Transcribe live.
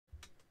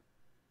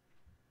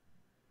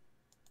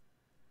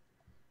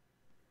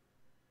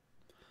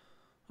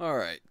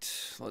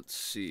Alright, let's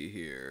see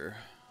here.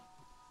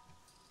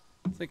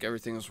 I think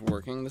everything's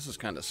working. This is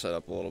kind of set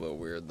up a little bit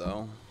weird,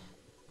 though.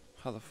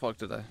 How the fuck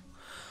did I...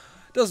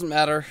 Doesn't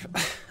matter.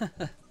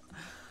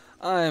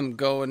 I am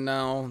going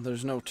now.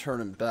 There's no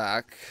turning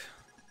back.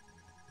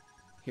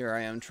 Here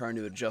I am trying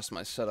to adjust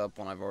my setup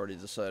when I've already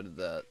decided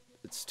that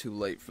it's too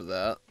late for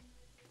that.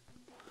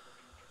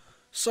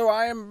 So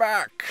I am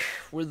back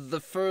with the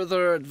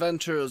further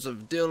adventures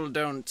of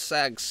Sagskins.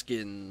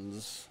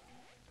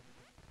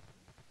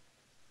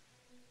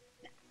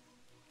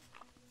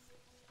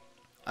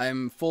 I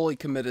am fully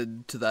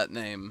committed to that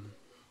name.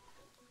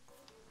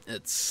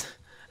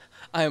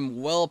 I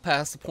am well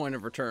past the point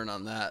of return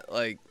on that.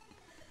 Like,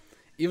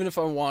 even if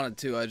I wanted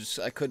to,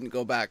 I couldn't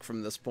go back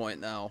from this point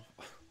now.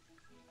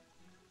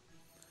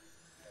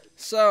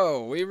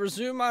 So, we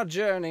resume our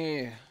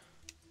journey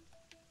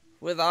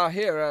with our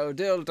hero,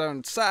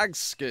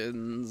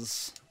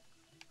 Sagskins.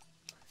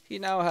 He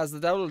now has the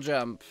double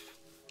jump.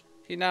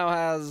 He now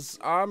has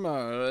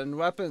armor and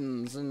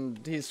weapons,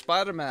 and he's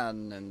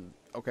Spider-Man, and...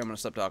 Okay, I'm gonna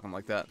stop talking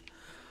like that.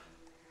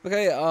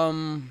 Okay,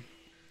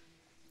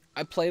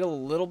 I played a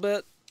little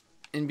bit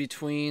in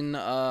between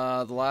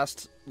the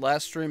last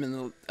stream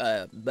and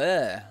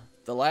the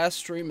last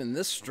stream and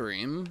this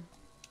stream,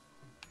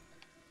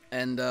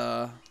 and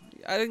I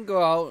didn't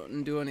go out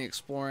and do any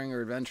exploring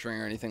or adventuring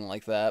or anything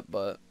like that.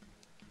 But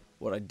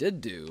what I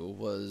did do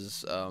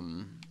was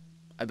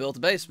I built a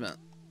basement.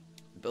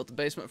 Built a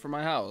basement for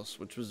my house,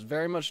 which was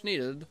very much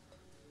needed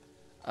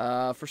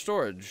for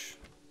storage.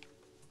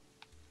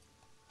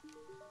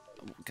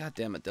 God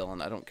damn it, Dylan,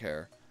 I don't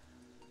care.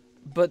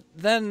 But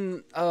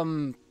then,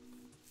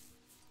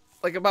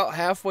 like about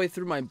halfway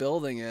through my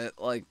building it,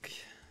 like,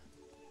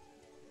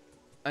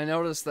 I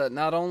noticed that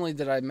not only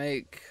did I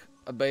make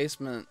a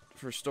basement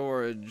for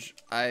storage,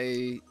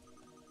 I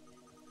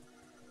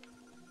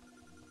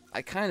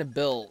kind of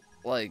built,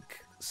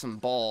 like, some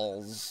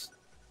balls,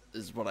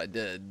 is what I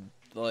did.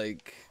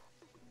 Like,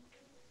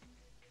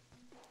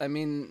 I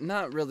mean,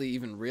 not really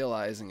even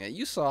realizing it.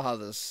 You saw how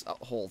this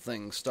whole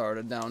thing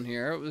started down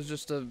here. It was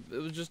just a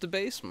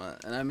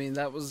basement, and I mean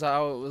that was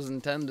how it was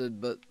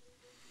intended. But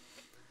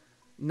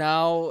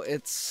now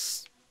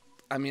it's,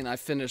 I mean, I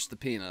finished the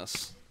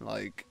penis.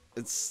 Like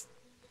it's,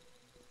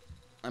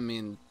 I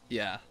mean,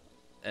 yeah,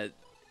 it.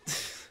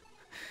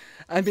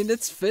 I mean,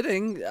 it's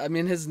fitting. I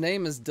mean, his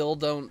name is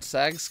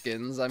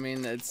Sagskins. I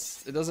mean, it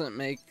doesn't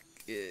make,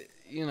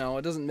 you know,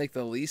 it doesn't make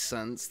the least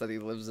sense that he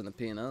lives in a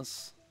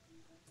penis.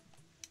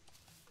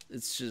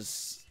 It's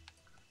just,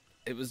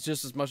 it was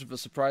just as much of a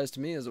surprise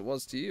to me as it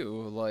was to you.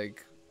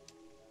 Like,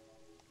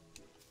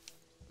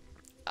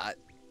 I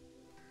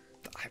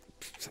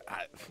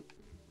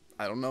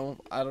don't know.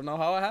 I don't know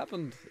how it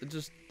happened. It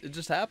just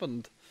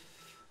happened.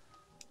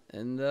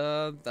 And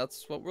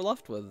that's what we're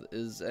left with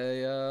is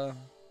a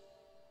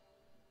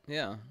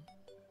yeah,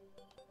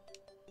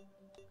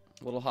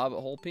 little hobbit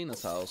hole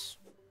penis house.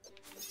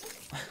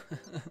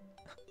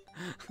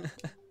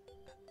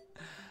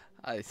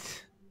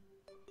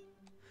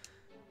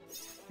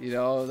 You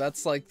know,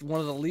 that's like one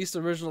of the least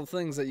original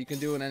things that you can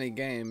do in any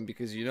game,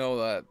 because you know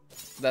that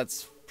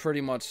that's pretty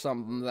much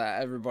something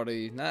that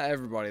everybody, not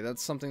everybody,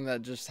 that's something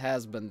that just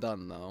has been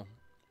done, though.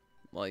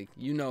 Like,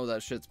 you know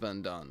that shit's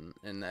been done.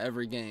 In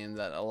every game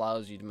that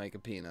allows you to make a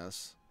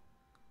penis,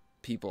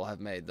 people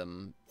have made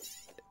them,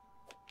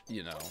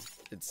 you know,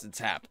 it's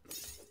happened.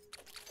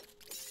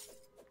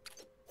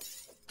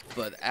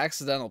 But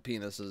accidental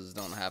penises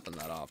don't happen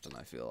that often,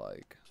 I feel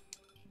like.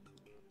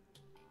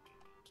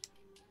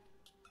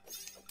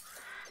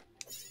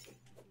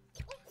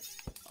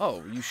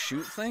 Oh, you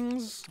shoot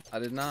things? I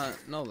did not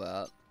know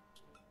that.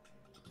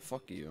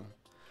 Fuck you.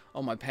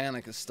 Oh, my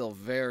panic is still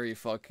very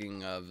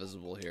fucking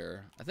visible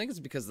here. I think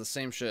it's because the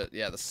same shit,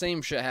 yeah, the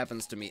same shit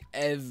happens to me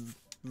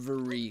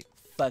every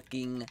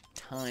fucking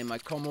time I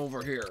come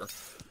over here.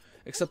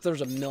 Except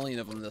there's a million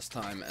of them this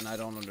time, and I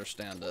don't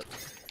understand it.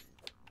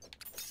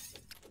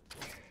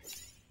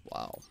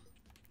 Wow.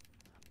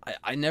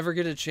 I never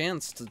get a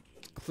chance to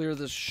clear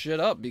this shit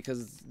up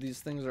because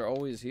these things are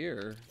always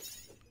here.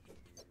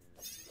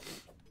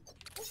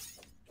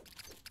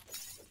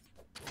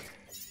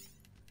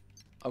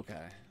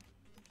 Okay.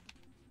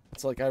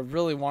 It's like I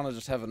really want to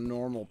just have a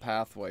normal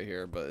pathway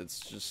here, but it's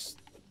just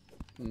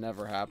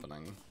never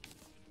happening.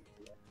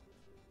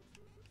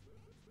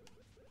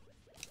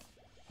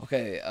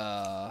 Okay,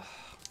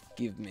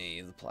 give me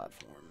the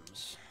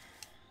platforms.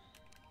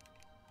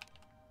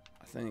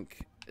 I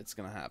think it's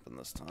gonna happen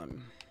this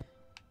time.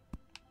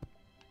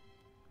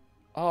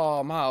 Oh,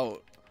 I'm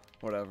out.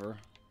 Whatever.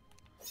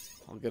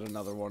 I'll get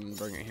another one and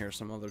bring it here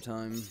some other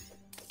time.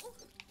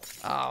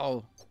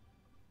 Ow.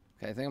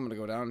 Okay, I think I'm gonna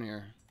go down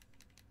here.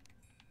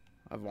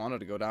 I've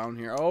wanted to go down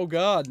here. Oh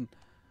god!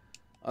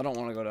 I don't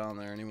want to go down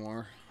there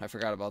anymore. I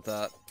forgot about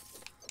that.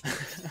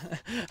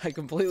 I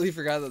completely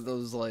forgot that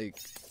those, like,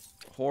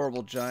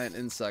 horrible giant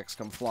insects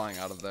come flying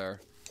out of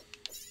there.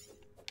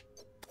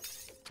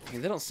 I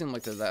mean, they don't seem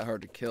like they're that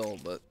hard to kill,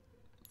 but...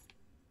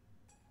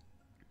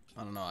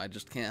 I don't know, I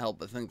just can't help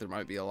but think there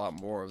might be a lot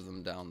more of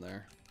them down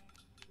there.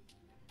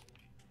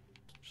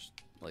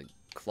 like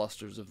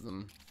clusters of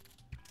them.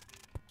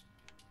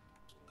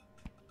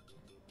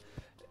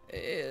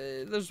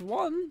 There's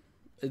one.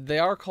 They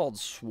are called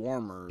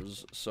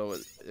swarmers, so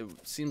it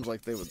seems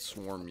like they would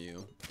swarm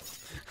you.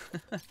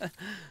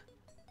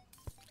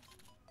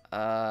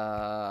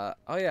 Oh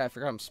yeah, I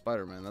forgot I'm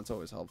Spider-Man. That's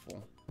always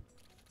helpful.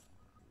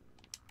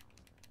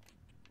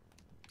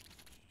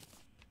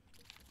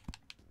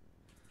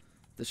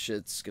 This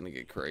shit's gonna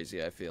get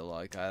crazy, I feel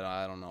like.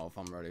 I don't know if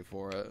I'm ready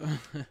for it.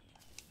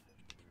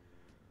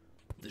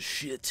 The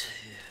shit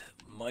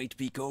might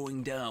be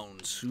going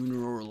down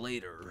sooner or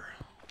later.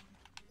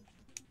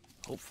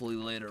 Hopefully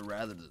later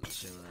rather than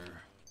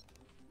sooner.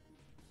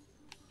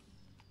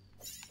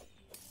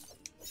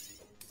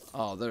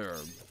 Oh, there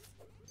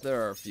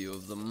are a few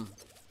of them.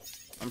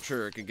 I'm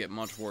sure it could get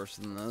much worse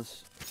than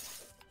this.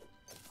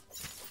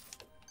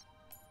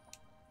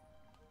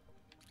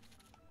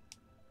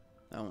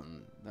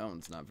 That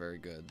one's not very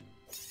good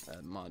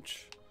at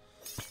much.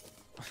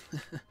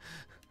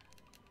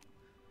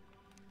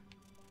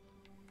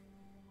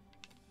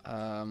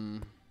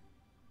 Alright.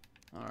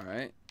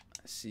 I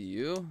see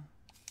you.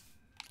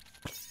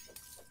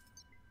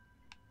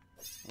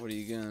 What are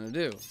you gonna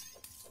do?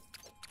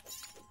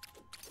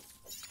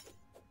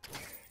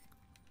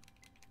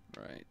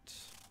 Right.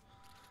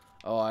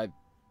 Oh, I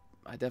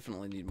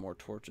definitely need more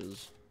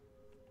torches.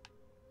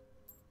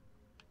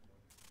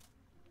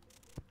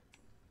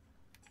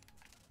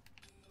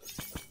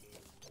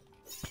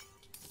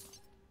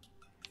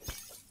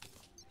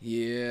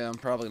 Yeah, I'm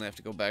probably gonna have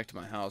to go back to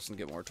my house and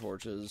get more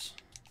torches.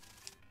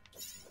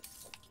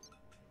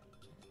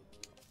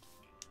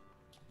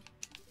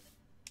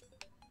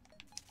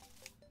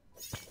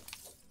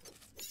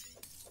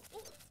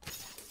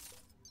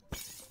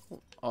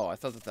 Oh, I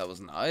thought that was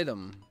an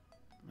item.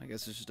 I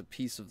guess it's just a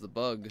piece of the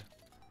bug.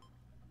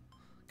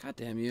 God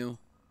damn you.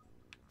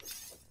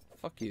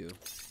 Fuck you.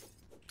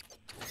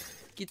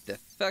 Get the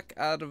fuck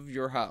out of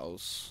your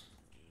house.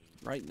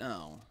 Right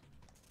now.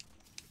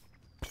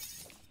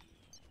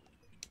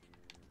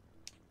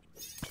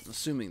 I'm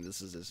assuming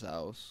this is his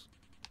house.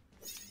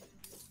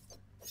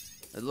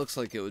 It looks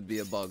like it would be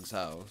a bug's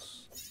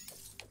house.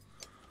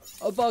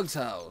 A Bug's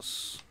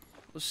House.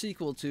 A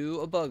sequel to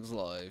A Bug's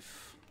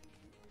Life.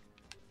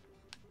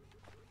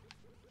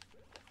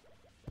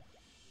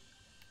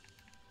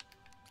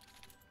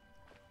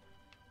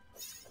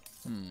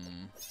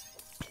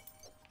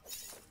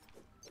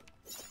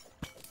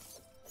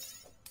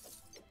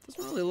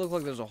 Doesn't really look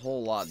like there's a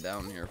whole lot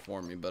down here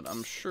for me, but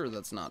I'm sure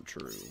that's not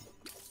true.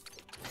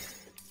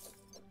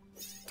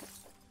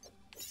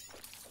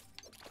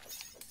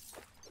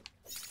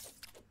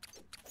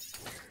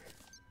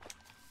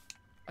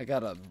 I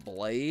got a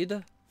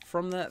blade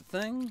from that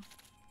thing?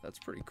 That's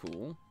pretty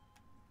cool.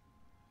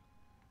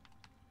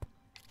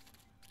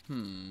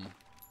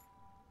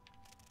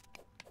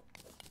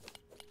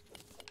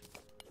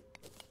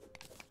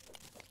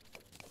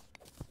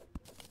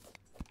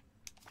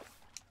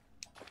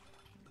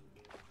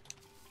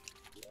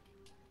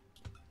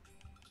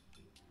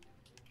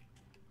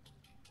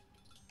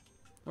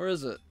 Where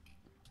is it?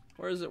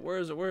 Where is it? Where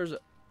is it? Where is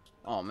it?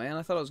 Oh man,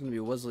 I thought it was gonna be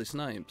Wesley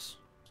Snipes.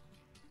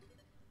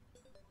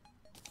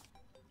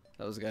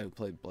 That was the guy who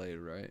played Blade,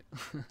 right?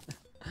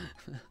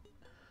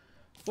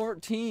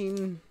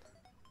 14.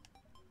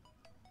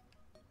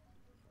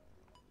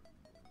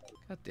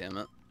 God damn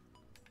it.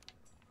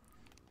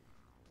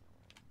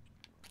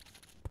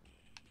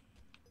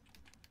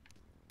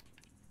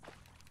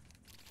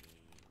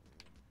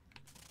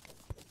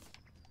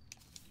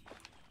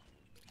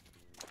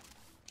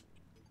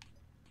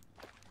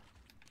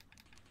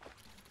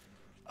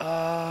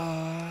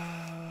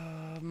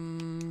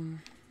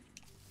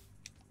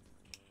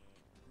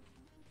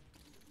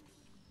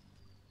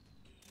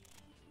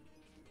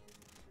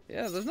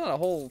 Yeah, there's not a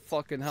whole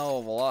fucking hell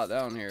of a lot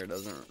down here,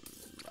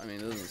 I mean,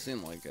 it doesn't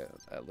seem like it,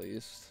 at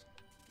least.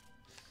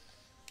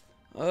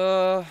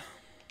 That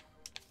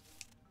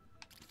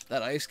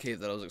ice cave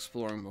that I was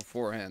exploring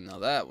beforehand, now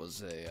that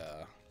was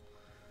a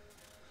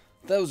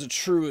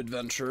true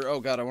adventure. Oh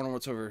god, I wonder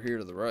what's over here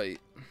to the right.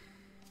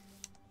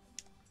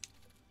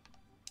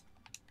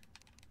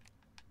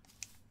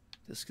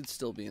 This could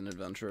still be an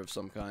adventure of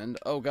some kind.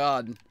 Oh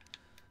god.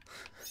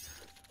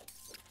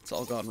 It's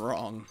all gone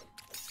wrong.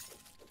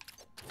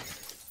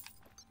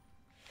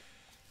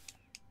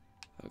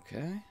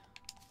 Okay.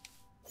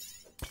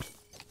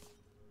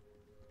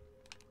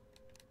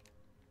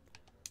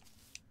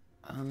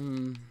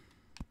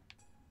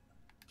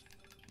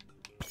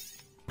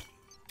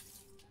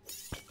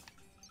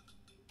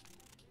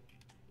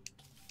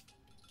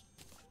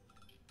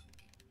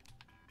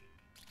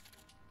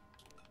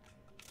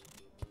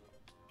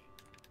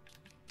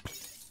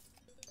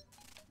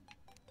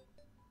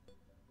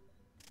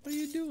 What are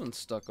you doing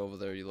stuck over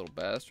there, you little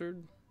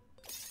bastard?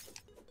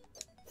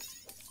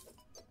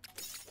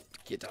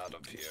 Get out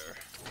of here.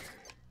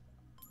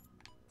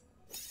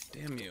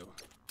 Damn you.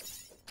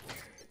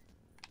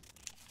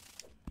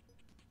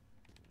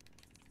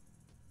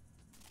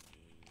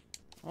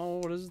 Oh,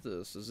 what is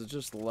this? Is it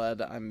just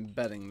lead? I'm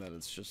betting that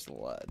it's just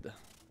lead.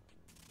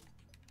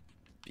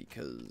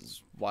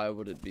 because why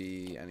would it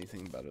be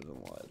anything better than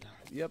lead?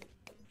 Yep.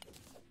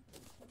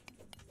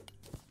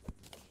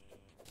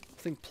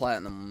 I think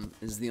platinum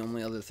is the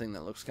only other thing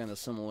that looks kind of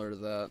similar to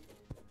that,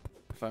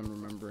 if I'm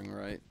remembering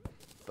right.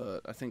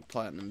 But I think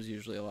platinum is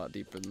usually a lot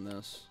deeper than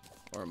this,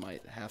 or it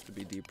might have to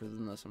be deeper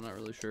than this, I'm not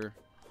really sure.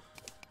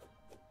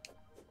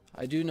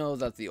 I do know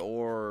that the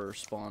ore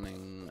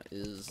spawning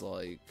is,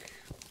 like,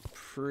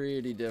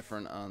 pretty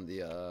different on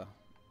the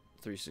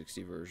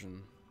 360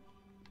 version,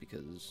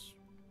 because,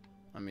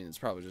 I mean, it's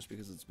probably just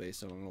because it's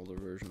based on an older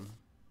version.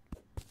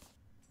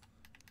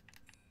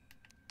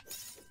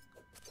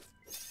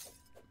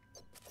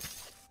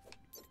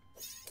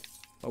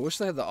 I wish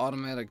they had the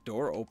automatic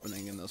door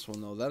opening in this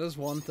one, though. That is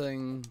one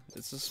thing.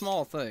 It's a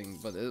small thing,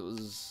 but it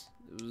was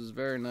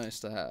very nice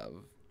to have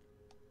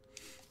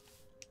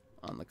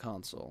on the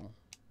console.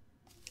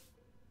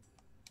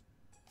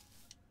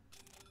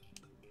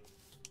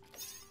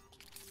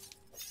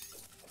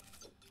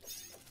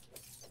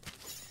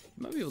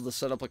 You might be able to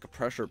set up like a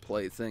pressure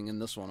plate thing in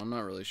this one. I'm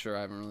not really sure.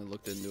 I haven't really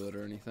looked into it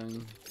or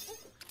anything.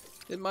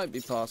 It might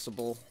be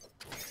possible.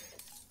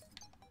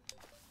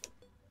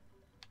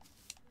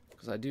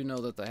 Because I do know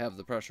that they have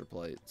the pressure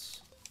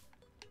plates.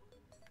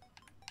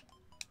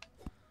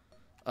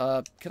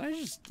 Can I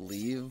just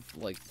leave,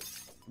 like,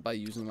 by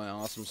using my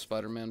awesome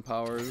Spider-Man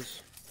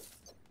powers?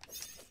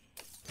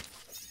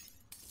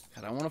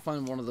 God, I want to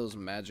find one of those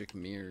magic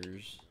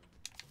mirrors.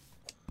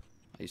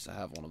 I used to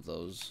have one of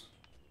those.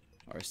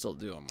 Or I still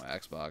do on my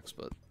Xbox,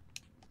 but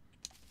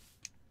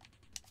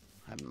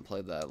I haven't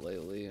played that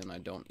lately, and I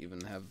don't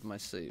even have my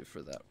save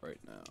for that right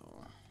now.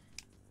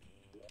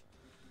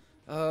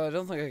 I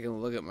don't think I can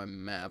look at my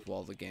map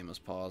while the game is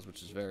paused,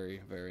 which is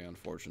very, very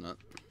unfortunate.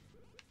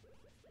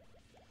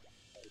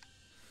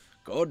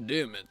 God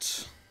damn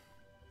it.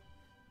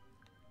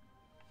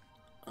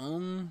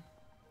 Let's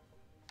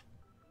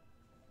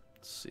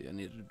see, I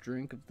need a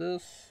drink of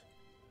this.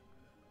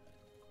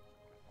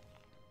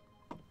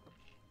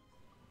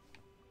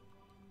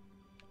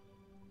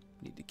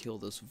 Need to kill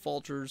this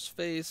vulture's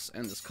face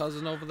and this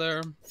cousin over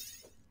there.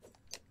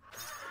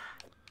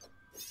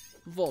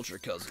 Vulture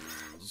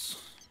cousins.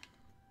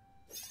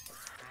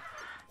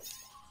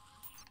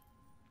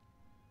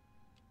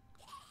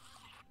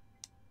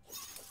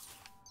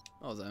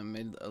 Oh, they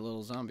made a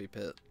little zombie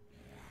pit.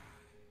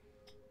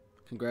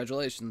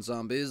 Congratulations,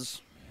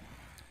 zombies.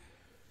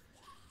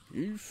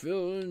 You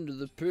fell into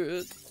the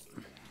pit.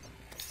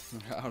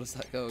 How does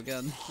that go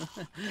again?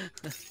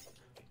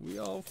 We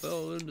all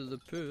fell into the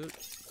pit.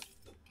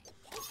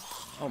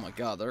 Oh my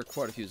god, there are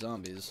quite a few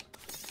zombies.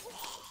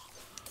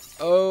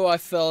 Oh, I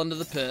fell into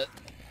the pit.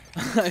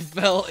 I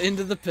fell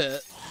into the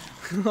pit.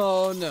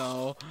 Oh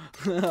no.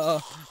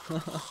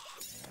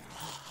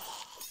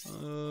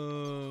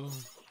 Oh.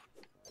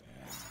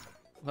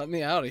 Let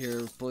me out of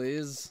here,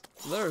 please.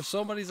 There are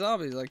so many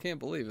zombies, I can't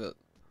believe it.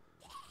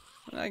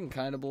 And I can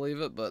kind of believe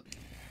it, but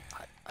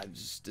I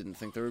just didn't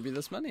think there would be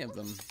this many of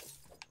them.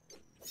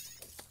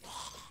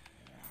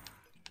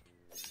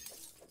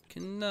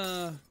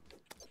 Can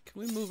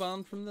we move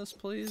on from this,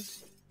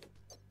 please?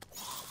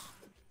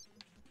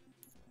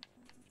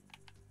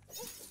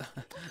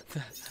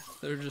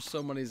 There are just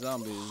so many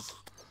zombies.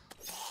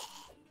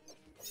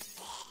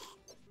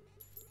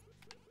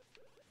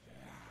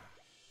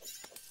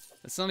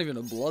 It's not even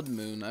a blood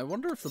moon. I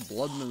wonder if the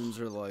blood moons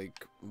are,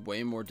 like,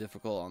 way more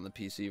difficult on the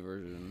PC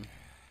version.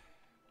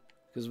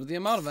 Because with the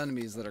amount of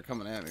enemies that are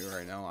coming at me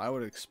right now, I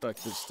would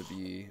expect this to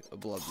be a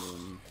blood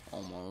moon,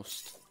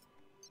 almost.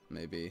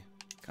 Maybe.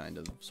 Kind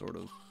of, sort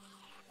of.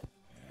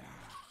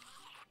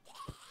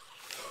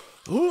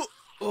 Ooh!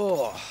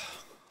 Oh!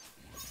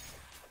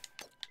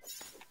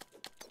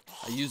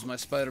 I used my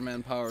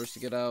Spider-Man powers to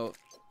get out.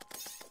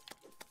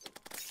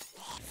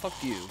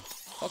 Fuck you.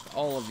 Fuck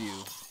all of you.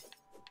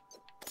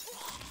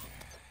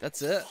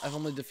 That's it? I've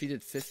only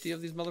defeated 50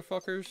 of these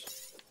motherfuckers?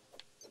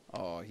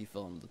 Oh, he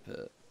fell into the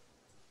pit.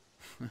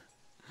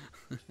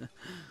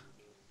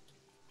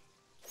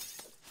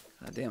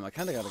 God damn, I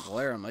kinda got a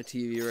glare on my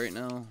TV right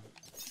now.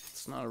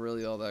 It's not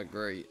really all that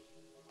great.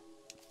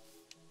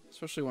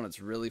 Especially when it's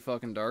really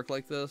fucking dark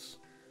like this.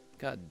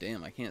 God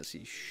damn, I can't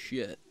see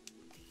shit.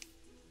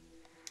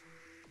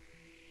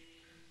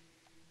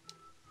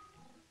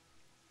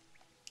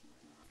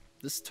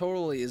 This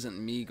totally isn't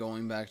me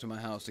going back to my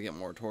house to get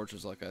more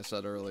torches like I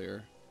said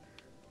earlier.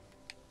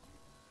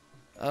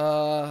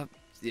 Yeah,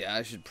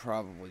 I should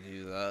probably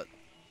do that.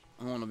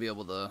 I want to be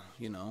able to,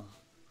 you know,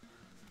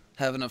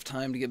 have enough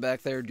time to get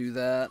back there, do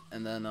that,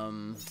 and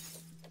then,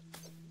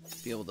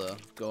 be able to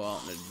go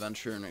out and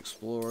adventure and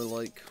explore,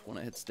 like, when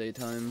it hits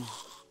daytime.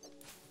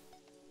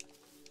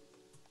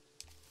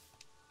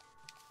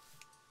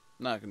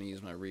 I'm not going to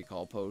use my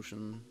recall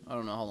potion. I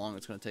don't know how long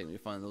it's going to take me to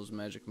find those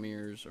magic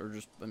mirrors, or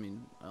just, I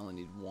mean, I only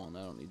need one. I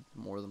don't need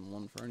more than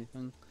one for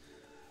anything.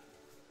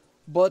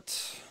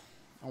 But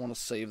I want to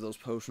save those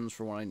potions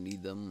for when I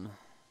need them.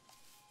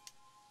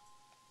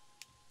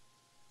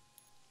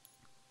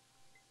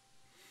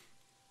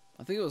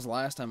 I think it was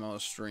last time I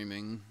was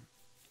streaming.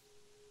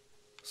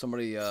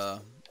 Somebody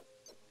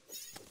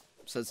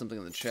said something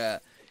in the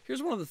chat.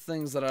 Here's one of the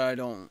things that I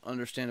don't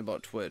understand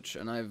about Twitch,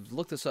 and I've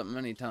looked this up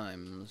many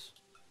times.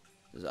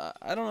 Is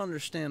I don't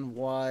understand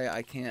why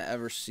I can't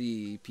ever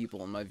see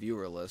people in my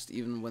viewer list,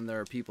 even when there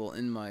are people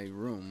in my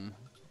room.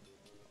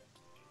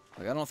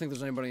 Like, I don't think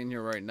there's anybody in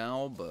here right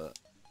now, but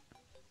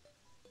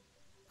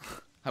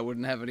I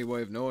wouldn't have any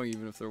way of knowing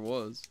even if there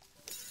was.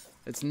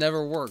 It's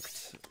never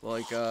worked,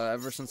 like,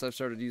 ever since I've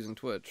started using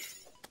Twitch.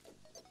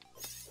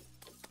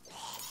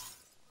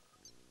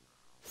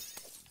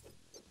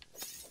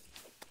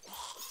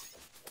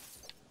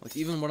 Like,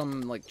 even when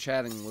I'm, like,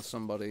 chatting with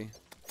somebody,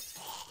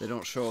 they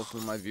don't show up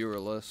in my viewer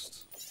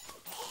list.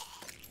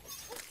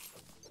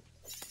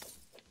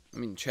 I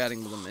mean,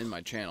 chatting with them in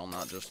my channel,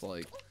 not just,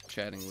 like,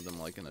 chatting with them,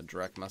 like, in a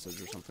direct message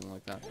or something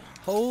like that.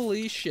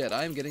 Holy shit,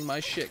 I'm getting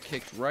my shit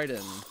kicked right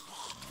in.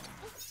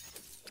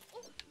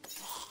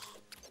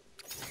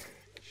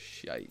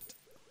 Shite.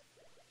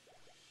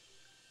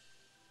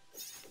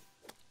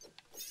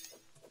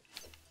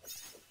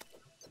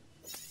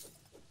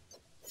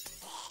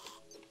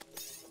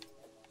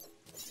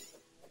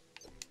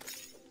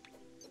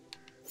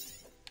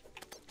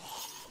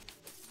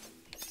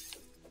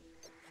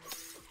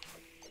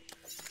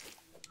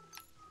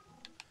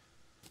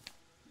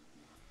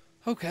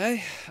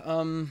 Okay,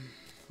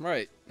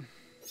 right.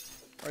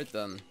 Right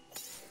then.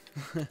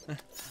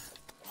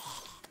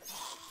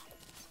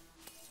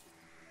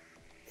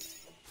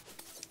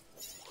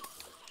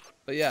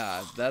 But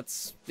yeah,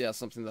 that's,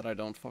 something that I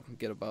don't fucking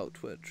get about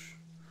Twitch.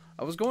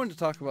 I was going to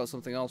talk about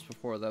something else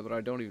before that, but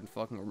I don't even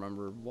fucking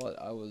remember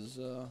what I was,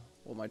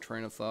 what my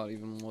train of thought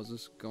even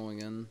was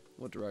going in,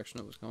 what direction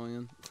it was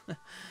going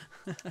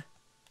in.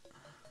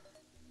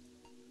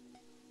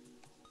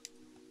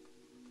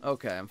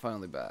 Okay, I'm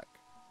finally back.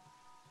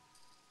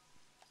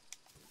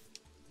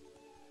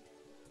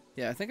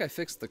 Yeah, I think I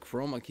fixed the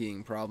chroma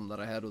keying problem that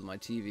I had with my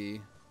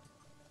TV.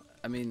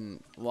 I mean,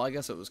 well, I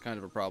guess it was kind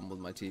of a problem with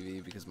my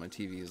TV because my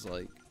TV is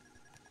like,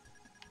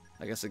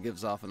 I guess it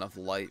gives off enough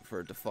light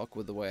for it to fuck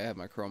with the way I have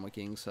my chroma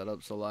keying set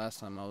up. So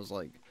last time I was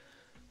like,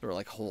 there were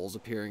like holes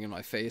appearing in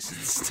my face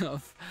and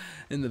stuff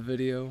in the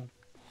video.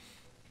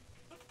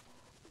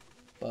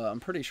 But I'm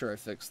pretty sure I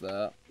fixed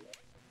that.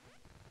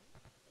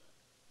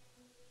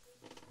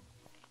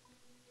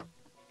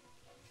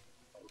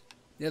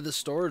 Yeah, the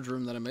storage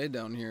room that I made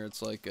down here,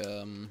 it's like,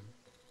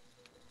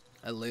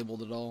 I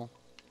labeled it all.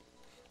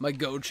 My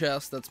go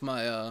chest, that's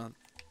my,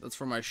 that's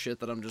for my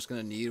shit that I'm just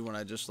gonna need when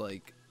I just,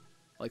 like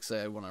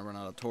say when I run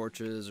out of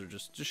torches, or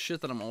just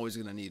shit that I'm always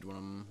gonna need when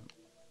I'm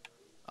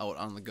out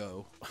on the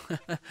go.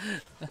 And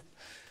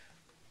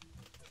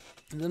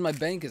then my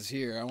bank is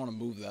here. I want to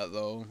move that,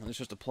 though. It's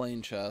just a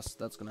plain chest.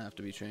 That's gonna have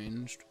to be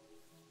changed.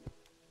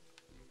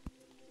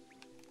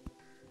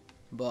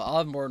 But I'll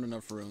have more than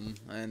enough room,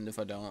 and if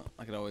I don't,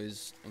 I could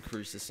always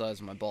increase the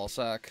size of my ball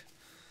sack.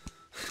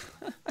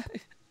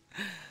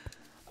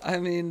 I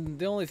mean,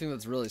 the only thing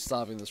that's really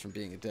stopping this from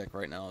being a dick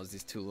right now is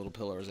these two little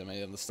pillars I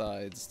made on the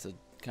sides to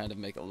kind of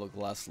make it look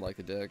less like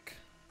a dick.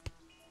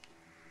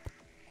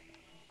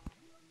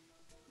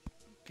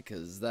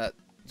 Because that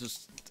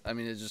just, I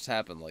mean, it just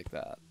happened like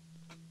that.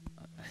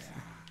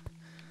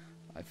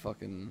 I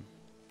fucking,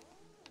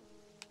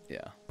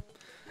 yeah.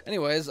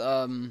 Anyways,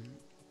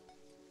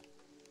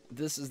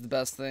 this is the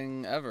best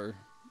thing ever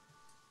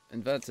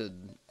invented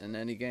in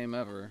any game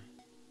ever.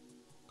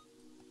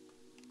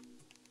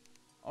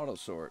 Auto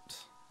sort.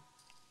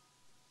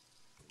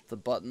 The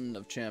button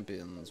of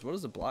champions. What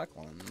is the black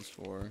ones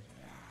for?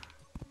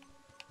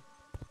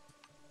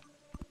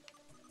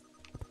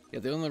 Yeah,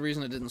 the only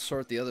reason I didn't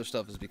sort the other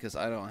stuff is because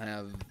I don't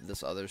have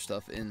this other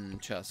stuff in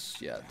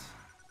chests yet.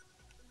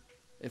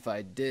 If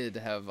I did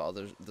have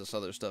this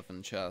other stuff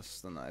in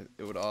chests, then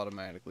it would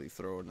automatically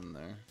throw it in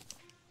there.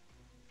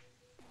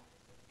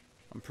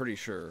 I'm pretty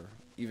sure,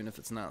 even if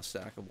it's not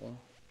stackable,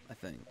 I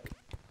think.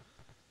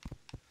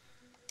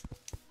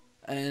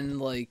 And,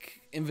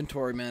 like,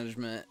 inventory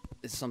management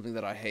is something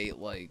that I hate,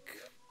 like,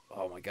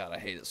 oh my god, I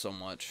hate it so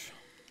much.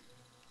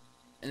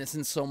 And it's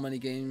in so many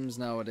games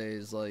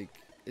nowadays, like,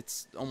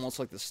 it's almost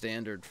like the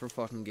standard for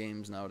fucking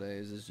games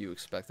nowadays is you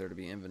expect there to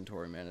be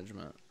inventory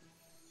management.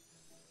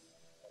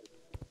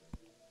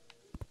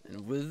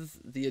 And with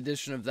the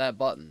addition of that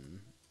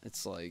button,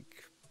 it's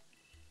like,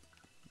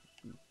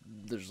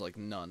 there's like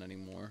none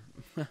anymore.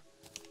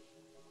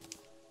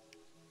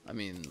 I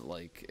mean,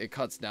 like, it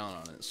cuts down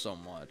on it so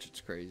much,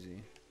 it's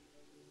crazy.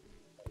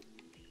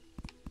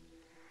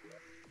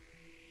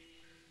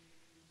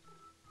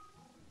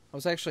 I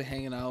was actually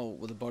hanging out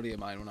with a buddy of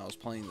mine when I was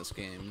playing this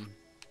game.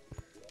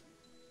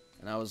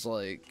 And I was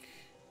like,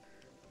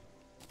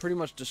 pretty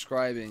much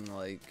describing,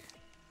 like,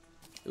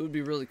 it would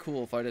be really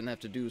cool if I didn't have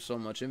to do so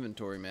much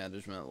inventory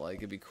management. Like,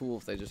 it'd be cool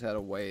if they just had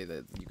a way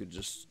that you could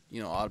just,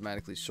 you know,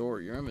 automatically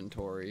sort your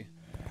inventory.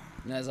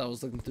 And as I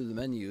was looking through the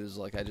menus,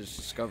 like, I just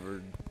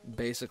discovered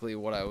basically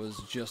what I was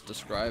just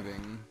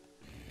describing.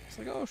 It's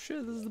like, oh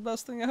shit, this is the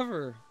best thing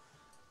ever.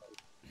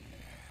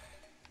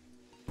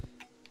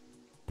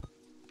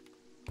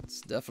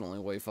 It's definitely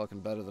way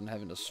fucking better than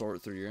having to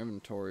sort through your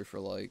inventory for,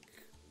 like,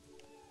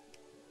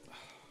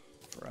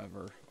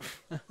 Forever.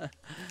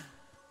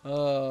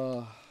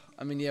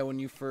 I mean, yeah, when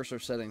you first are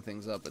setting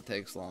things up, it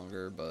takes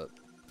longer, but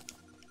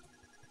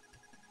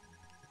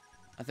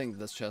I think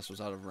this chest was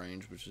out of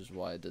range, which is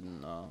why it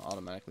didn't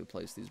automatically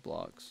place these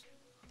blocks.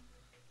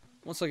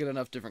 Once I get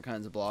enough different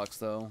kinds of blocks,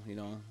 though, you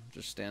know,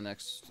 just stand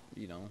next,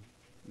 you know,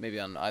 maybe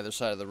on either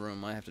side of the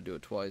room. I have to do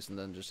it twice and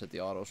then just hit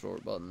the auto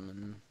sort button,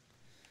 and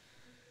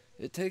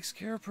it takes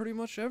care of pretty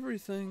much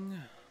everything.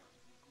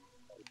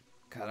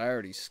 God, I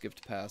already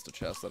skipped past a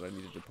chest that I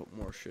needed to put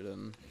more shit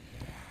in.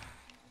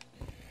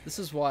 This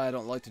is why I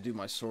don't like to do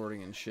my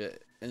sorting and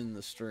shit in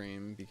the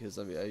stream, because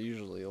I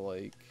usually,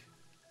 like,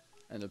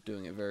 end up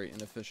doing it very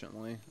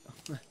inefficiently.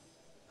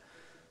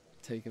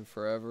 Taking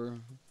forever.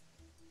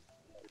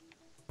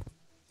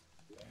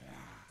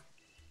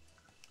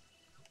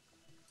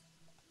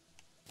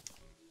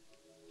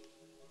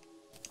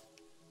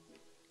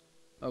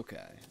 Okay,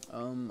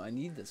 I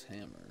need this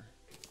hammer.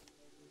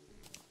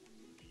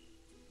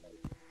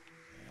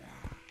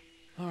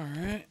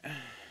 Alright.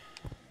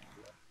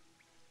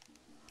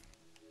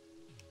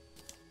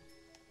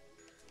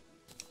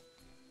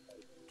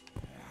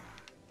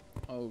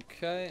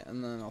 Okay,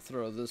 and then I'll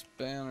throw this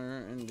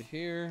banner into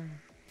here.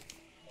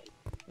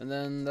 And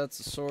then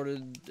that's a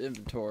sorted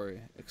inventory,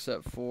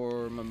 except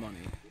for my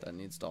money. That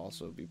needs to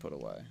also be put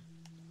away.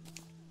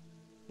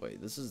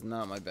 Wait, this is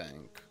not my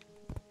bank.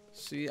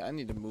 See, I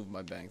need to move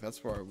my bank.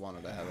 That's where I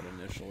wanted to have it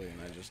initially,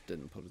 and I just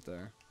didn't put it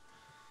there.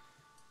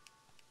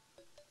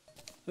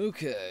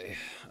 Okay,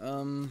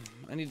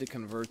 I need to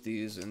convert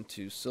these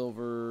into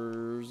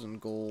silvers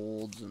and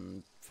golds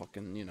and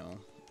fucking, you know,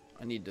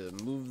 I need to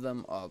move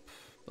them up,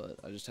 but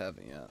I just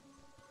haven't yet.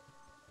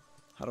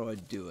 How do I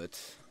do it?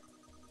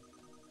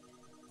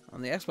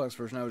 On the Xbox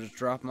version, I would just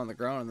drop them on the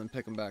ground and then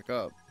pick them back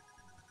up.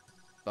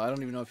 But I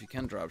don't even know if you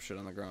can drop shit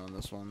on the ground on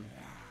this one.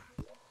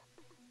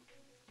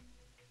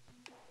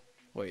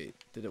 Wait,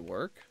 did it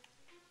work?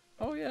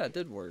 Oh yeah, it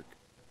did work.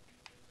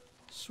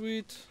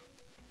 Sweet.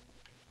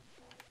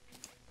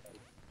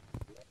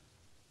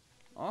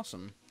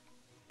 Awesome.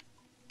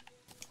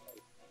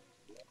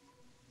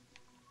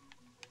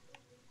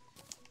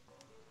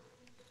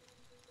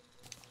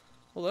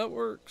 Well, that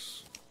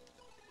works.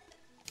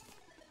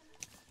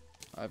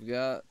 I've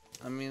got,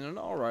 I mean, an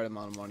alright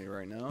amount of money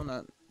right now.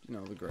 Not, you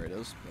know, the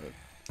greatest,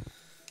 but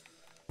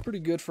pretty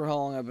good for how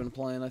long I've been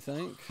playing, I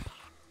think.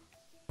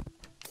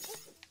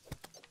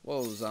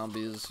 Whoa,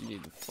 zombies, you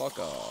need to fuck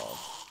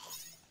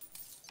off.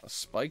 A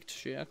spiked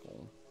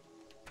shackle.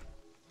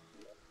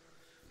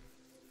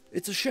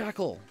 It's a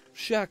shackle!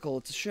 Shackle,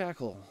 it's a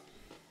shackle.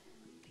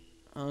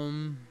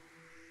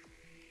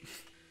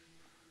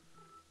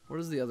 What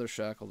is the other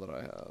shackle that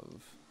I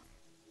have?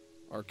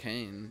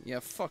 Arcane. Yeah,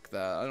 fuck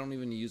that. I don't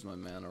even use my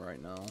mana right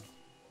now.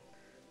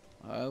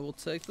 I will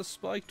take the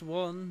spiked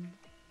one.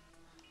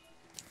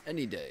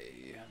 Any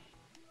day.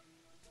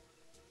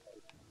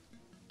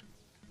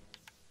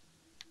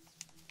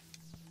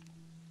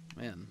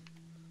 Man,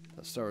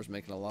 that star is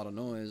making a lot of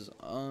noise.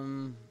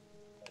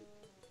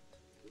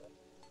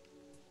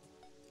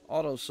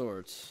 Auto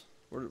sorts.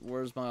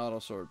 Where's my auto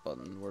sort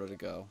button? Where did it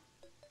go?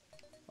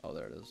 Oh,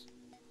 there it is.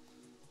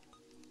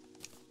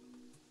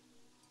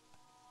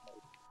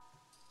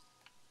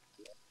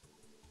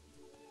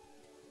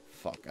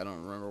 Fuck, I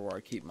don't remember where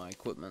I keep my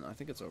equipment. I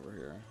think it's over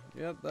here.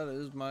 Yep, that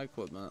is my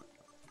equipment.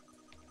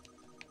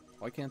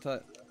 Why can't I?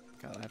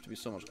 God, I have to be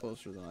so much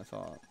closer than I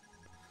thought.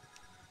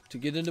 To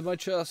get into my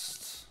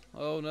chest.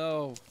 Oh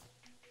no.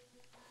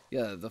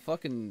 Yeah, the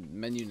fucking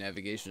menu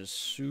navigation is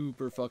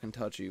super fucking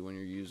touchy when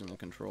you're using a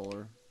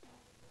controller.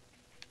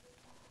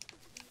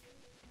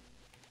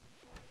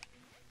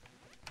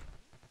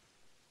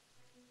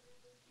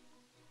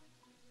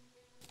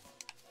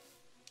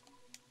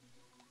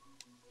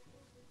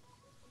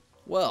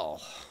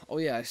 Well, oh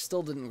yeah, I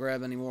still didn't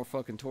grab any more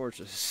fucking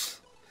torches.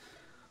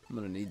 I'm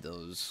gonna need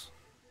those.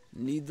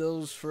 Need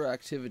those for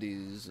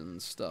activities and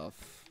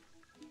stuff.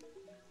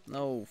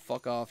 No,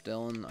 fuck off,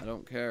 Dylan. I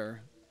don't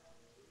care.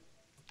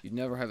 You'd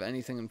never have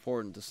anything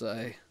important to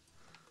say.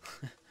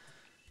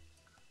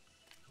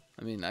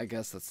 I mean, I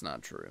guess that's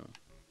not true.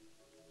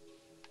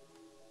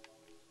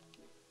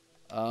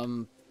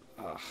 Ugh.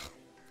 God,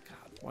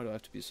 why do I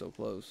have to be so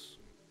close?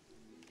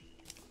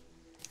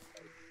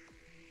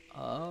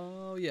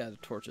 Oh, yeah, the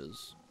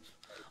torches.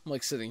 I'm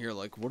like sitting here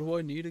like, what do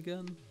I need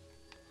again?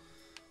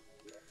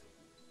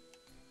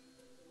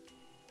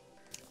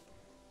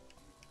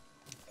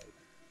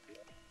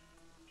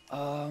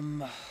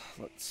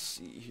 Let's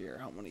see here.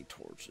 How many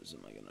torches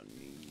am I gonna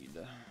need?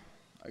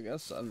 I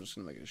guess I'm just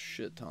gonna make a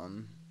shit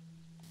ton.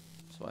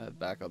 So I have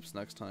backups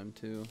next time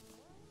too.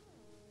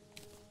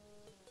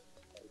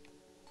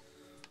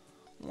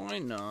 Why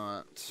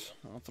not?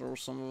 I'll throw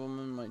some of them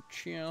in my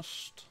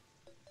chest.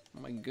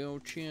 My go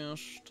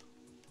chest.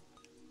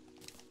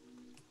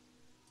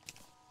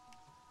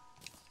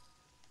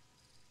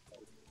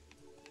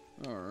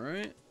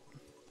 Alright.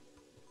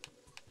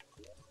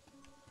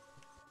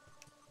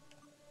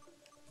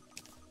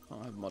 I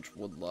don't have much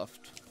wood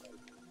left.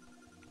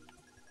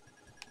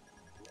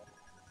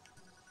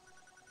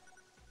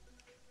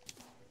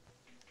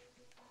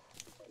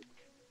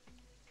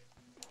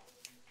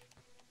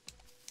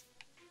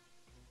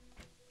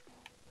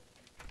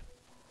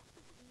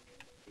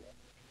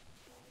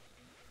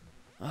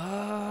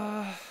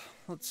 Uh,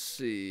 let's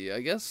see.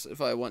 I guess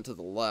if I went to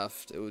the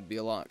left, it would be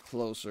a lot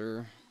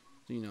closer,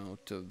 you know,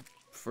 to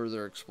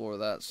further explore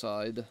that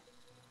side.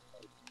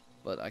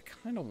 But I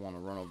kind of want to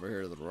run over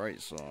here to the right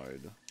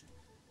side.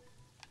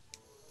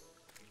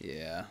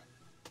 Yeah.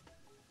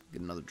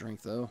 Get another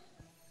drink, though.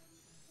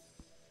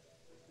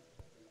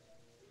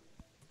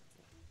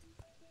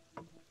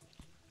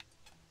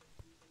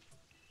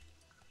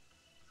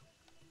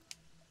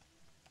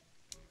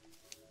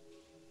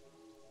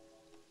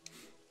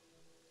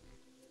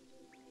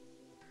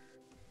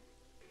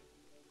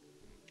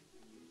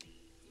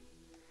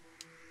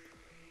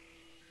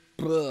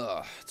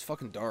 Ugh, it's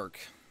fucking dark.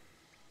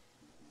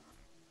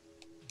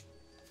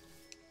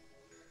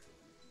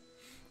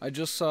 I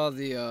just saw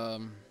the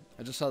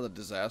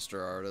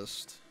Disaster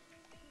Artist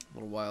a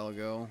little while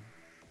ago.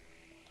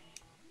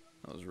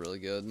 That was really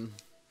good.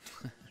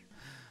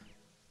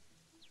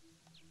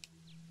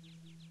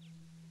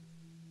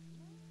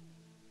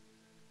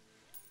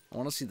 I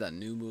want to see that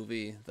new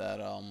movie that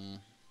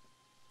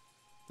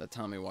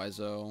Tommy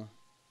Wiseau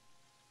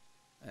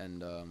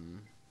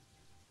and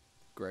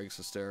Greg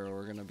Sestero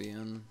are gonna be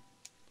in.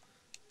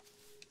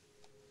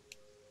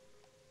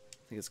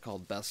 I think it's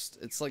called Best.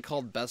 It's like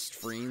called Best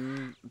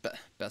Friends,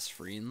 Best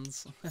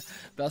Friends,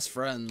 Best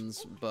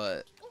Friends,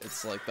 but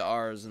it's like the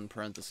R's in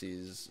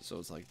parentheses, so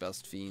it's like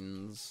Best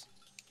Fiends,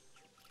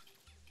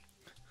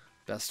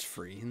 Best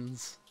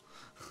Friends.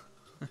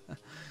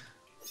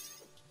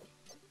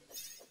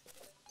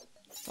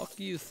 Fuck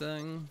you,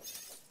 thing.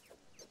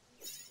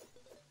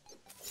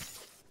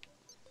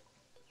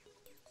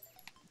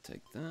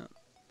 Take that.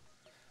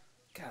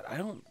 God, I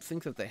don't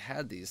think that they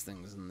had these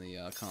things in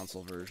the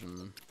console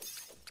version.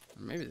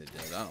 Or maybe they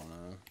did, I don't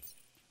know.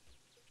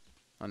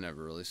 I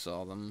never really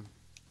saw them,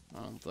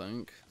 I don't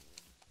think.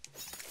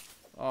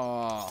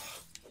 Oh,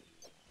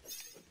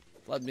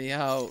 let me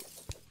out.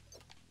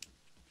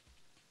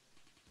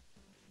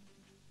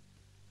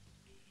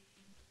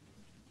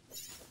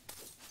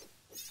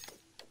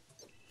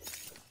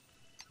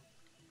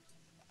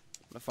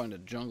 I'm gonna find a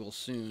jungle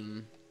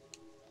soon.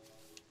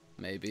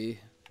 Maybe.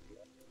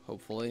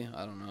 Hopefully,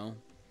 I don't know.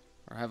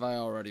 Or have I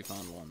already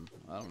found one?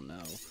 I don't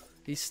know.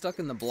 He's stuck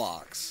in the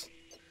blocks.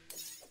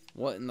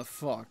 What in the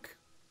fuck?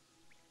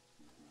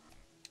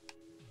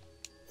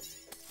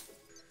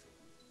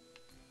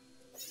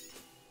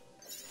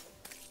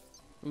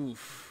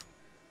 Oof.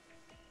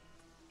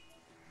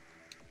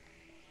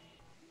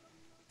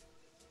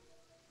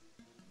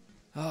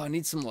 Oh, I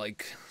need some,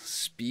 like,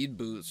 speed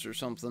boots or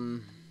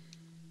something.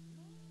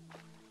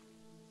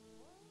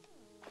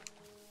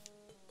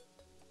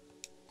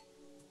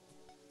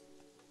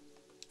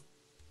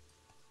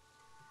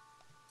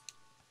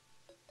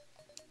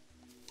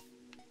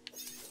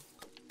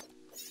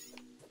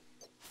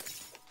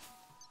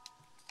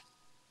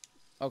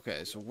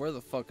 Okay, so where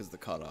the fuck is the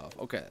cutoff?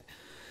 Okay.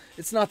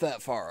 It's not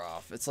that far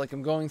off. It's like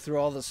I'm going through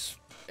all this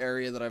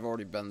area that I've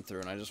already been through,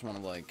 and I just want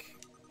to, like,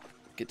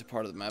 get to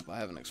part of the map I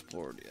haven't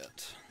explored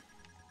yet.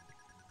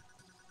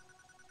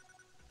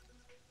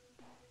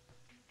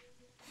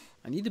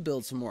 I need to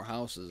build some more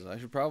houses. I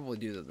should probably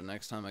do that the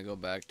next time I go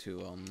back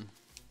to,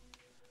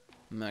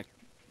 back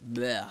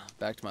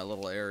to my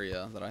little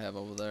area that I have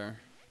over there.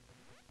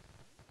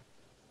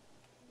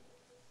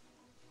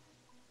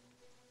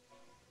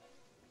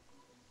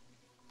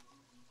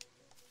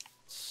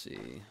 Let's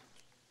see.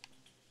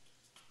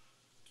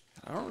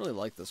 I don't really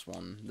like this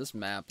one. This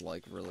map,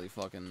 like, really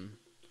fucking,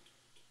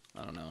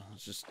 I don't know.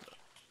 It's just,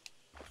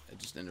 it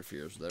just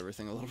interferes with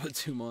everything a little bit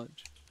too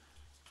much.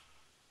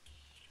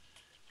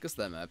 I guess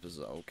that map is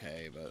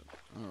okay, but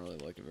I don't really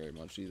like it very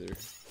much either.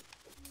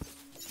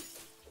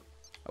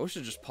 I wish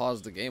it just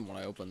paused the game when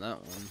I opened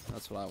that one.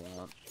 That's what I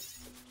want.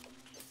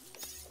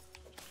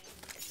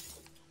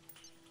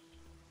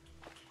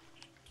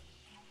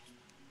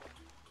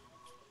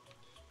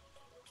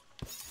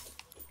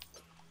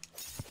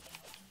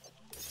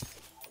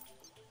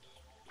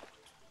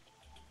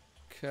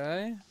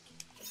 Okay.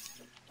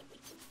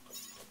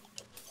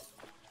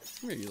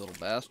 Come here, you little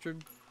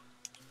bastard.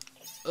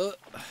 I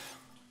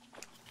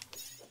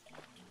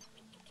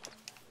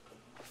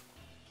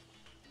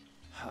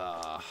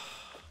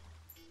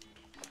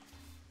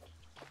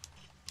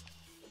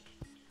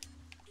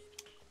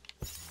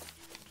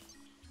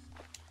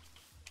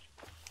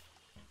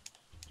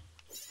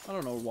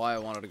don't know why I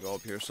wanted to go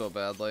up here so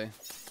badly.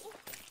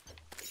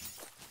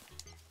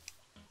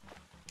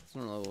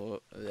 Doesn't really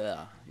look,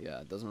 yeah,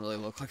 it doesn't really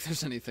look like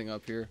there's anything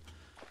up here.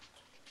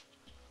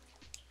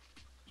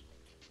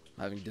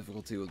 I'm having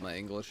difficulty with my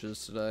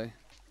Englishes today.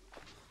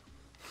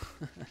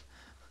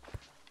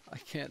 I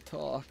can't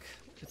talk.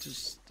 It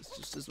just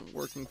isn't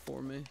working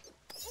for me.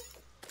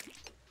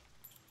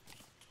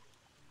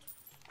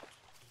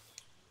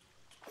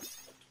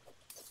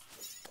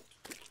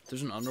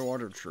 There's an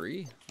underwater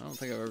tree? I don't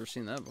think I've ever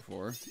seen that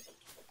before.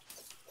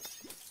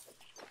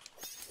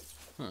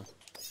 Huh.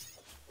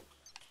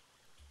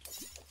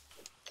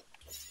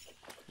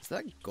 Is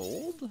that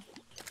gold?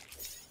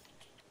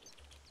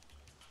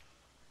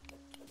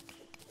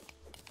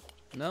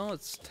 No,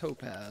 it's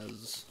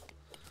topaz.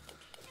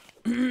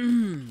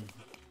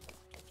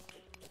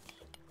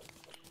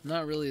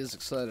 Not really as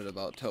excited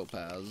about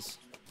Topaz.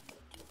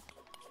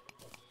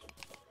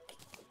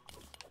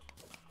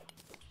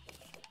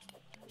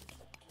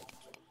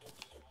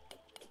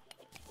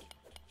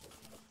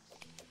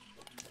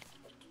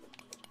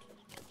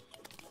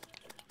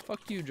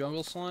 Fuck you,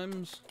 jungle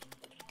slimes.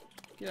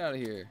 Get out of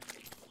here.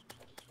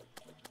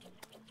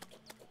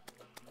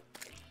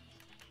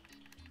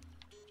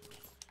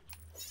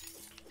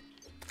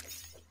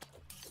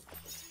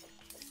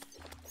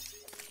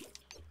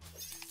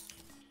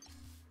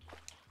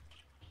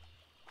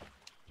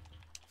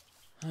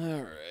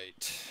 All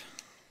right.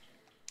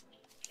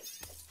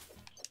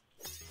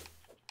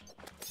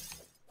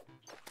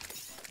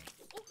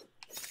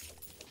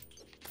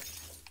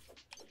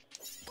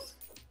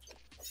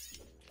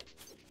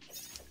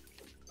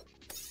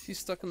 He's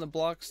stuck in the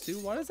blocks too?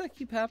 Why does that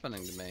keep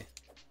happening to me? I'm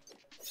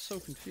so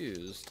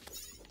confused.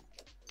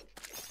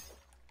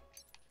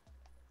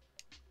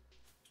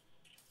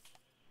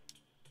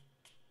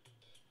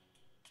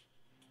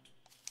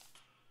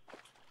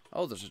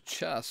 Oh, there's a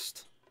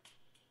chest.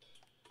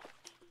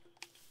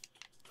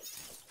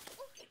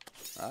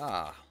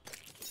 Ah.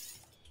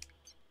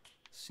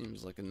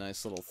 Seems like a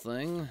nice little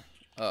thing.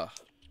 Ugh.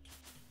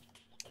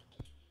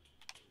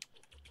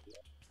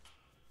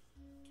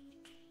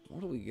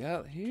 What do we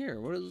got here?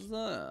 What is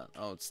that?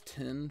 Oh, it's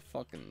tin.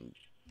 Fucking...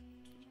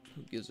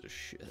 Who gives a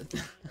shit?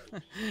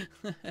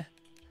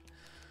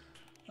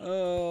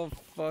 Oh,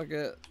 fuck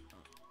it.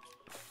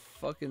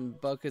 Fucking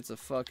buckets of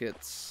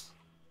fuckets.com.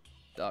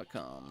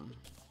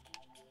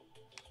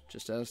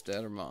 Just ask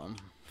dad or mom.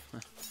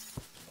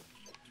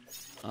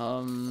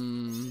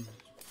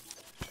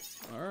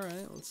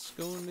 Alright, let's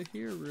go into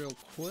here real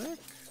quick.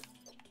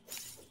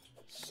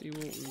 See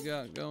what we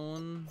got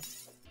going.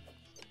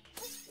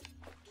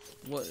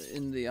 What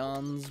in the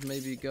ons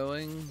may be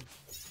going.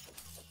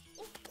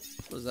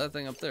 What is that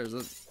thing up there? Is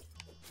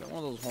that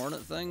one of those hornet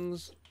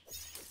things?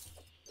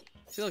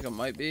 I feel like it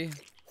might be.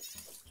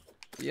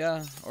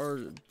 Yeah,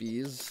 or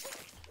bees.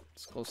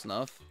 It's close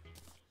enough.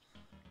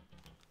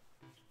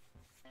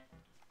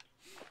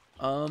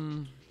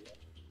 Let's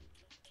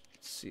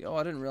see. Oh,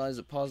 I didn't realize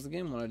it paused the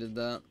game when I did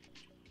that.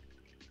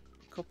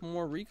 A couple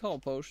more recall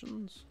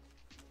potions.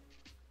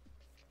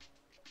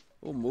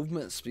 Oh,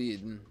 movement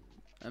speed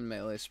and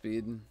melee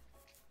speed.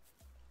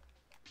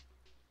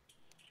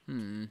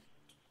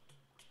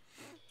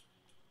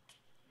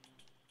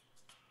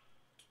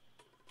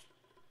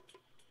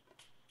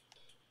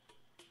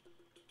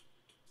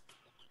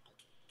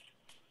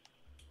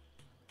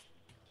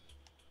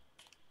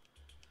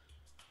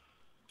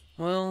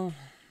 Well,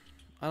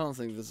 I don't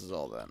think this is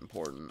all that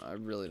important. I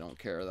really don't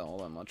care all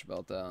that much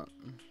about that.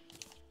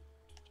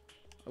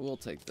 I will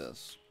take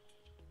this.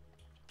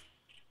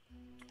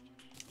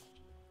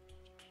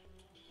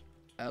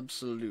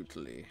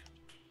 Absolutely.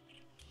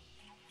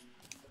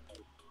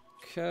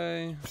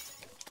 Okay.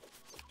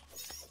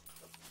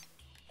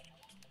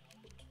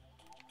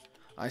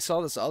 I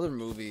saw this other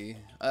movie.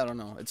 I don't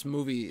know. It's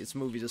movie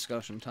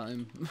discussion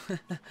time.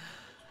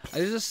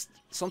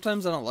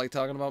 Sometimes I don't like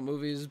talking about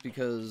movies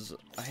because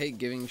I hate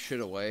giving shit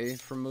away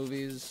from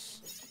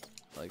movies.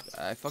 Like,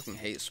 I fucking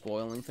hate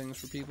spoiling things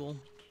for people.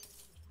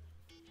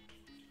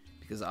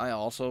 Because I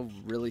also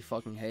really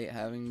fucking hate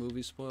having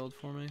movies spoiled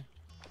for me.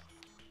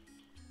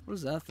 What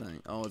is that thing?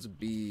 Oh, it's a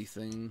bee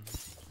thing.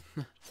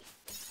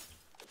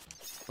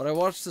 But I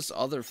watched this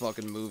other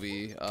fucking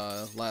movie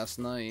last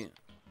night.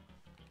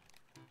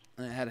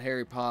 And it had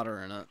Harry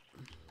Potter in it.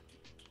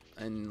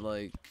 And,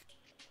 like,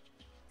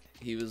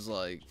 he was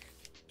like...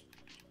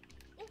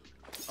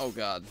 Oh,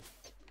 God.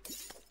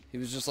 He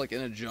was just, like,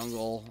 in a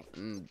jungle.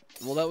 And,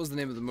 well, that was the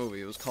name of the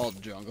movie. It was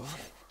called Jungle.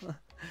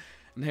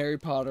 And Harry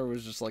Potter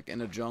was just, like,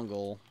 in a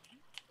jungle.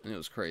 And it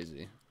was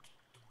crazy.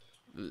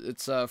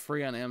 It's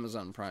free on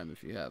Amazon Prime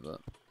if you have it.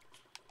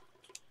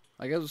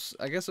 I guess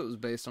it was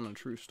based on a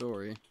true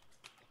story.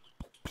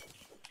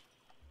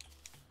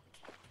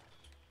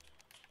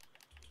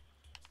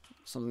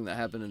 Something that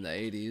happened in the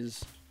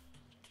 80s.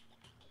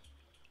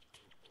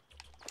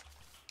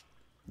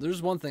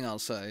 There's one thing I'll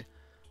say.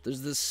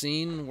 There's this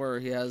scene where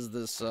he has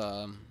this,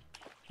 I'll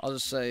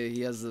just say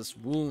he has this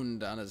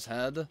wound on his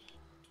head.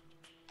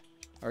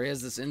 Or he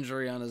has this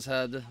injury on his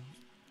head.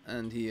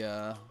 And he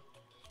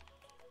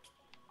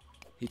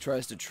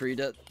tries to treat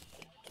it.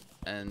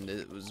 And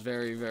it was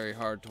very, very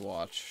hard to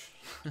watch.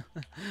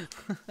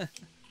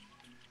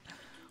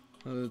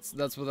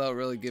 That's without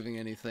really giving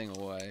anything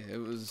away. It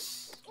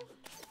was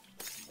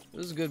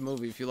a good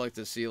movie if you like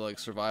to see, like,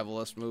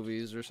 survivalist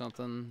movies or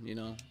something, you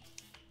know.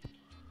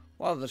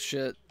 A lot of the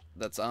shit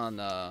that's on,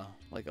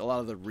 like, a lot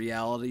of the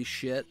reality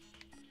shit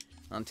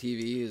on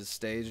TV is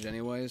staged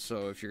anyway,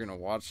 so if you're gonna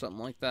watch something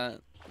like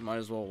that, you might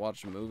as well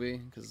watch a movie,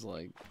 because,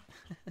 like,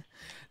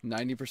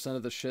 90%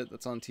 of the shit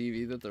that's on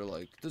TV that they're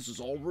like, this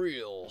is all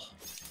real,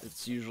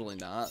 it's usually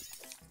not.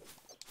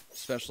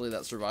 Especially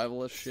that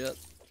survivalist shit.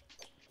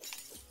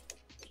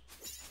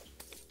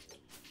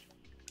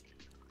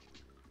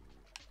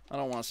 I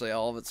don't want to say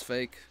all of it's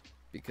fake,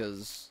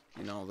 because,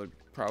 you know,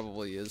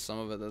 probably is some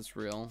of it that's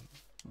real,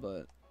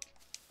 but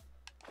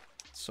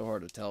it's so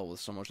hard to tell with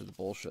so much of the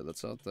bullshit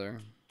that's out there.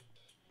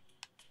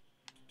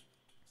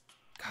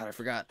 God, I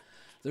forgot.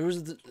 There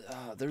was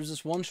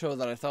this one show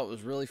that I thought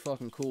was really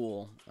fucking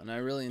cool, and I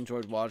really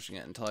enjoyed watching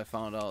it until I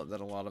found out that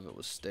a lot of it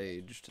was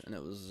staged, and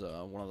it was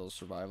one of those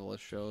survivalist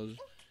shows.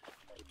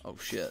 Oh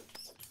shit.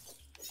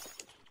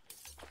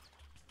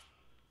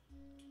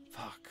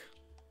 Fuck.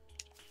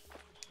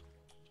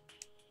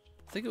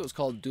 I think it was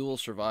called Dual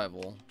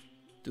Survival.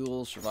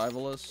 Dual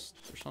Survivalist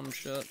or some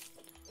shit.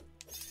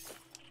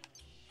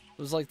 It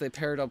was like they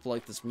paired up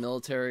like this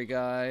military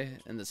guy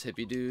and this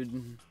hippie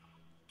dude.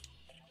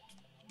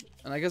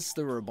 And I guess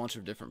there were a bunch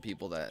of different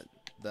people that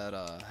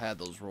had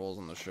those roles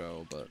on the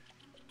show, but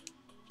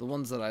the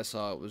ones that I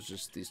saw, it was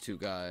just these two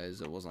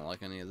guys. It wasn't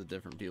like any of the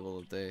different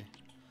people that they...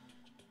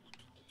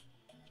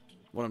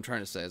 What I'm trying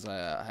to say is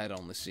I had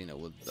only seen it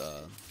with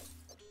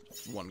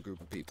one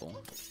group of people,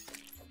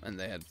 and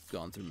they had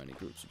gone through many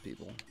groups of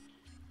people.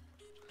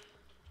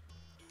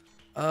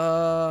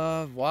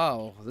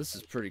 Wow, this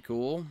is pretty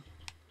cool.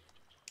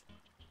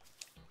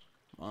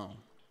 Wow.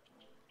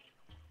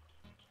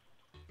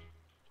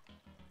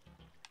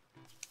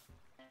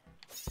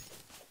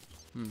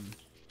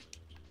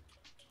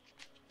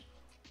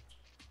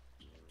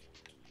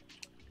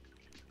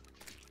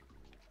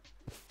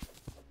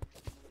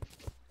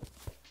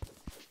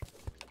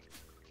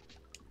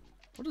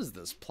 What is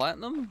this?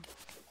 Platinum?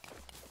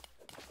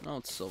 No,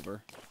 it's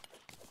silver.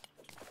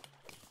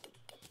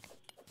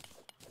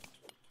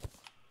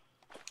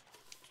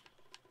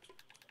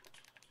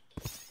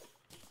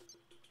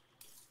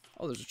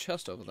 Oh, there's a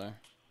chest over there.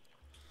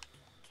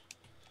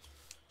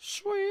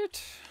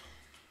 Sweet.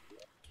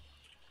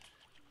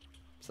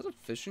 Is that a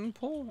fishing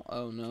pole?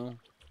 Oh, no.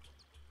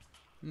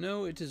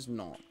 No, it is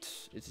not.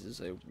 It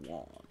is a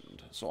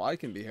wand. So I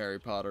can be Harry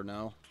Potter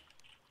now.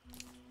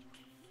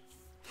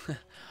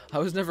 I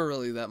was never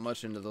really that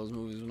much into those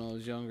movies when I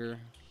was younger.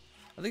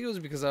 I think it was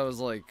because I was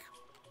like...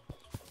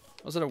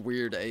 I was at a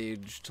weird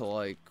age to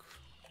like...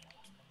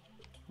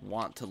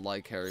 want to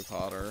like Harry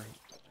Potter.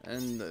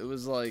 And it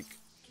was like...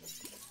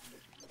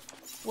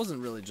 It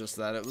wasn't really just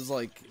that. It was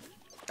like...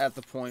 at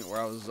the point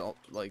where I was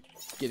like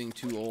getting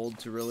too old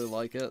to really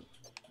like it.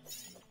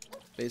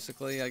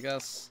 Basically, I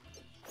guess.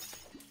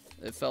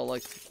 It felt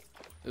like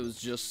it was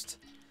just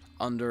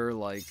under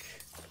like...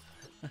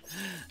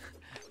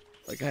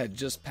 like I had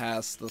just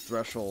passed the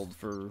threshold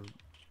for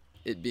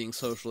it being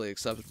socially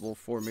acceptable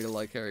for me to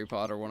like Harry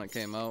Potter when it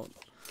came out.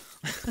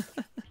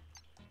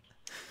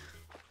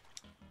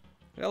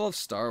 I love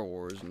Star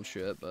Wars and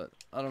shit, but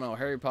I don't know,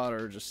 Harry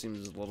Potter just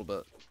seems a little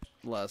bit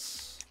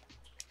less...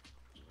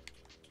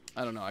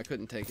 I don't know, I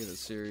couldn't take it as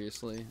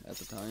seriously at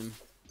the time.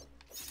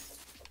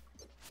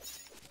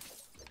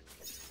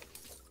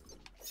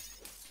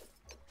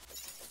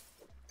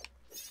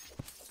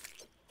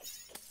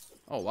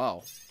 Oh,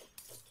 wow.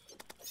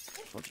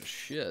 Bunch of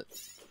shit.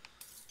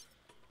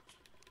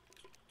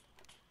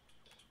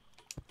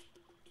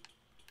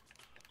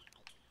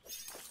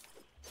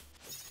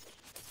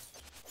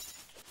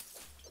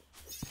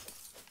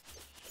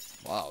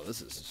 Wow,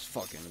 this is just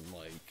fucking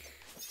like...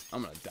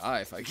 I'm gonna die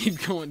if I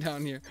keep going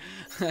down here.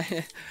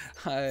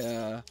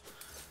 I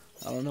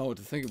don't know what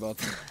to think about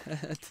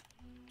that.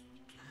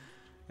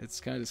 It's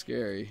kind of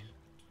scary.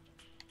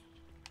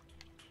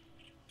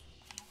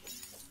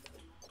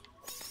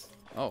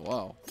 Oh,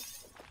 wow.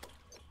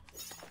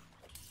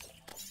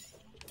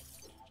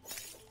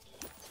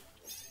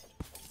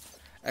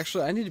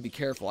 Actually, I need to be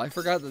careful. I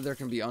forgot that there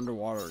can be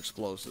underwater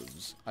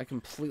explosives. I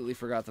completely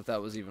forgot that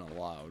that was even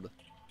allowed.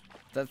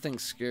 That thing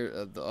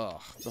scared... the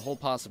whole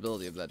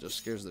possibility of that just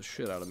scares the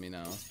shit out of me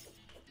now.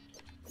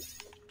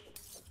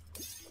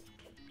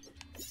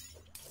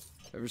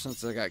 Ever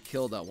since I got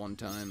killed that one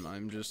time,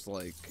 I'm just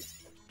like...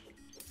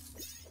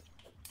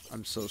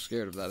 I'm so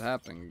scared of that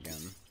happening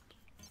again.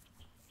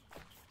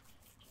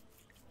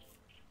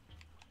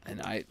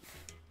 And I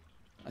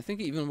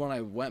think even when I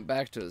went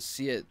back to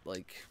see it,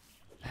 like,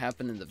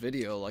 happen in the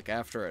video, like,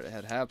 after it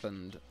had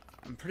happened,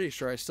 I'm pretty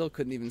sure I still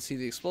couldn't even see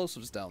the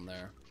explosives down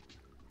there.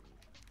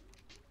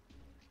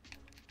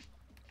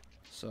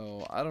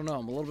 So, I don't know,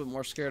 I'm a little bit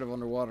more scared of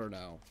underwater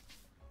now.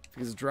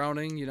 Because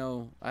drowning, you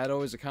know, I had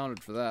always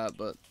accounted for that,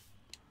 but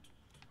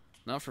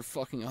not for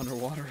fucking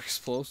underwater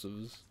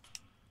explosives.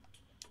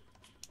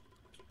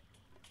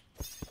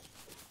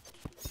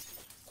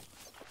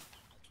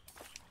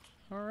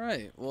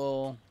 Alright,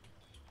 well...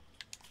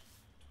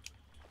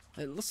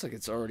 It looks like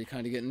it's already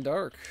kind of getting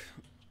dark.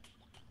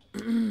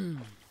 I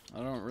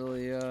don't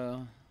really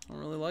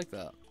like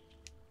that.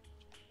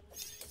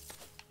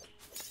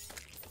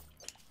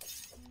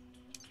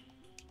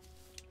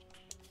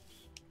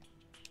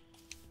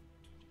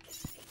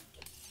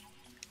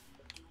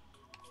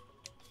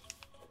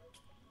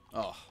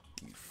 Oh,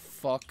 you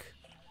fuck.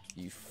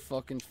 You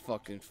fucking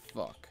fuck.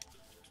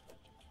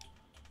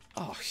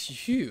 Oh,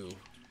 you.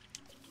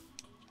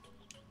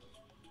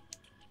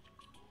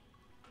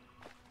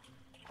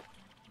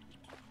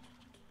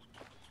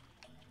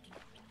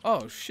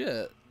 Oh,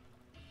 shit.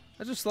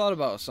 I just thought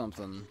about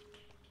something.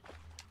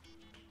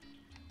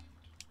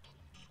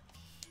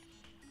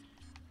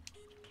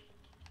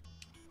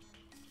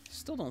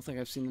 still don't think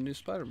I've seen the new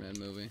Spider-Man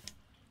movie.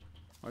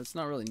 Or it's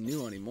not really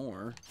new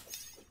anymore.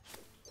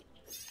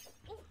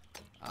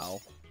 Ow.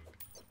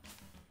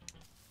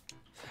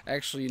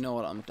 Actually, you know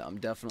what? I'm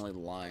definitely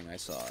lying. I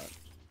saw it.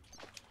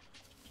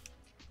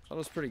 Thought it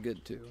was pretty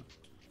good too.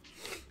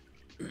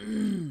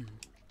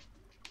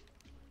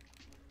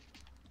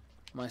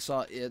 I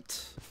saw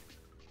it,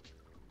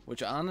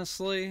 which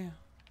honestly,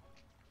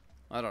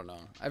 I don't know.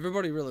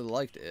 Everybody really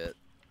liked it,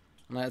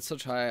 and I had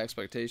such high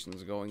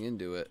expectations going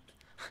into it.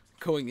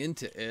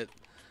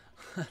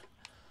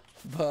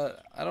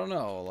 But I don't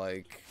know,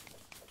 like,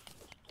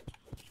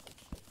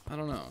 I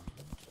don't know.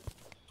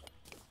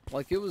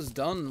 Like, it was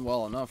done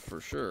well enough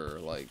for sure.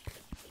 Like,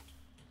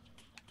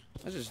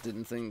 I just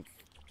didn't think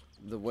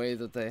the way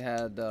that they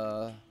had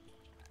the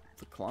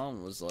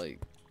clown was like,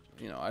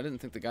 you know, I didn't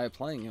think the guy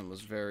playing him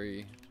was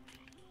very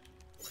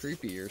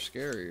creepy or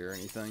scary or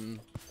anything.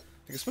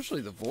 Like,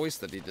 especially the voice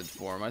that he did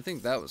for him. I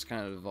think that was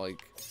kind of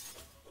like,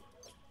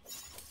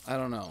 I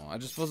don't know. I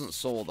just wasn't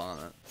sold on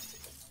it.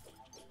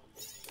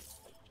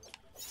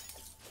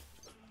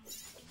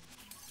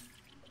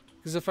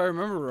 Because if I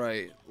remember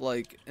right,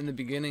 like, in the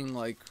beginning,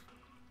 like,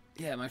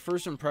 yeah, my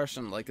first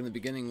impression, like, in the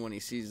beginning when he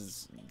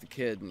sees the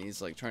kid and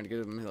he's, like, trying to get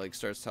him, he, like,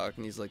 starts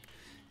talking, he's like,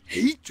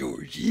 "Hey,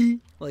 Georgie!"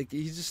 Like,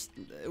 he just,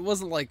 it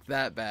wasn't, like,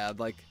 that bad.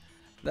 Like,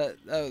 that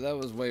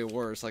was way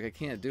worse. Like, I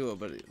can't do it,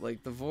 but,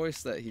 like, the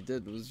voice that he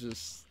did was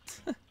just,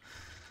 I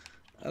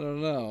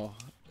don't know.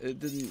 It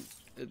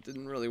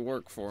didn't really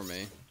work for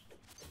me.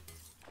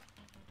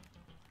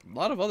 A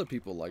lot of other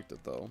people liked it,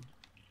 though.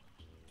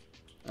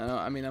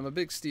 I mean, I'm a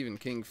big Stephen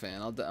King fan.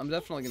 I'm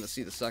definitely going to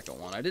see the second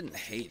one. I didn't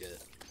hate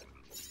it.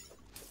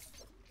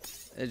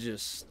 It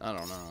just, I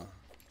don't know.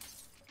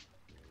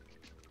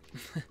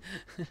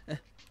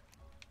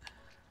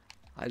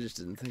 I just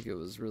didn't think it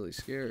was really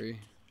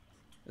scary.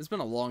 It's been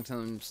a long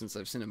time since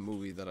I've seen a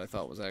movie that I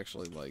thought was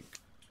actually, like,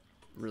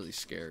 really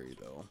scary,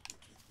 though.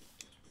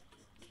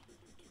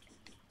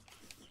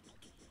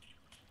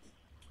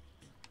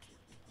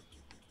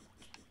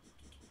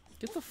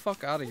 Get the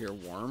fuck out of here,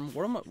 worm.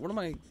 What am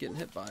I getting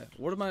hit by?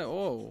 What am I,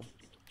 oh.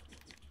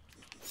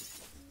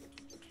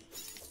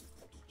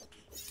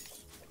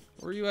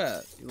 Where are you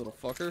at, you little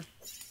fucker?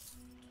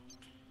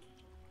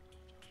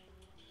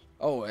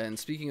 Oh, and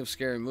speaking of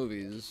scary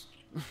movies,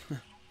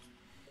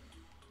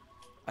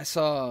 I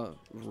saw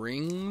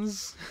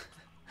Rings.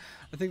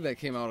 I think that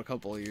came out a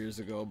couple of years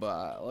ago,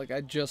 but like I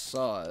just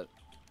saw it,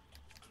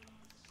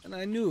 and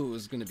I knew it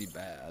was gonna be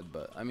bad.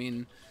 But I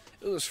mean,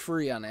 it was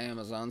free on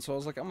Amazon, so I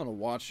was like, I'm gonna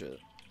watch it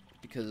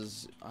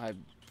because I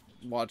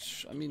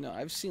mean,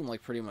 I've seen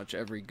like pretty much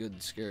every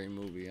good scary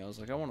movie. I was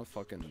like, I want to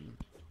fucking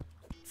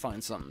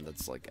find something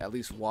that's like at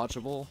least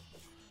watchable.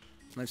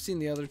 And I've seen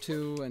the other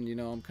two, and you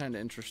know, I'm kind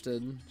of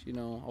interested. You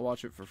know, I'll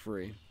watch it for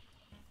free.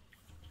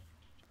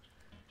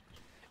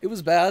 It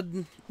was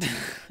bad.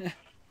 It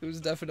was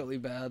definitely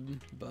bad,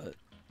 but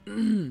I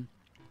mean,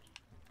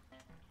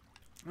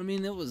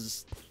 it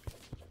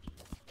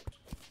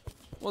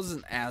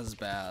wasn't as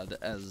bad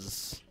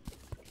as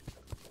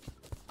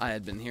I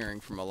had been hearing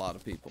from a lot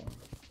of people.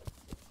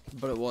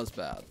 But it was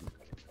bad.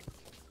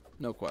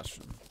 No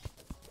question.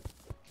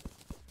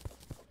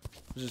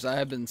 It's just I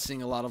had been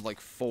seeing a lot of like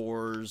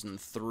 4s and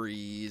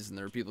 3s, and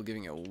there were people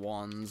giving it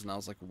 1s, and I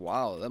was like,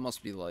 wow, that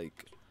must be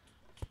like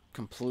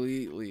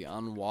completely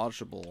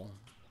unwatchable.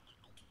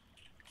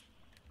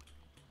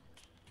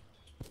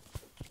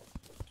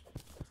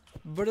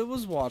 But it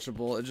was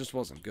watchable, it just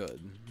wasn't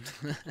good.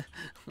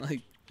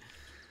 Like,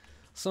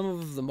 some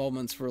of the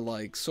moments were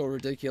like so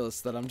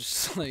ridiculous that I'm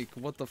just like,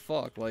 what the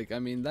fuck? Like, I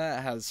mean,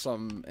 that has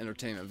some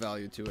entertainment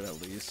value to it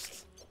at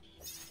least.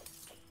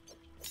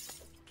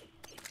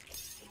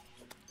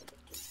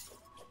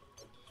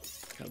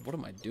 God, what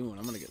am I doing?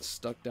 I'm gonna get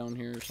stuck down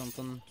here or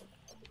something.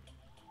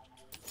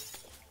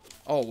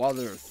 Oh, wow,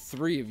 there are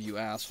 3 of you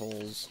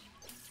assholes.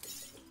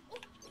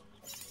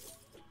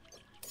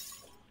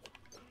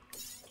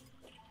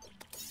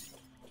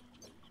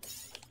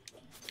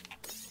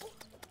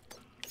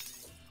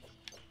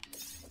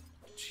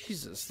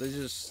 Jesus, they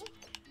just...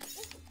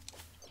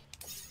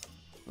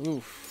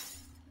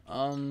 Oof.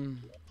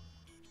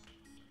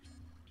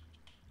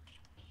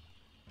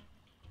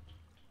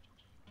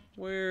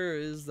 Where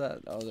is that?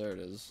 Oh, there it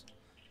is.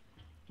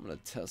 I'm gonna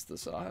test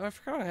this out. I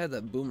forgot I had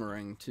that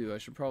boomerang, too. I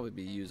should probably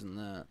be using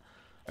that.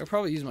 I could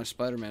probably use my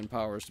Spider-Man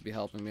powers to be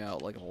helping me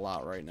out, like, a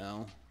lot right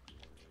now.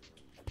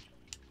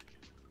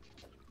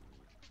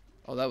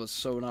 Oh, that was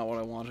so not what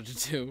I wanted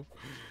to do.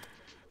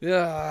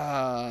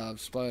 Yeah,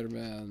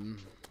 Spider-Man.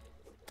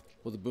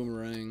 With a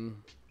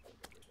boomerang.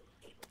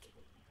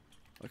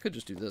 I could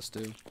just do this,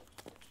 too.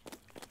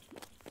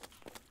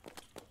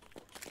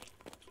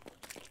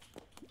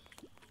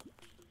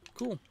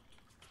 Cool.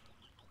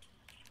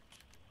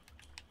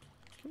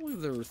 I can't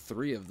believe there were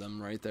 3 of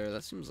them right there.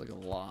 That seems like a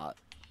lot.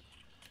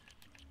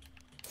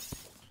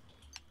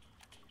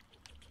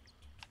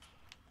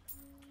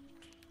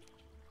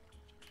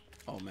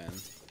 Oh, man.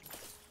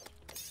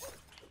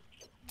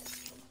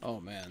 Oh,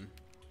 man.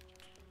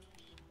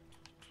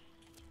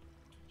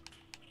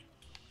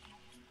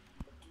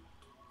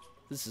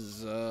 This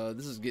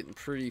is getting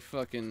pretty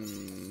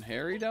fucking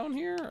hairy down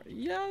here.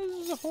 Yeah,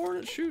 there's a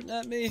hornet shooting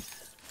at me.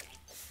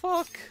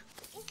 Fuck.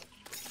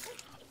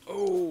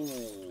 Oh.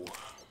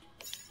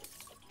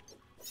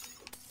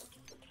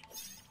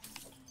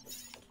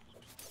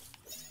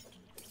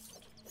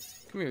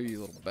 Come here, you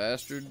little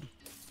bastard.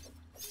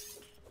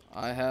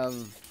 I have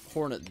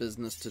hornet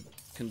business to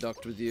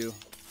conduct with you.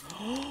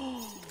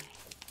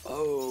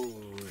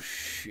 Oh,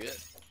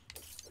 shit.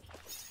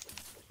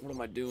 What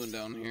am I doing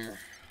down here?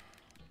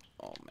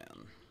 Oh,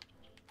 man.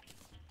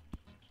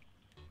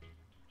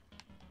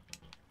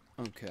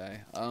 Okay,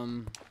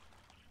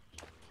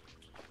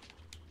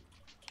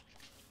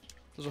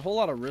 there's a whole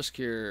lot of risk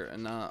here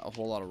and not a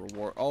whole lot of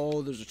reward.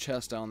 Oh, there's a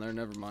chest down there,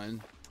 never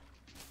mind.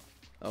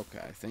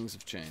 Okay, things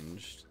have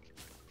changed.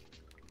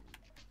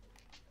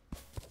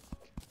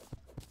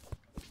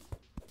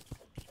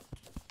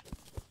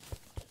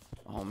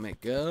 Oh my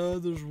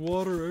god, there's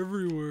water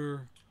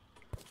everywhere.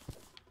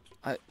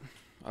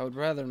 I would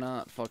rather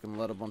not fucking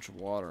let a bunch of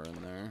water in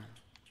there.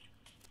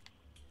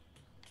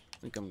 I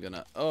think I'm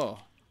gonna... Oh.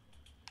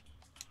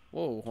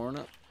 Whoa,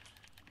 hornet.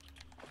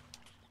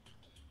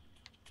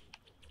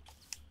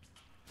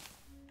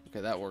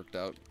 Okay, that worked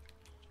out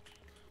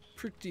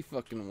pretty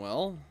fucking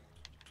well.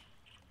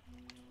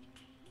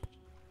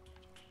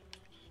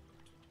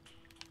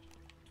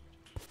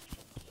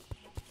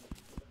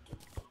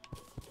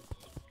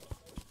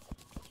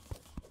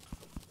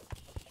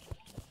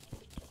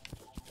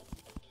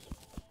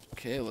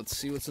 Okay, let's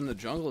see what's in the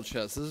jungle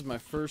chest. This is my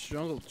first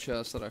jungle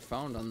chest that I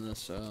found on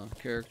this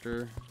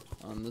character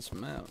on this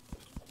map.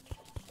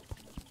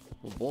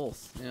 Well,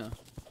 both, yeah.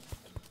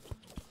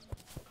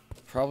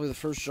 Probably the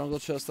first jungle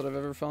chest that I've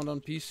ever found on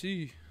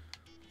PC,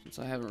 since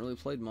I haven't really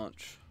played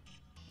much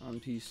on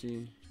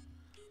PC.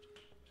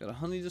 Got a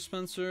honey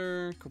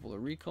dispenser, a couple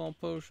of recall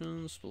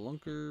potions,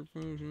 spelunker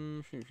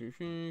potions.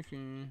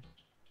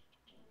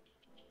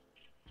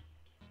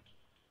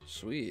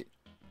 Sweet.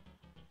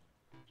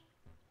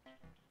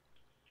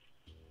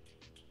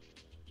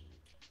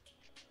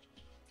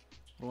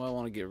 What do I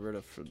want to get rid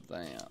of for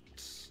that?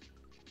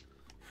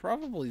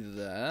 Probably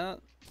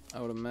that,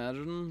 I would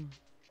imagine.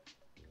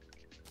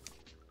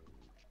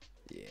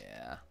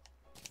 Yeah.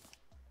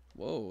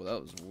 Whoa,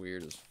 that was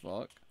weird as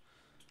fuck.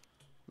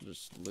 I'll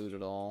just loot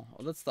it all.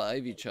 Oh, that's the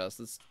ivy chest.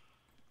 Is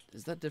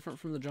that different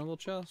from the jungle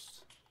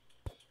chest?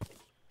 Or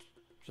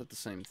is that the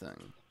same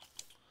thing?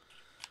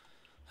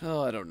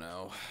 Oh, I don't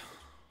know.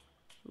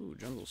 Ooh,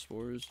 jungle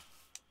spores.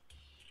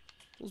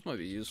 Those might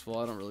be useful.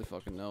 I don't really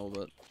fucking know,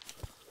 but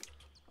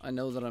I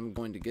know that I'm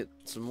going to get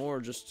some more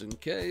just in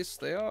case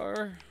they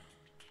are.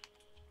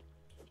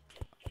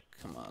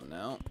 Come on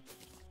now.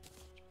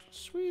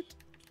 Sweet.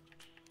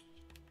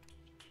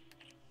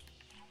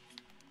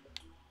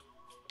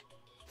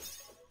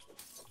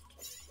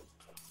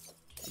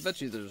 I bet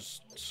you there's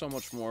so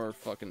much more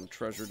fucking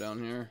treasure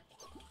down here.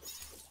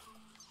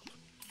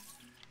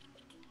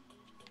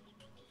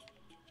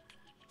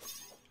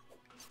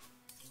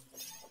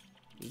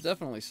 There's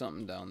definitely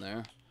something down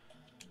there.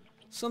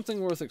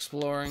 Something worth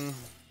exploring.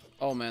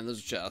 Oh man, there's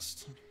a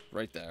chest.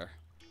 Right there.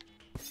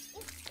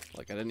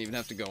 Like I didn't even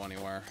have to go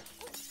anywhere.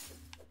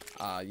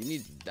 You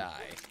need to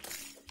die.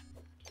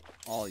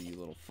 All you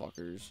little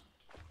fuckers.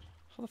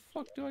 How the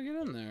fuck do I get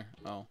in there?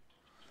 Oh.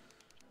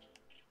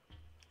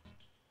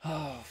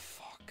 Oh,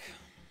 fuck.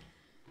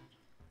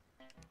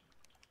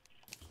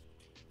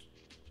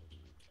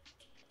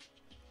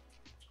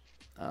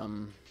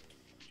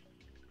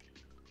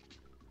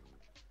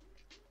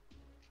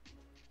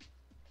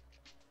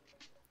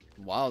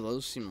 Wow,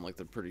 those seem like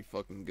they're pretty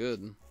fucking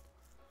good.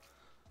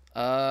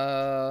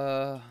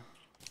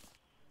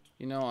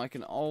 You know, I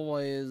can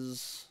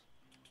always...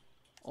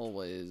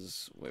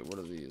 Wait, what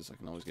are these? I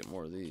can always get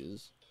more of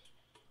these.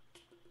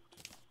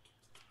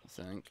 I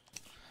think.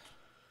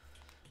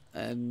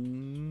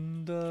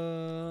 And,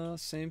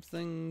 same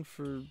thing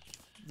for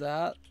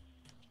that.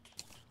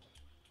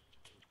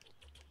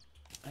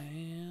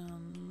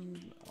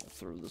 And I'll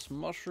throw this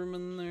mushroom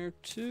in there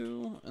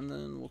too, and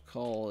then we'll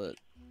call it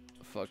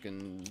a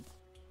fucking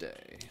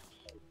day.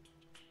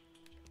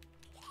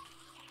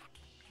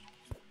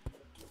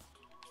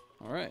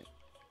 Alright.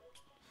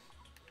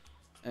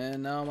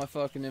 And now my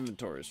fucking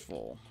inventory is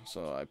full,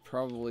 so I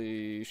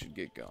probably should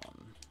get going.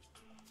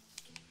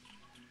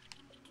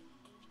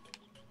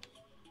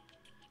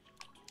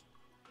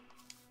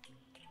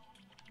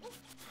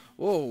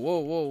 Whoa, whoa,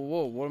 whoa,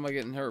 whoa, what am I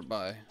getting hurt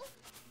by?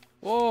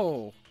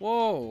 Whoa,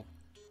 whoa!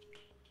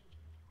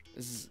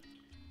 Is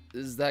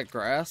that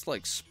grass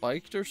like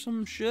spiked or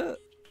some shit?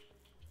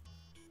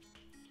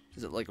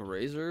 Is it like a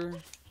razor?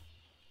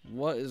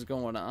 What is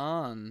going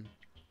on?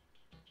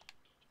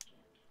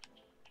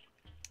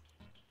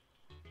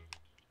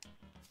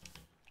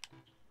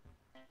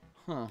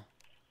 Huh.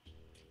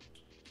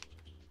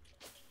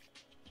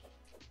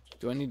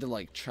 Do I need to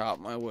like chop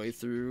my way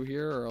through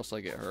here or else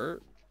I get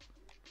hurt?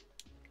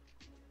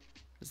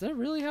 Is that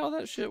really how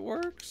that shit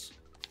works?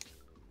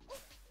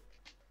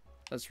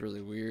 That's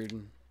really weird.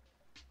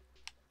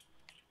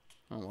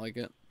 I don't like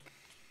it.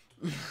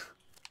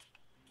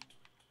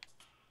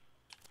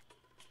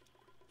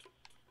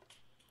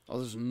 Oh,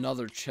 there's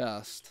another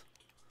chest.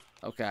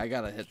 Okay, I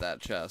gotta hit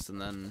that chest,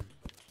 and then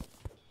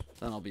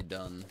I'll be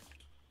done.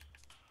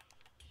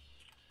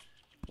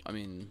 I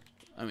mean,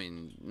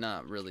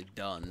 not really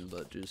done,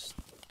 but just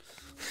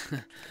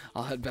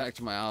I'll head back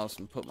to my house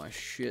and put my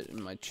shit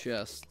in my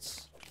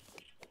chests.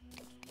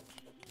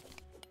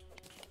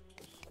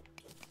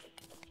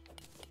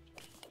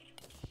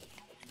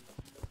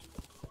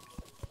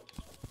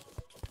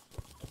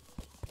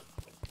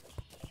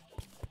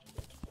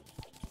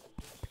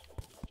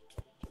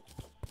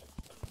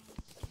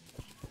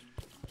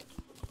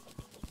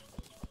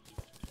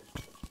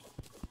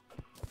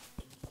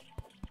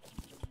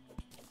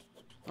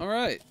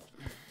 Alright,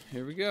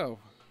 here we go.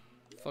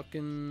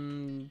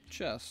 Fucking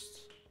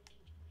chest.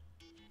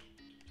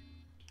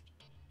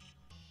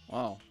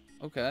 Wow,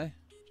 okay.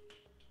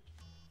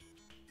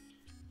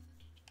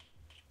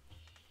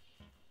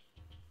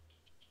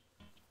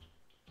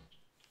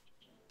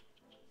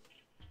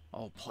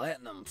 Oh,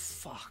 platinum,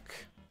 fuck.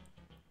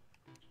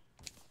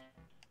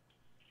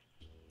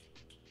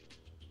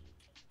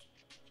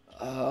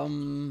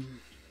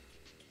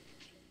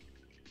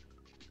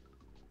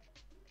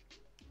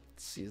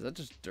 Let's see, is that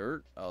just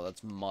dirt? Oh,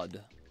 that's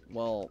mud.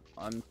 Well,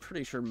 I'm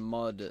pretty sure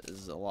mud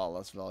is a lot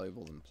less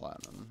valuable than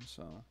platinum,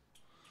 so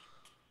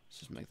let's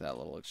just make that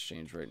little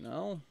exchange right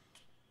now.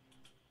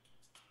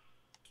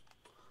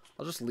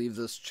 I'll just leave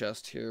this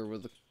chest here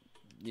with,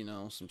 you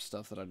know, some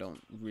stuff that I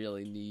don't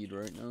really need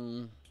right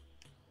now.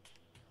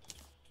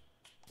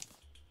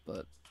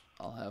 But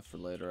I'll have for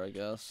later, I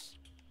guess.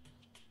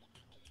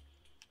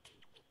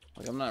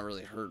 Like, I'm not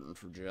really hurting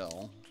for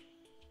gel.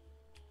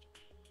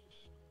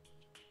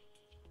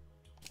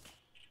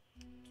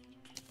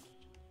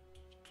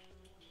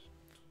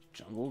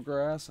 Jungle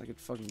grass? I could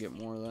fucking get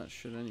more of that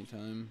shit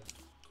anytime.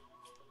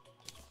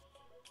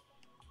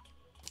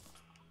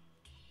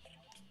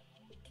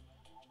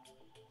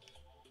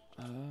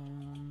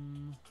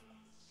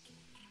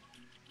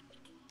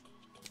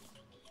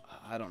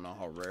 I don't know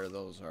how rare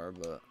those are,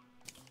 but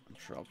I'm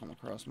sure I'll come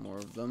across more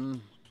of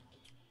them.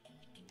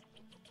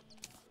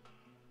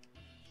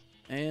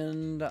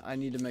 And I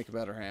need to make a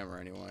better hammer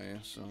anyway,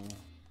 so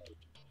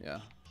yeah.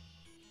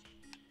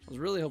 I was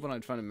really hoping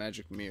I'd find a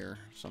magic mirror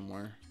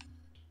somewhere.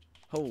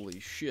 Holy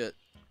shit.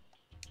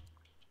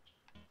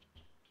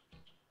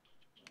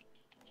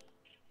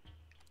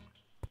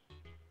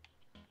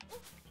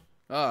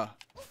 Ah.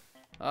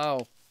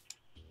 Oh.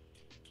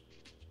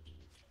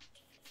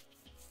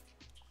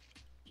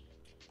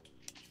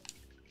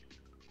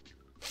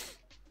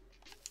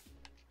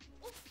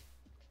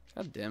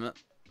 God damn it.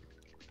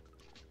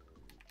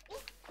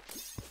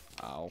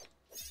 Ow.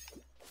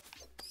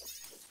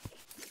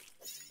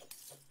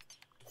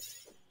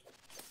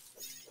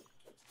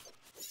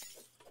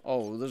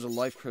 Oh, there's a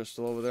life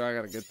crystal over there. I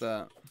gotta get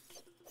that.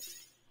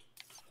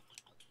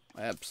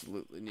 I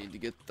absolutely need to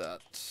get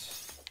that.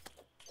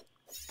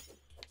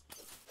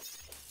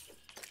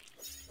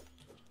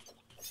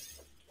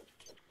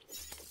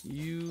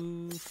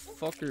 You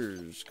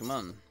fuckers. Come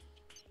on.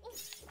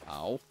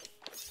 Ow.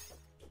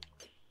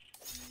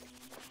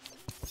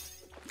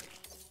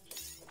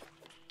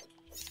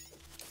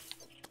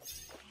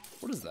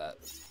 What is that?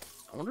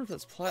 I wonder if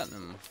that's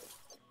platinum.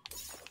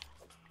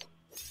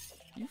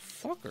 You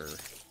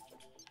fucker.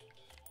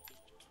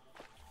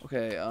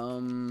 Okay,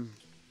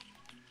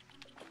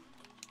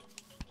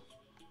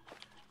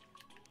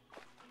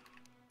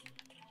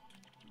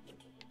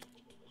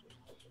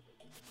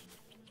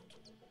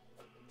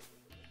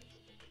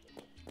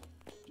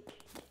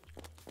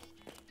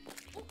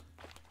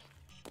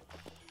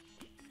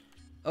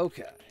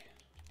 okay.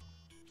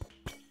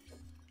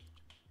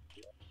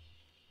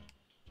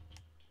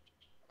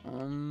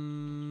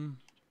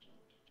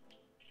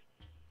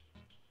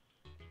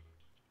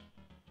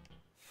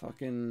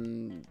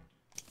 Fucking...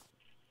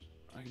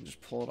 I can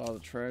just pull it out of the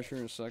trash here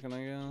in a second,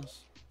 I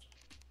guess.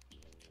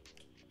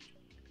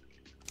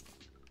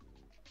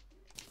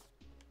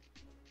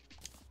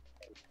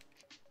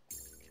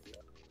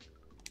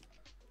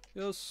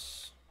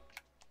 Yes.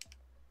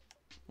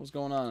 What's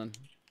going on?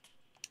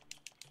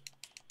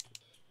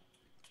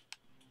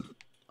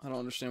 I don't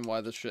understand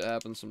why this shit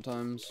happens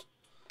sometimes.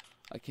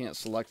 I can't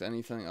select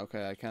anything.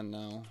 Okay, I can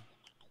now.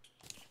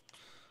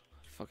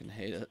 I fucking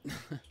hate it.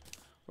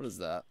 What is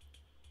that?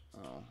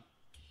 Oh.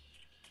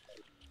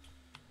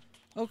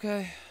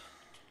 Okay.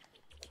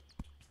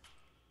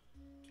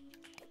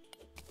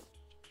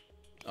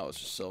 Oh, it's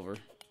just silver.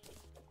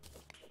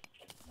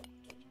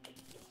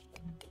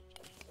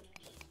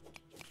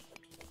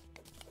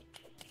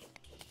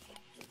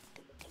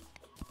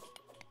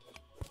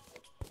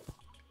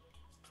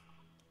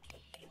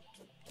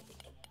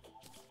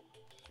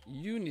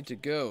 You need to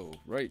go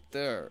right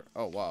there.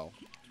 Oh, wow.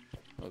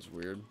 That was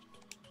weird.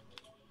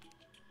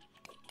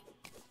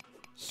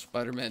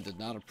 Spider-Man did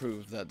not approve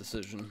of that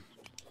decision.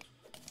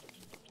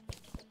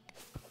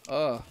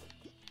 Come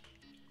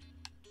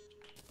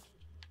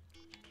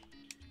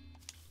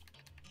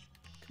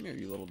here,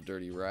 you little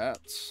dirty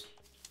rats.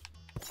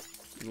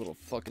 You little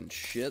fucking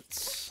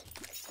shits.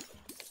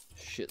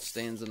 Shit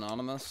stains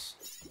anonymous.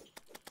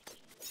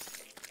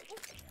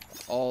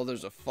 Oh,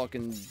 there's a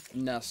fucking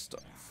nest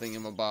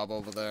thingamabob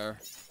over there.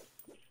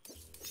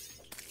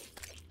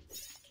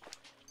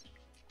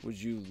 Would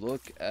you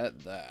look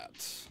at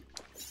that?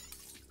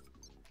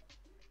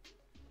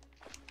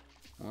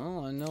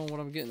 Well, I know what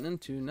I'm getting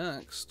into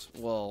next.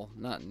 Well,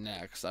 not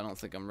next. I don't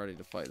think I'm ready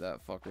to fight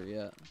that fucker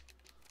yet.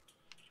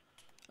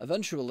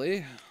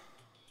 Eventually,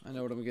 I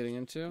know what I'm getting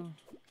into.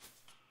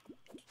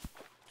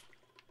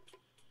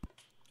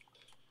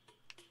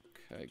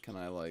 Okay, can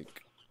I,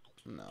 like...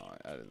 No,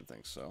 I didn't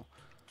think so.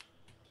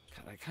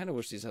 God, I kind of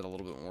wish these had a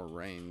little bit more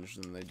range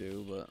than they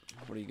do, but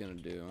what are you gonna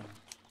do?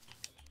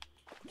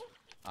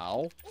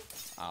 Ow.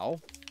 Ow.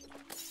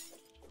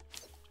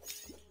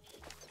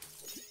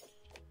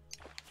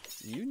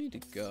 You need to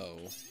go.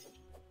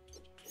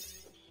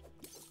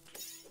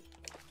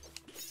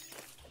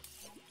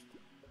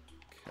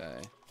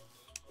 Okay.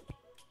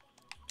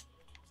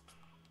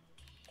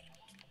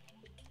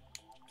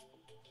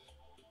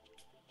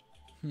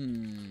 I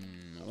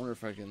wonder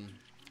if I can...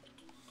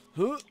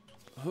 Huh!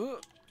 Huh!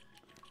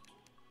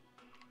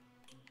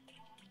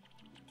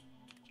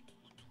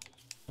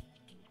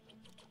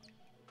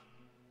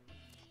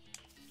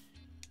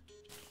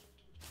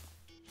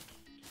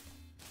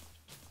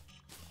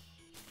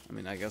 I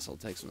mean, I guess I'll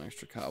take some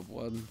extra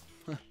cobweb.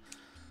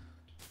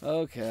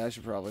 Okay, I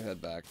should probably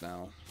head back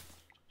now.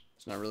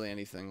 It's not really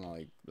anything,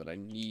 like, that I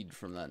need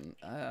from that...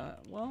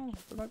 well,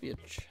 there might be a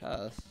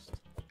chest.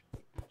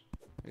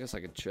 I guess I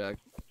could check.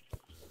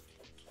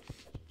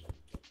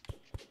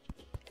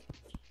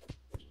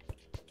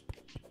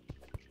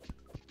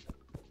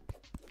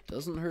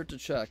 Doesn't hurt to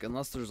check,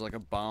 unless there's, like, a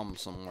bomb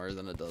somewhere,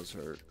 then it does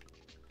hurt.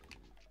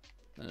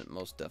 Then it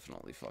most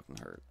definitely fucking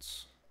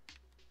hurts.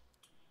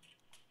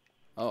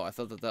 Oh, I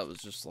thought that that was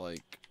just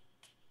like...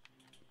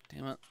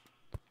 Damn it.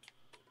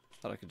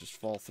 Thought I could just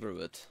fall through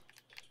it.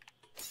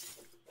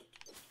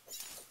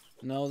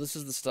 No, this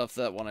is the stuff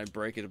that when I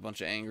break it, a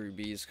bunch of angry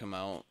bees come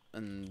out,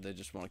 and they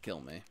just want to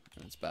kill me.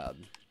 And it's bad.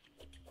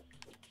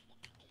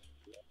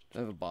 Do I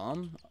have a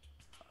bomb?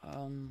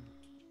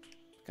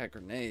 Got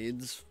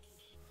grenades.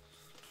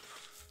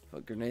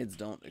 But grenades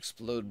don't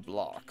explode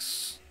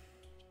blocks.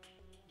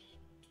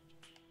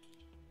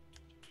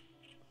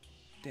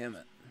 Damn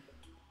it.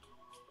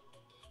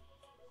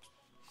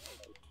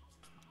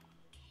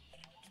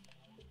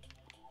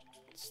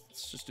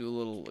 Let's just do a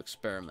little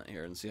experiment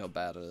here and see how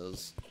bad it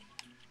is.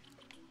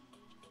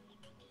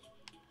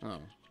 Oh.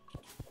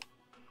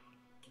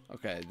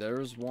 Okay,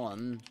 there's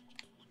one.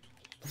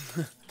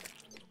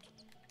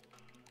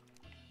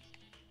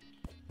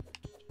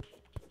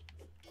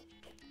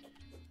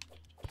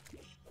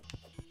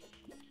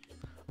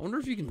 I wonder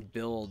if you can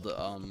build,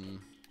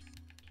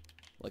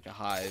 like a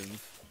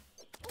hive.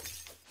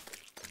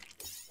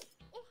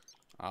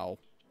 Ow.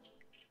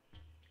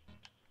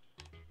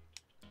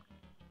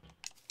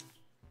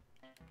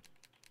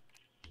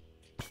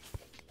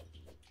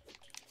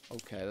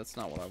 Okay, that's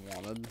not what I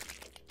wanted.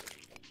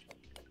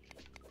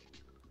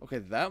 Okay,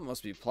 that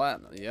must be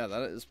platinum. Yeah,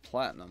 that is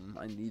platinum.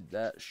 I need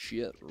that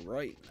shit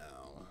right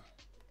now.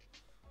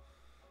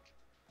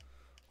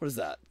 What is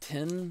that?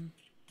 10?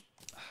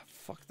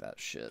 Fuck that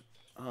shit.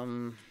 I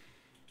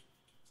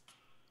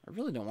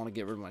really don't want to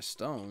get rid of my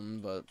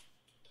stone, but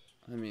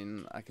I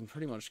mean, I can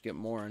pretty much get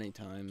more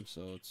anytime,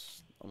 so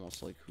it's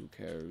almost like who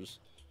cares.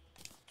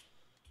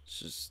 It's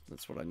just,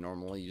 that's what I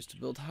normally use to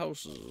build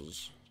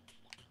houses.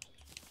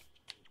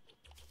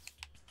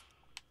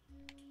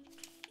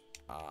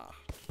 Ah.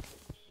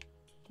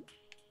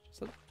 Is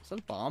that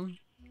a bomb?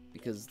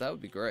 Because that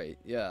would be great.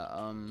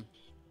 Yeah,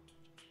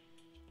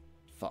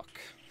 fuck.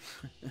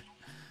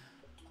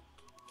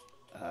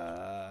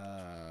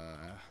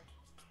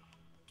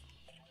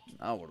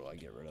 Now what do I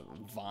get rid of?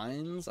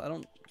 Vines? I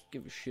don't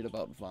give a shit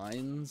about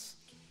vines.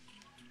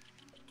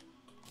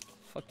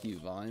 Fuck you,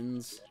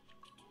 vines.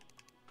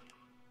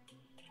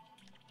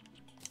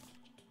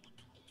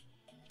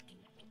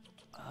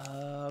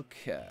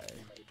 Okay.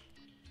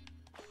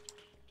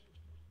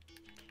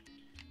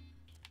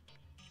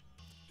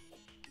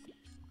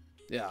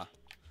 Yeah,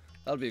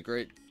 that would be a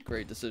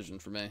great decision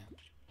for me.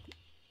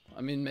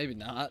 I mean, maybe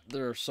not.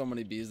 There are so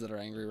many bees that are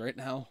angry right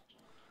now.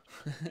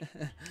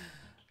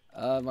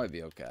 Might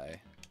be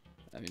okay.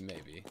 I mean,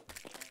 maybe.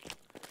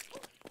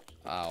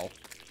 Ow.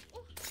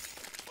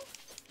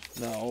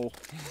 No.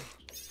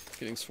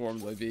 Getting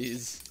swarmed by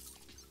bees.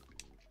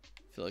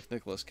 I feel like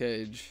Nicolas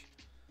Cage.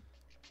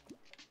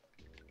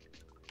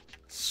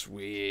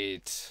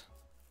 Sweet.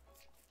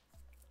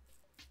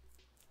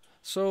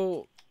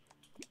 So,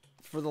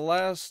 for the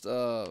last,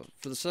 for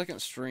the second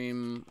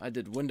stream, I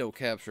did window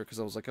capture because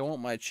I was like, I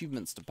want my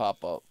achievements to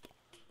pop up.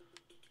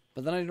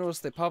 But then I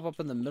noticed they pop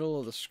up in the middle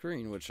of the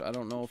screen, which I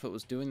don't know if it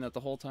was doing that the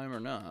whole time or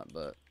not,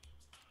 but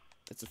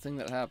it's a thing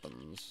that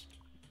happens.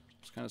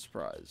 I was kind of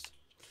surprised.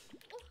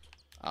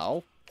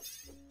 Ow.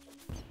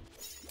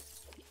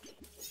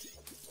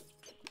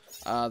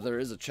 There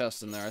is a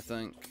chest in there, I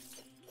think.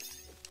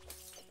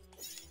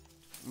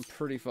 I'm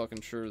pretty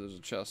fucking sure there's a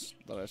chest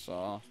that I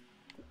saw.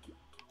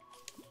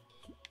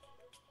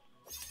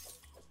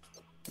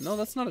 No,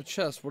 that's not a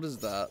chest. What is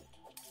that?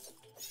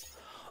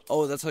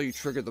 Oh, that's how you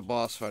triggered the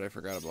boss fight. I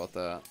forgot about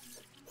that.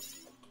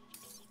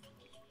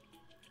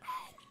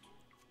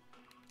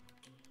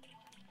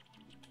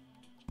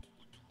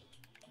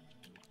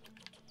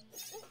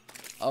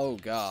 Oh,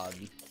 God.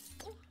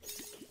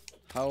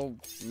 How?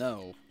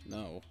 No.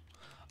 No.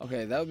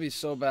 Okay, that would be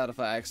so bad if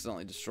I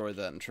accidentally destroyed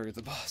that and triggered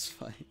the boss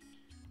fight.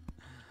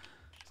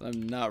 So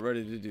I'm not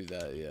ready to do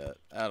that yet.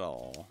 At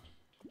all.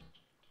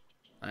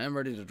 I am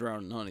ready to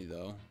drown in honey,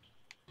 though.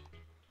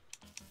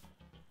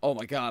 Oh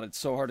my God, it's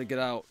so hard to get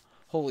out.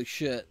 Holy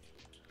shit.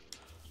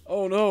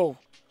 Oh no!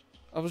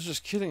 I was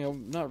just kidding.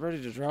 I'm not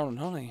ready to drown in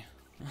honey.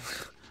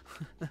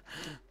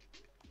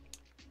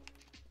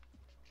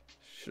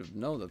 Should have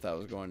known that that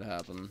was going to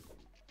happen.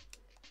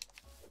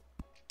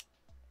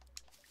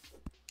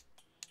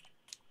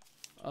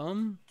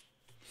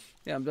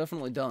 Yeah, I'm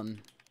definitely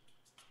done.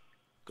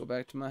 Go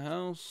back to my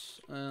house,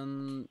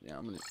 and yeah,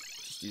 I'm gonna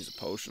just use a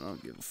potion. I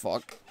don't give a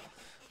fuck.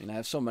 I mean, I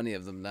have so many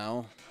of them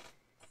now.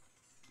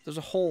 There's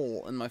a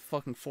hole in my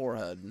fucking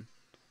forehead.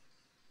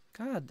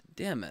 God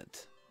damn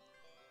it.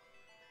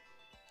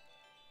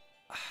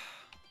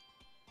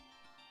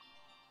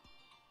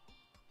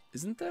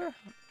 Isn't there?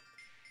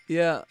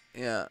 Yeah,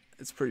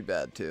 it's pretty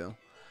bad too.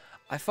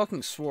 I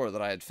fucking swore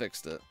that I had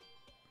fixed it.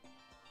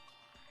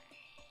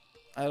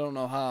 I don't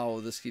know how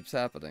this keeps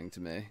happening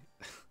to me.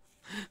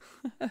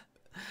 I'm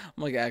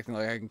like acting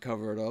like I can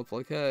cover it up.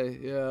 Like, hey,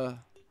 yeah.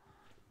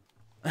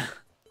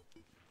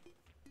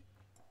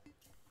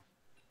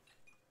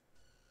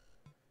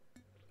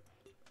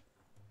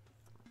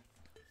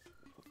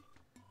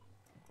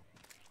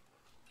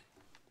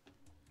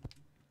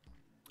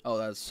 Oh,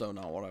 that's so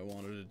not what I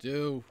wanted to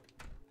do.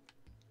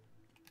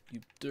 You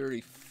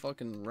dirty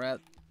fucking rat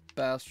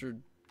bastard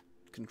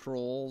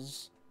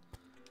controls.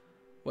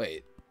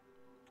 Wait.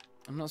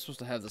 I'm not supposed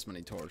to have this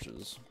many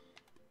torches.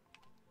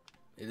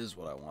 It is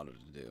what I wanted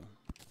to do.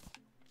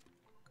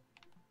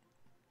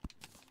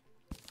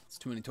 It's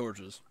too many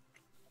torches.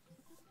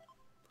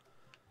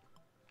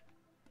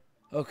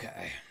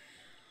 Okay.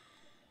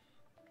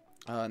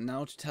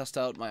 Now to test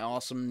out my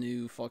awesome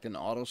new fucking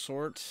auto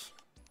sort.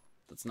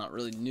 That's not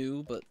really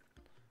new, but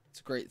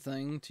it's a great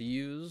thing to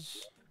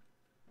use.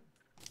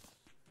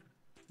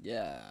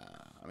 Yeah.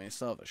 I mean, I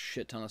still have a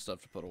shit ton of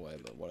stuff to put away,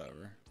 but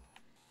whatever.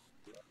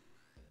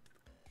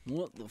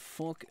 What the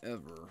fuck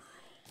ever.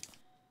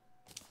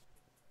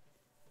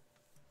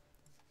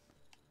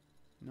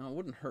 No, it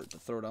wouldn't hurt to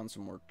throw down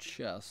some more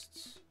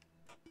chests.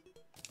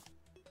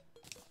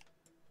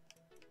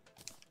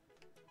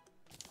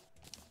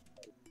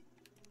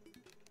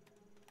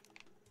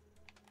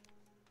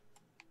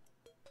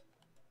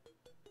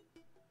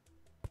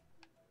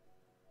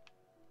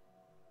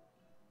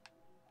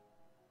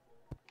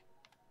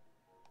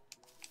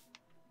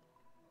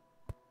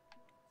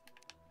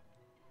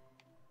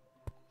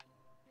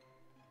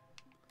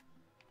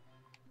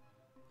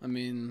 I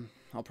mean,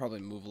 I'll probably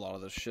move a lot of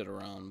this shit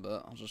around,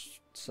 but I'll just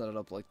set it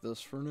up like this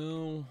for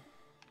now.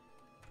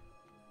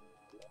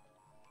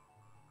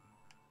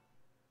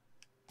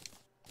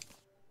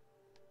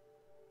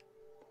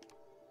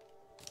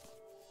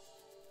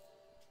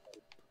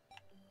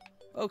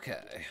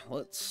 Okay,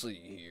 let's see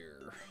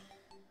here.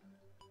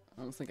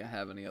 I don't think I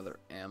have any other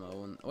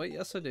ammo. And wait,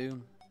 yes I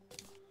do.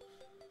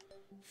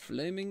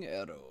 Flaming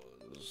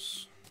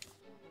arrows.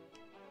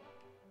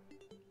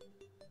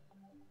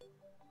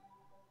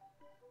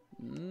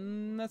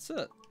 That's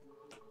it.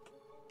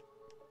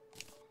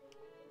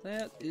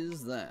 That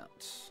is that.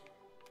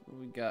 What do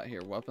we got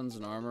here? Weapons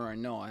and armor. I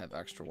know I have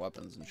extra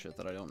weapons and shit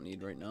that I don't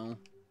need right now.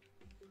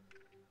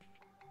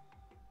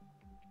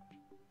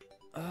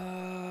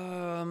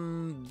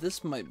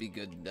 This might be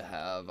good to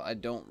have. I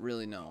don't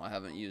really know. I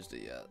haven't used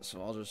it yet,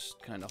 so I'll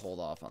just kind of hold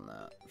off on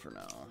that for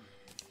now.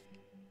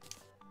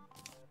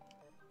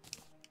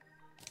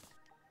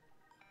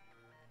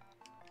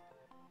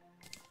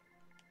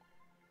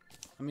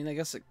 I mean, I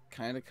guess it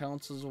kind of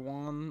counts as a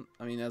wand.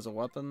 I mean, as a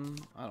weapon.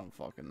 I don't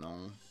fucking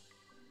know.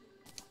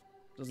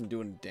 It doesn't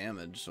do any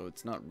damage, so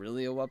it's not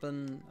really a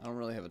weapon. I don't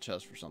really have a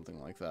chest for something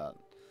like that.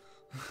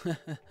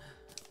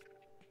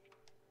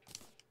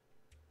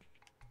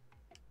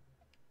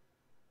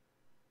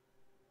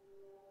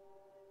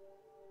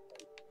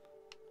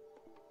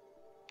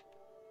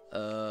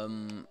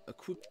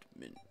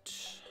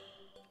 Equipment.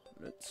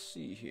 Let's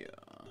see here.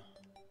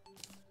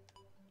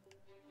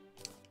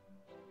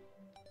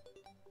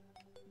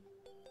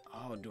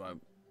 Oh, do I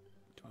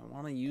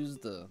want to use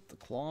the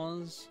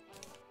claws?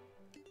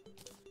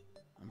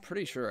 I'm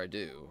pretty sure I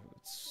do.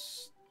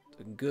 It's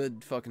a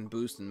good fucking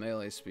boost in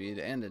melee speed,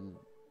 and in,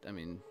 I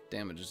mean,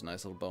 damage is a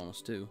nice little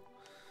bonus too.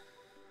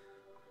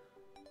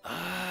 Well,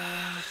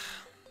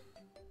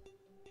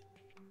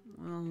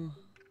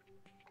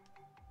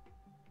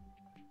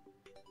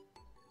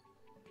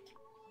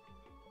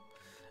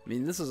 I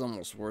mean, this is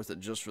almost worth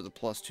it just for the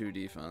 +2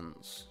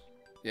 defense.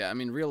 Yeah, I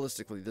mean,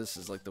 realistically, this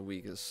is like the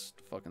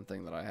weakest fucking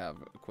thing that I have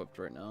equipped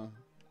right now.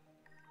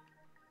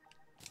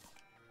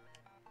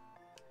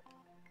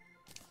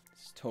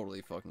 It's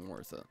totally fucking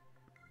worth it.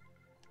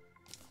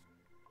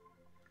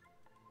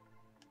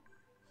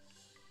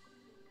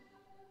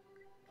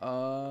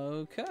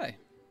 Okay.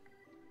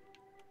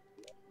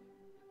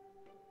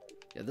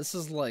 Yeah, this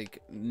is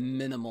like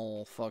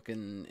minimal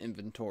fucking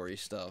inventory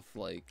stuff.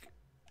 Like,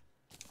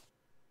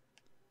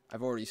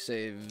 I've already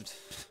saved.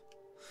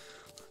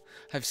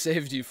 I've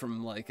saved you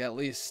from like at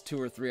least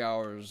 2 or 3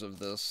 hours of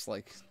this,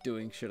 like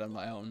doing shit on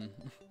my own,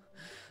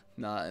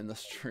 not in the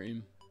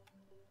stream.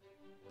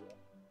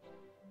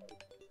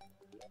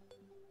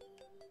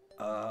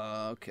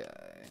 Okay.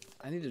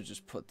 I need to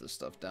just put this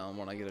stuff down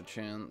when I get a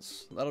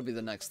chance. That'll be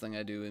the next thing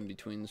I do in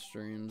between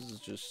streams, is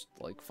just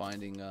like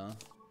finding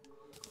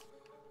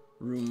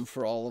room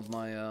for all of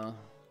my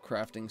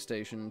crafting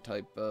station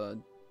type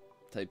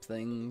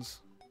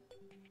things.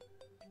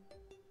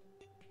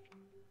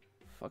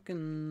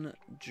 Fucking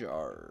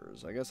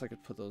jars. I guess I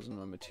could put those in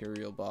my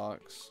material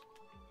box.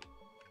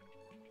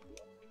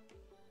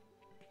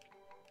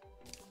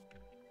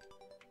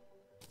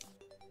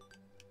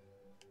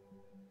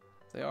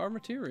 They are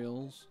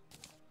materials.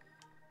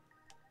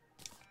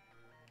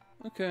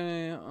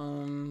 Okay,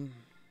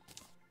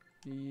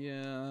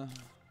 yeah,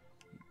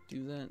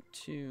 do that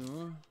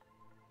too.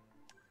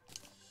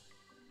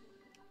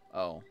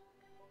 Oh.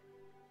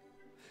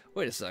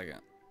 Wait a second.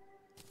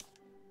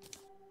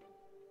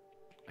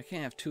 I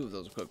can't have 2 of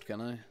those equipped,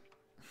 can I?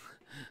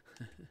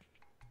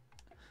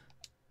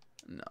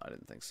 No, I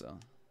didn't think so.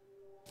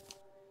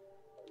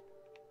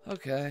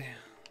 Okay.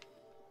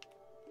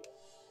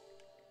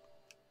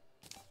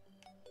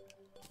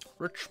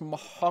 Rich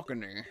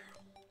mahogany.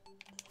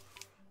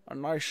 A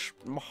nice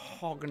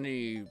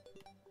mahogany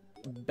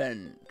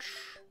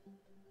bench.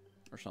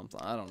 Or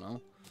something, I don't know.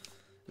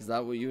 Is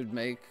that what you would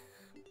make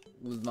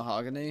with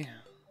mahogany?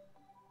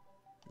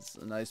 It's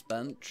a nice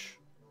bench?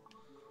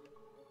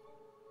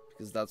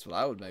 Because that's what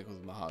I would make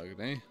with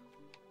mahogany.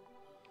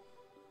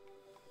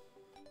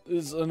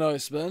 It's a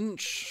nice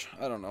bench.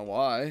 I don't know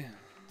why.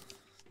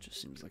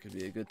 Just seems like it'd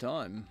be a good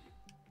time.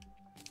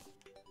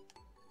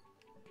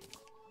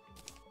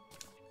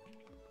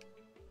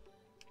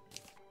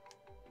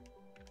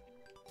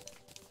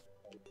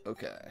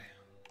 Okay.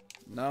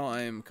 Now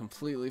I am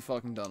completely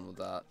fucking done with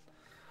that.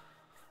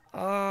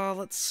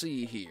 Let's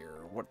see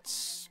here.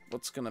 What's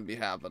gonna be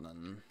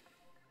happening?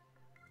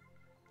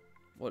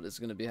 What is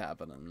gonna be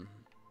happening?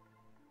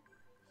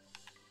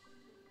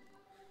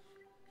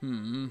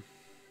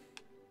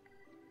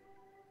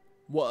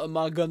 What am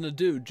I gonna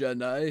do,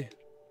 Jenny?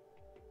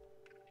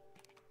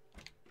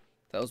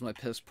 That was my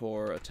piss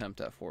poor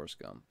attempt at Forrest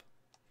Gump.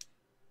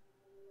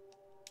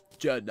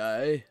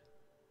 Jenny.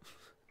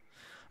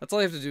 That's all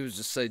you have to do is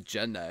just say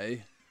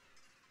Jenny.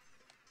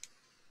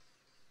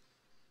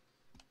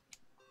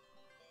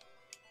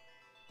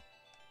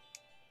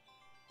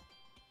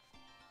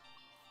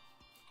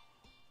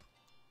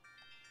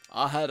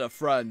 I had a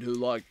friend who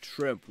liked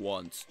shrimp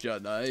once,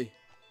 Jenny.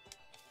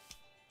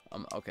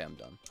 Okay, I'm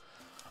done.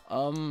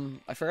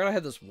 I forgot I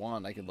had this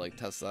wand. I could, like,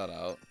 test that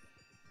out.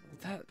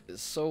 That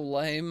is so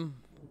lame.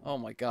 Oh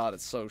my god,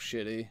 it's so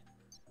shitty.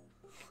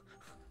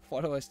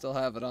 Why do I still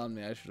have it on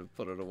me? I should have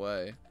put it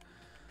away.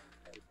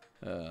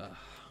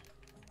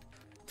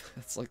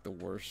 It's like the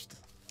worst.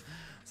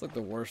 It's like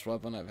the worst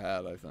weapon I've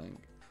had, I think.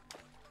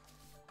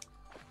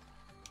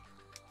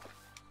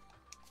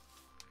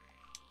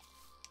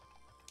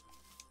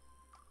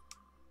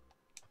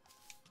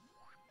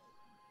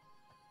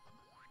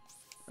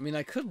 I mean,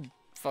 I could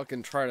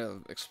fucking try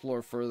to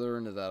explore further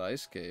into that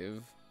ice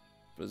cave,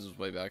 but this is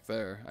way back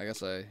there. I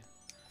guess I'm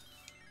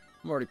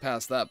already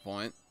past that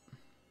point.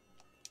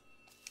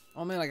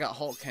 Oh man, I got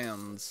Hulk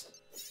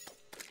hands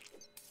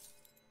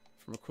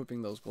from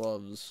equipping those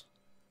gloves.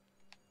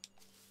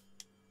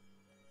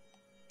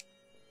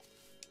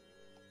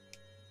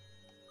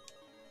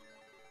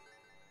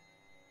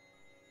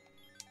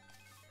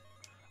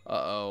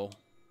 Uh-oh.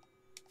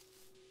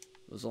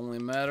 It was only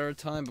a matter of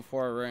time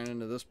before I ran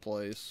into this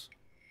place.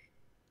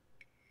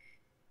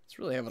 It's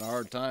really having a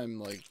hard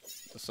time, like,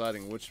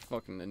 deciding which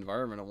fucking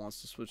environment it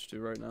wants to switch to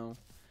right now.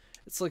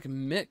 It's, like,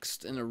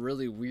 mixed in a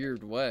really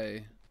weird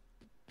way.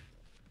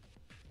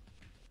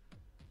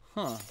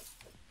 Huh.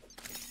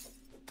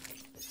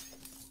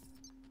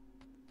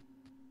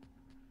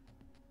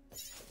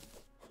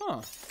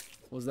 Huh.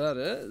 Was that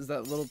it? Is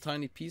that little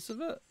tiny piece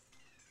of it?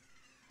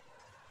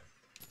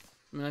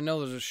 I mean, I know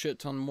there's a shit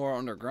ton more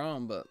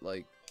underground, but,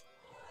 like,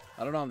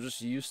 I don't know, I'm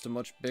just used to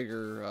much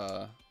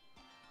bigger,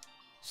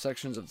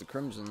 sections of the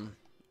Crimson.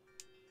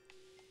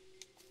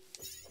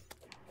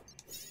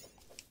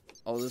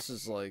 Oh, this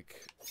is,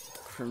 like,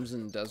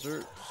 Crimson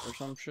Desert or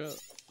some shit.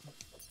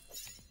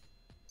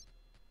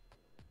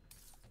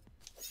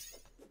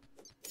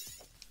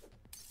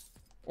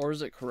 Or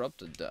is it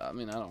corrupted? I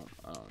mean, I don't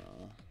know.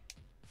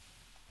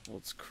 Well,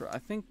 it's I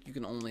think you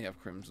can only have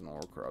Crimson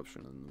or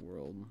Corruption in the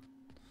world.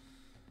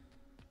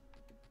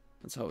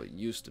 That's how it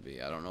used to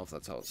be. I don't know if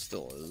that's how it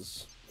still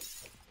is.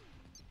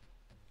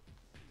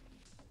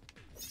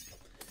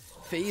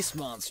 Face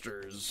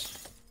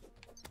monsters.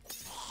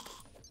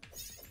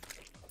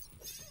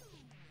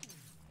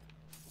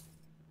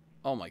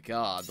 Oh my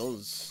god,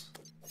 those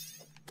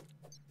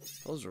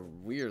are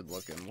weird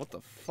looking. What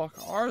the fuck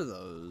are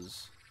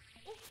those?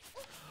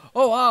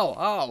 Oh, ow,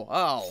 ow,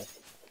 ow.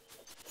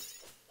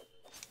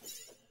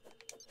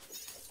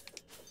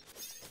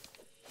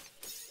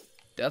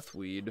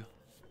 Deathweed.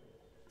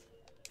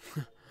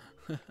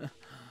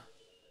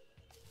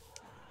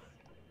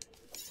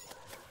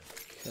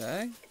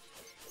 Okay.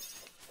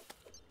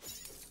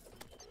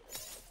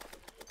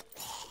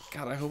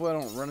 God, I hope I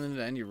don't run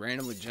into any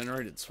randomly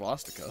generated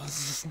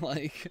swastikas.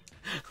 Like,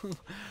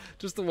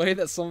 just the way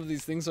that some of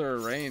these things are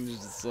arranged,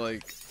 it's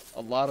like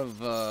a lot of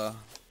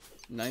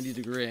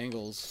 90-degree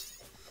angles.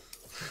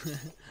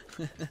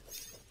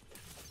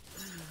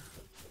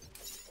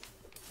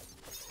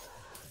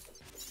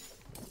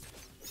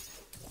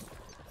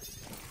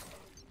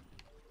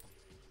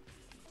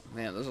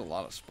 Man, there's a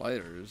lot of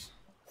spiders.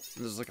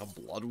 There's like a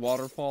blood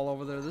waterfall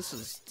over there. This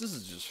is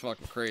just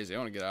fucking crazy. I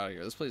want to get out of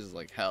here. This place is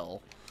like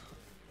hell.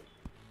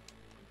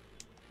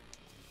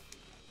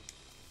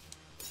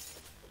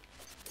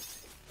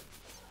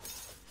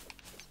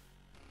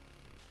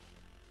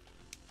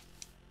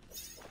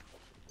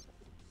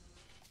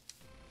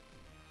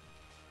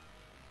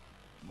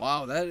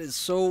 Wow, that is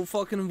so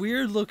fucking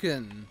weird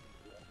looking.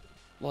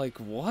 Like,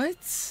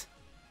 what?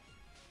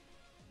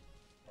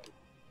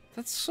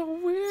 That's so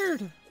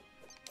weird.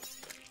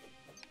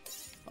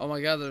 Oh my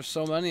god, there's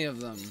so many of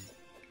them.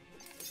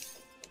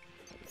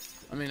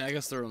 I mean, I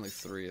guess there are only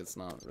 3. It's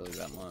not really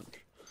that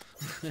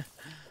much.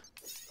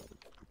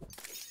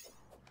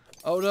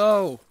 Oh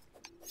no!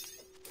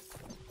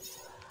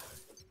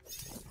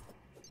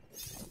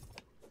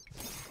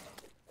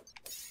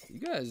 You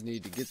guys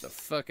need to get the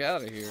fuck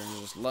out of here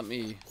and just let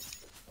me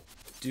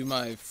do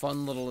my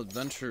fun little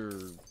adventure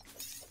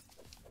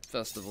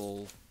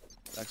festival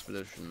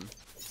expedition.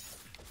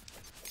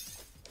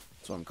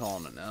 That's what I'm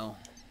calling it now.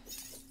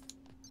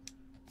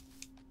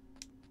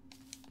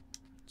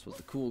 That's what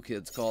the cool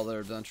kids call their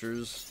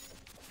adventures.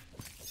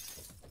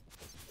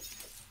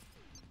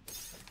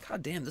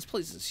 God damn, this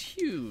place is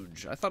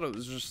huge. I thought it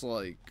was just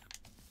like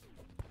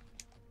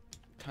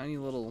tiny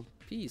little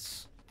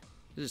piece.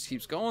 It just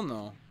keeps going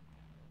though.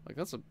 Like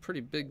that's a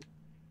pretty big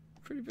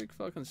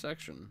fucking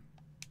section.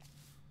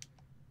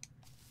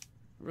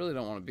 I really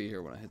don't want to be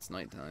here when it hits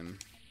nighttime.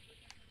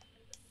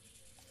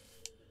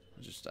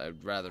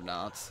 I'd rather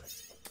not.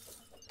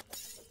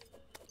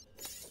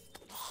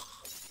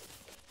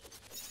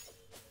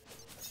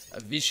 A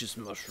vicious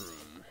mushroom.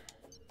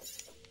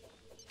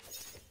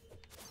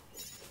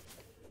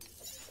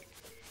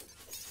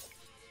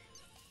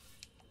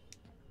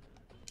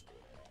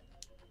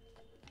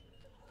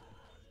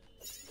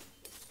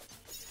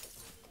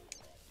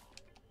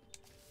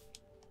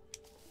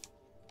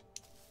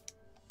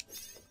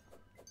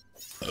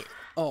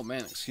 Oh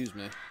man, excuse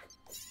me.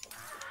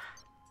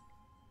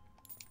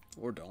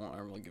 Or don't, I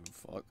don't really give a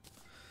fuck.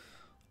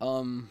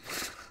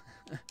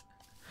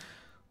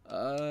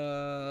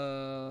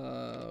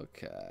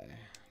 Okay.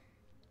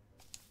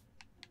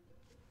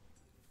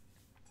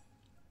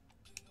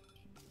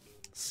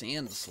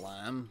 Sand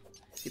slime.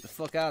 Get the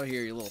fuck out of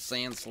here, you little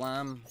sand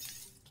slime.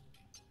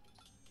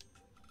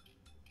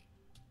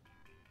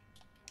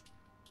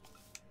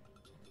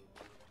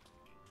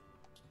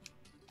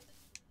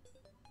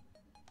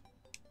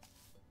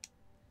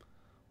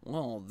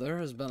 Well, there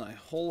has been a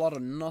whole lot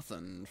of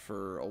nothing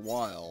for a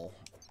while.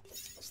 I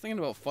was thinking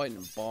about fighting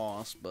a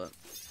boss, but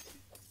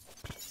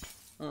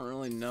I don't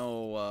really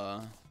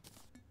know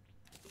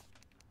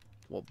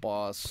what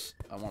boss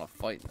I want to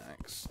fight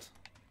next.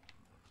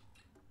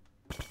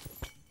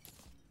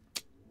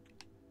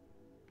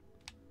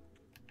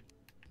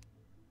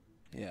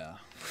 Yeah.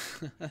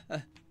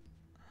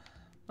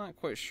 Not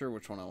quite sure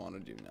which one I want to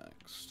do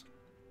next.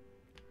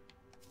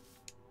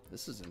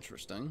 This is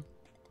interesting.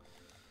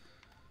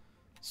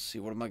 Let's see,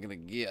 what am I gonna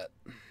get?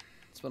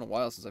 It's been a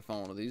while since I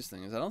found one of these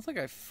things. I don't think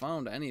I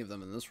found any of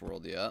them in this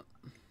world yet.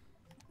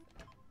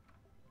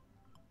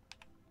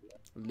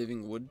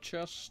 Living wood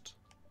chest?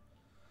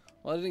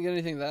 Well, I didn't get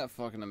anything that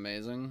fucking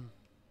amazing.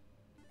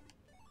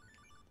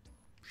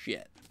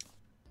 Shit.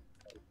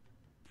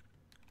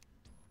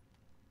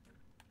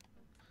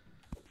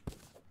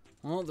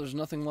 Well, there's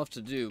nothing left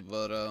to do,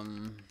 but,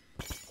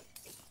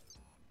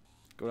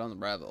 go down the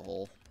rabbit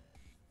hole.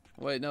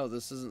 Wait, no,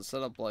 this isn't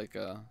set up like,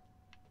 that's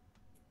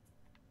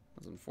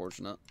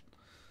unfortunate.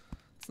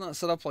 It's not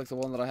set up like the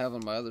one that I have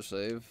on my other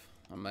save,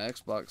 on my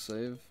Xbox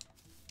save.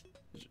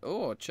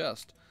 Oh, a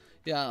chest.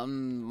 Yeah,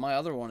 on my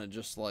other one, it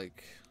just,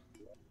 like,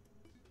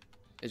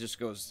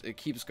 it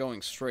keeps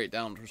going straight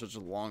down for such a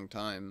long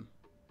time.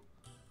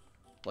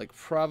 Like,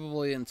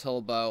 probably until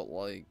about,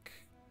 like,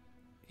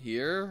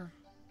 here?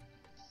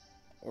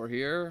 Or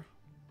here?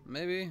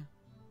 Maybe?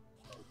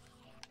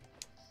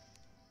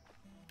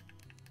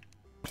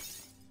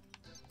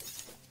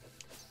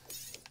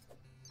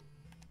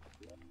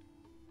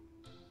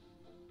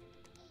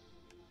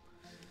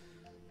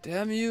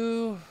 Damn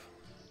you!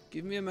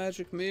 Give me a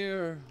magic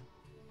mirror.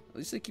 At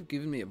least they keep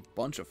giving me a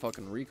bunch of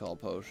fucking recall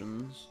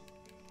potions.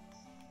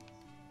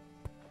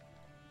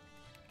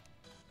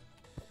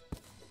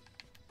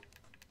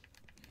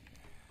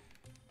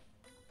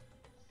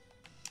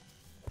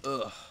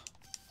 Ugh.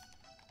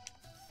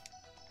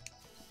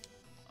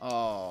 Oh,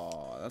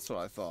 That's what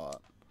I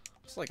thought.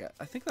 It's like,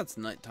 I think that's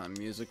nighttime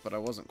music, but I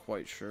wasn't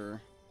quite sure.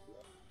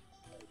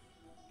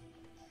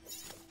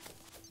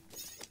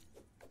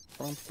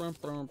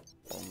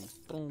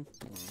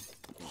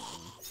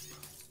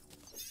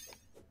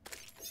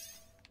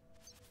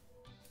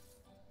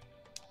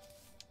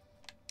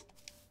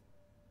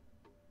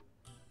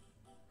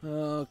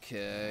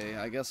 Okay,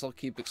 I guess I'll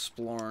keep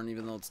exploring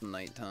even though it's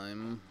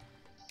nighttime.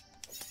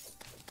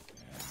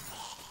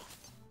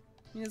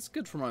 Yeah, it's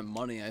good for my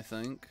money, I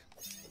think.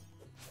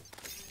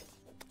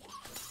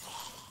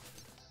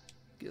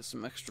 Get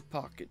some extra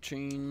pocket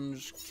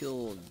change,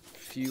 kill a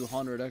few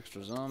hundred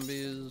extra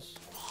zombies.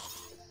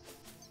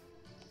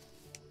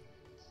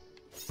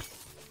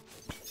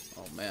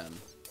 Oh man.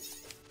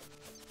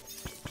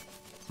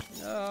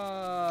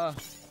 Ah.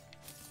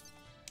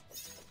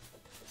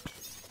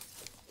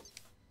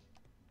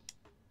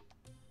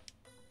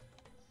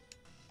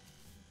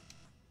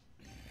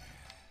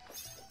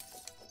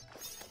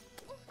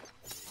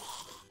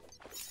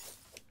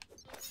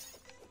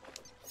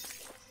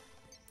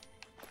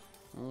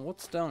 Well,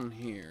 what's down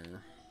here?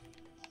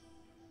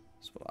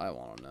 That's what I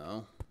want to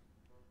know.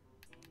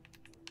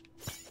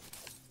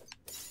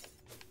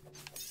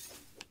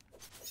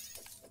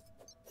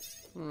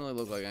 Doesn't really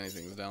look like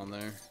anything's down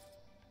there.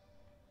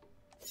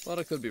 But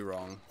I could be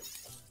wrong.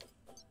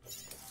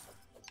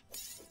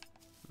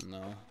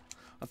 No.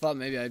 I thought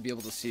maybe I'd be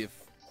able to see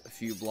a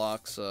few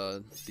blocks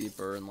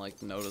deeper and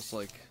like notice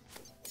like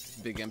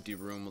a big empty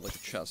room with like a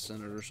chest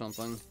in it or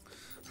something.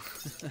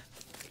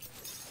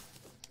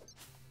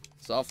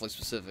 It's awfully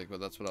specific, but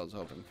that's what I was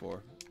hoping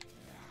for.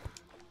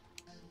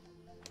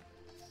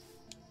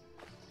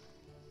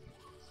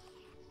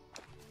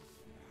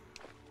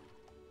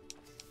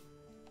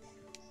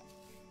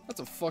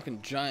 That's a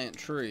fucking giant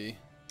tree.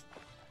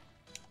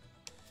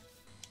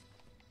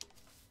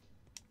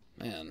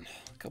 Man,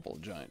 a couple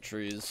of giant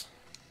trees.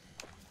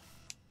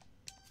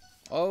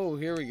 Oh,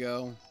 here we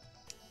go.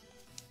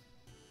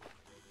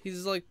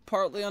 He's like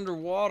partly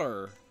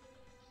underwater.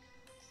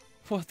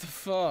 What the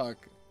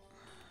fuck?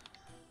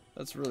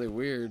 That's really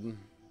weird.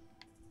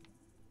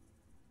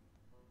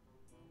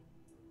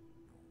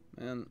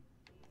 Man,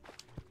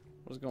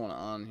 what's going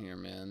on here,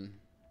 man?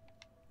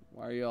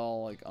 Why are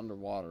y'all like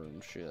underwater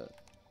and shit?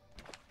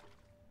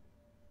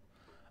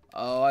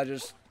 Oh, I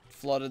just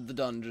flooded the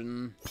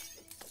dungeon.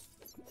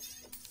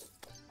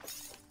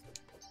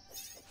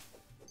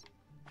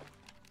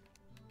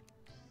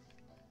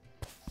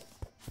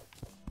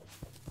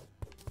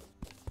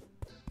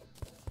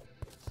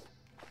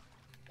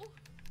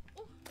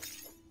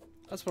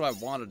 That's what I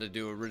wanted to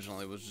do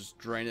originally, was just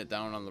drain it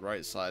down on the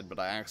right side, but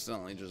I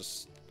accidentally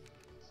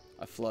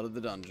I flooded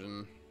the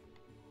dungeon.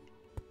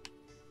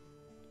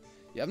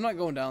 Yeah, I'm not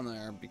going down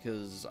there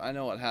because I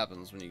know what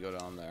happens when you go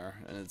down there,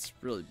 and it's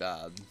really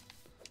bad.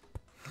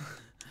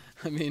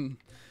 I mean,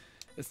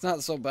 it's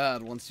not so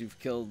bad once you've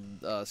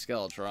killed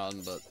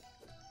Skeletron, but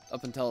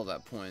up until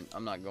that point,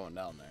 I'm not going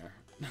down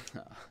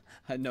there.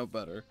 I know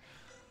better.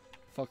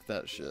 Fuck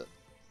that shit.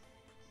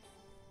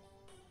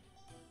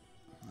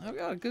 I've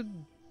got a good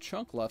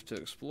chunk left to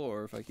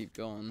explore if I keep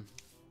going.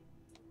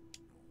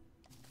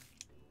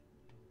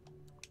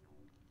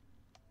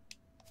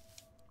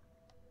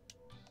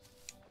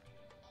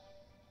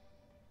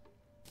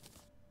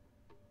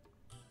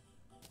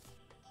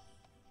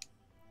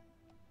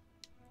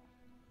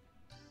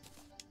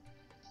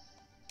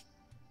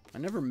 I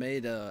never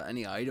made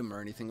any item or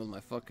anything with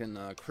my fucking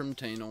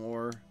Crimtane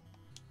ore.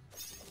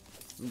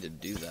 I need to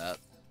do that.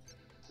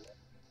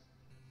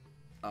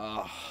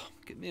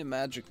 Give me a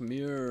magic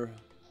mirror.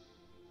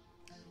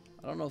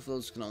 I don't know if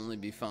those can only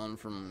be found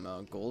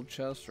from gold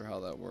chests or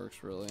how that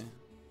works, really.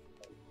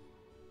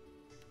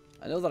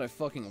 I know that I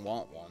fucking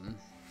want one.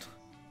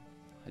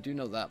 I do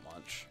know that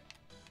much.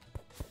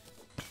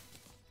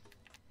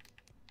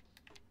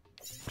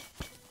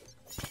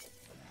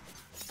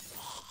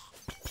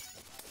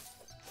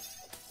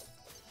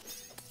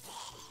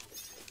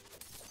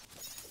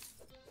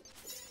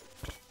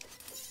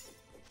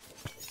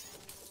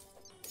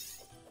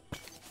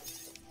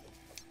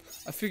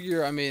 I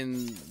figure, I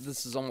mean,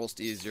 this is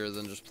almost easier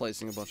than just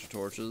placing a bunch of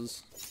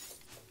torches.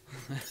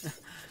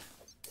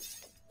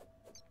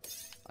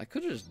 I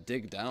could just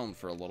dig down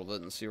for a little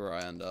bit and see where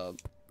I end up.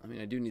 I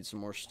mean, I do need some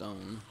more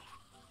stone.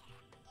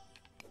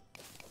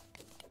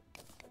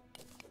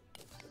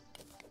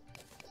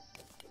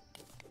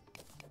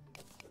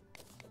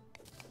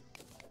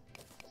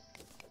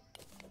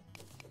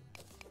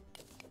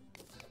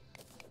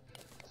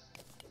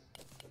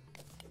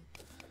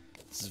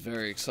 This is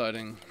very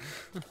exciting.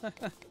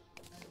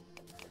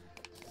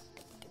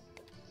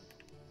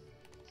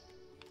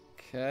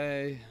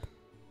 Okay.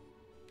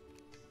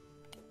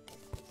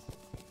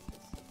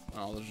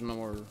 Oh, there's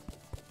no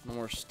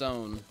more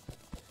stone.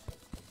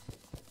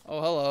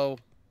 Oh, hello.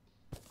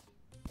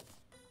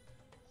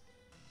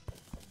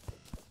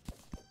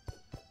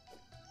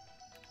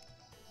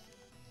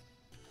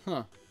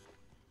 Huh.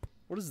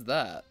 What is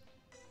that?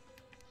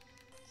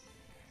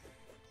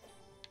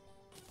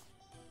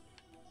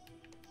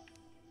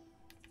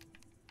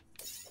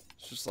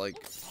 It's just like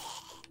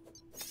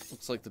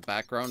Looks like the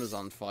background is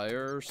on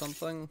fire or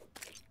something.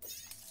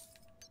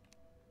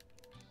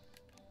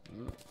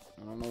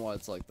 I don't know why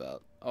it's like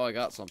that. Oh, I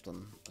got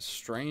something. A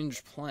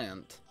strange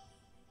plant.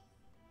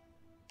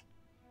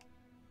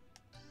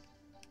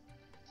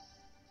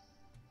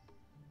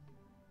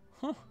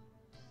 Huh.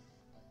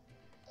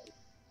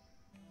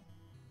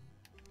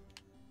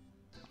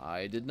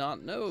 I did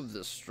not know of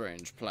this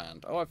strange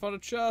plant. Oh, I found a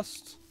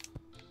chest.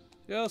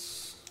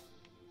 Yes.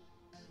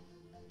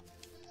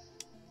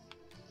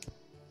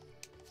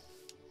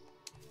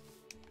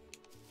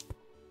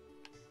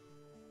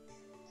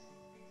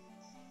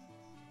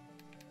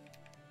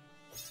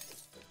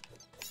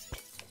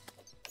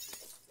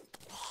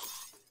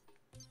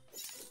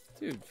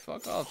 Dude,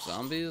 fuck off,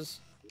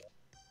 zombies.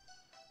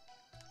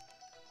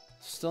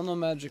 Still no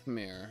magic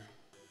mirror.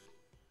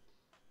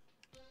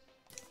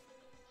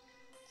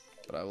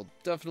 But I will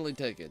definitely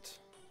take it.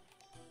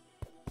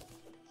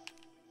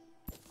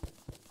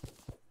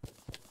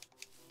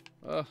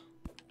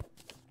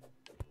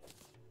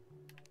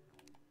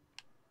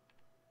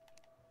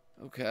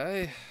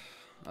 Okay.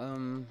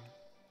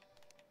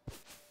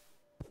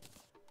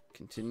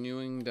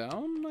 Continuing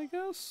down, I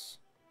guess?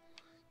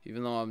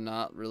 Even though I'm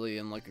not really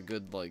in like a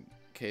good like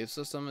cave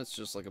system, it's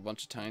just like a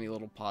bunch of tiny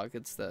little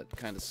pockets that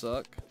kind of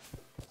suck.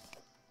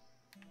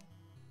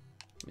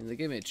 I mean, they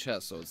gave me a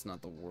chest, so it's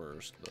not the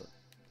worst, but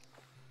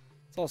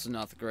it's also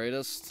not the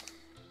greatest.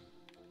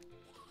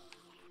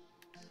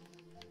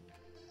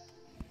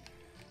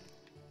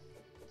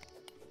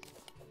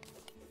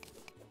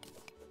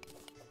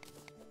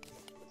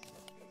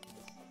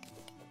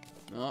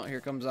 Oh,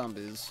 here come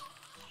zombies.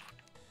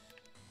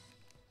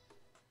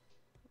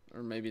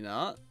 Or maybe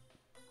not.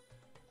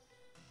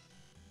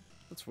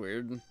 That's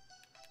weird.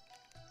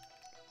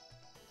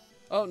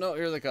 Oh, no,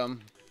 here they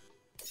come.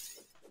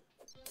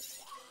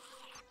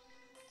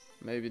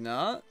 Maybe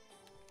not.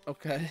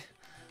 Okay.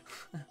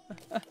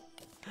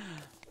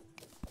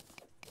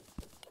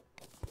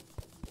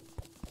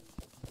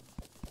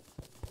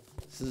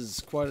 This is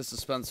quite a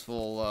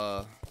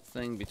suspenseful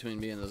thing between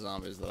me and the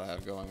zombies that I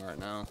have going right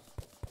now.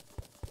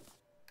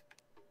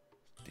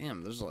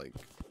 Damn, there's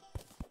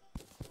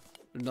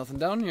nothing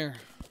down here.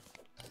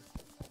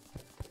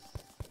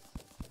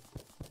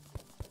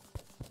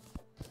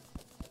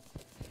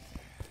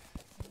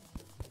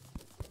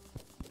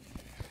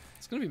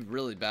 It's gonna be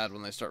really bad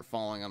when they start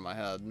falling on my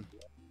head.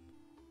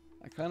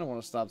 I kind of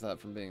want to stop that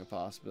from being a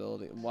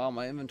possibility. Wow,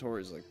 my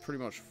inventory is like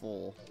pretty much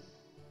full.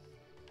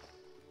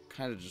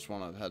 Kind of just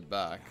want to head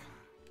back.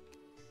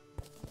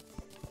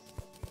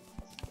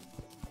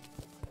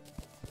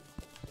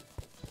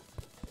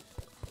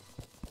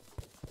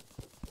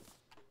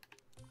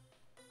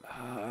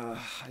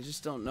 I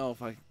just don't know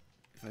if I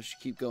should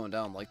keep going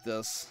down like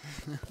this.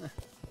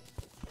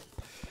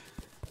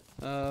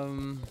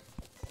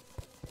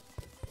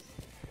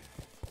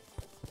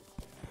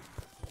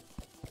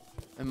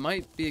 It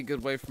might be a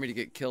good way for me to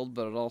get killed,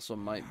 but it also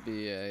might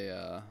be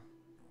a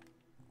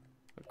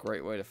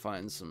great way to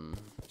find some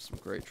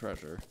great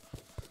treasure.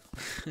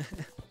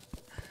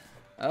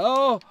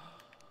 Oh!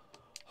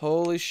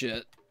 Holy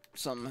shit.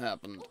 Something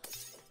happened.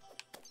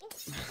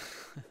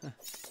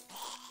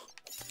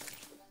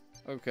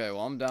 Okay,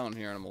 well I'm down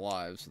here and I'm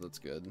alive, so that's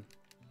good.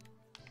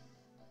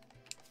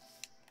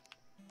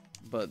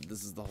 But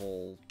this is the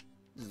whole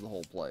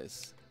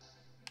place.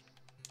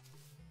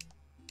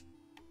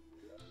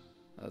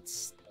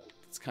 It's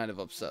kind of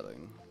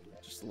upsetting,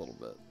 just a little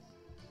bit.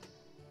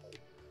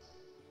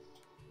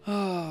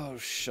 Oh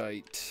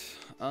shite.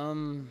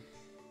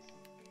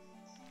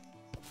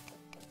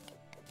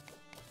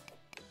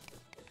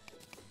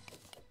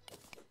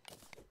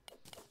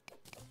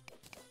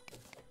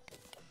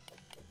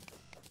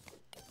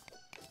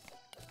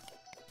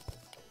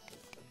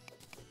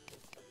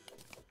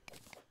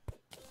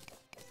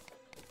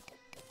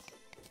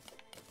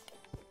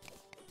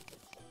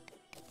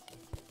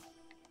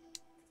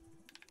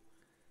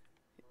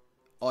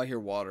 Oh, I hear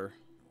water.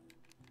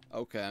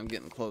 Okay, I'm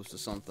getting close to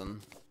something.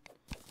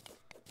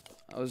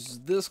 I was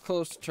this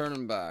close to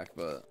turning back,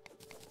 but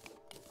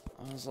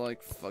I was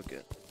like, fuck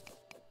it.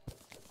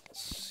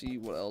 Let's see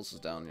what else is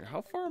down here.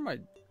 How far am I?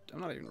 I'm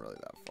not even really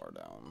that far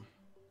down.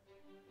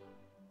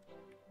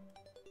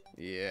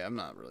 Yeah, I'm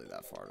not really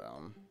that far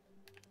down.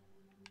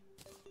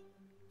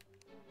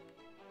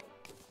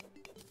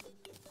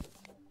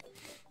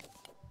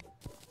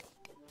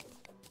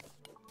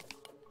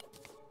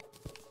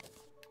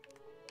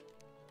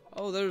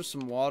 Oh, there's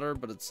some water,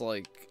 but it's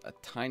like a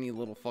tiny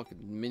little fucking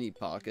mini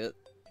pocket.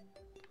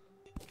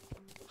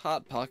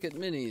 Hot Pocket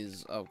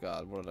Minis. Oh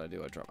god, what did I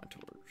do? I dropped my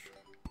torch.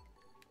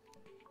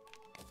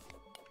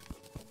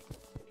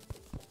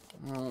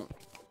 Well,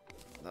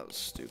 that was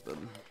stupid.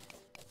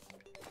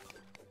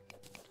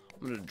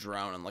 I'm gonna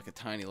drown in like a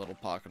tiny little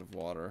pocket of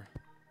water.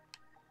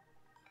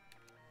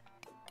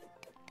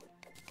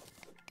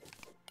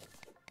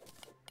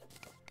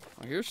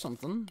 Oh, here's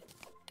something.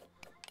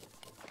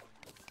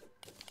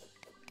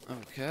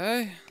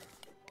 Okay.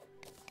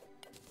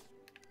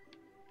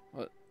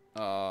 What?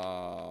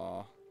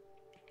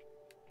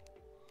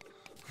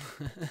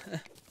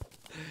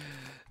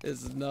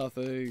 It's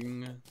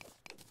nothing.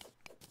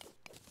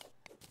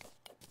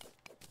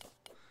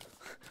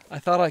 I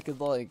thought I could,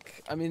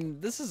 like... I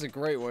mean, this is a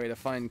great way to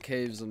find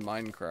caves in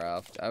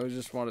Minecraft. I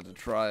just wanted to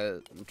try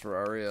it in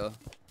Terraria.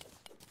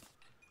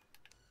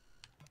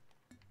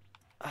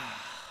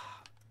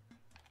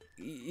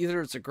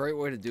 Either it's a great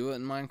way to do it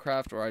in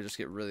Minecraft, or I just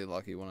get really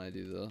lucky when I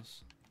do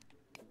this.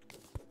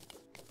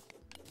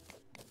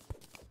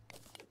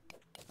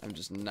 I'm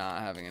just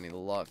not having any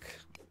luck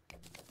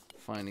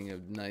finding a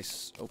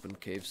nice open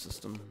cave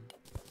system.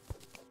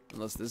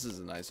 Unless this is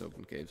a nice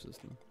open cave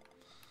system.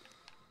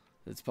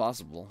 It's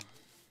possible.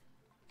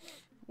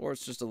 Or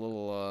it's just a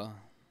little,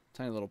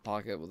 tiny little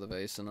pocket with a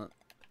vase in it.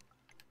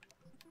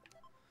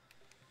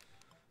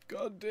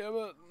 God damn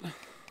it.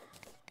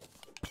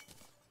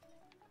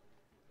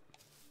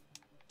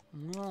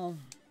 Well,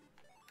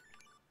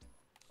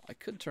 I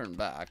could turn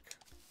back.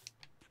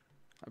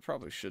 I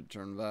probably should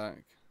turn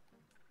back.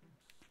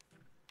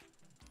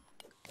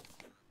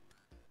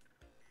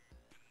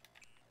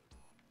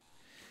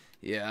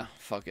 Yeah,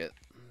 fuck it.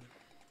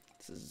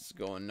 This is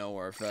going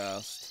nowhere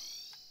fast.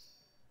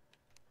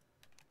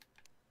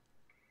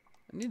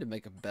 I need to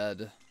make a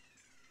bed.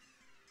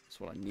 That's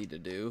what I need to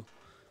do.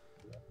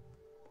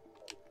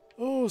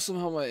 Oh,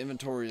 somehow my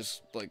inventory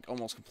is, like,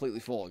 almost completely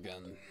full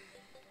again.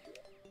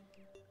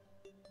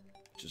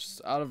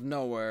 Just out of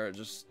nowhere, it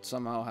just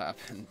somehow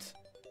happened.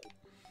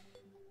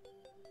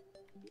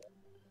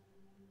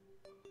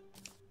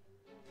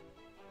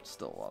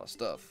 Still a lot of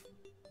stuff.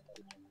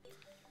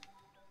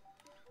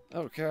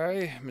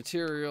 Okay,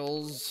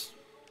 materials.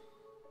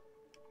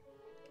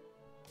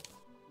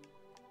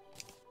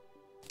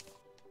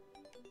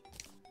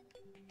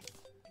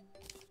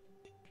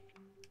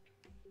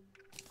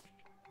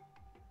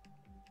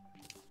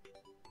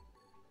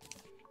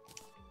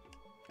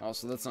 Oh,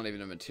 so that's not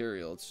even a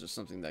material, it's just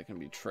something that can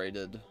be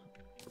traded,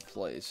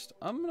 replaced.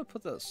 I'm gonna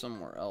put that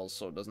somewhere else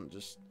so it doesn't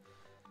just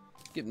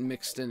get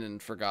mixed in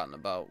and forgotten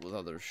about with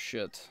other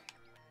shit.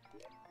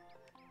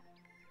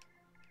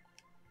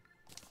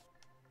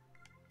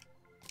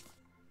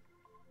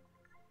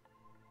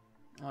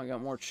 Oh, I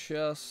got more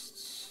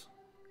chests.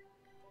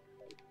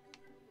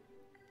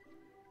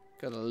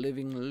 Got a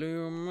living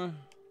loom.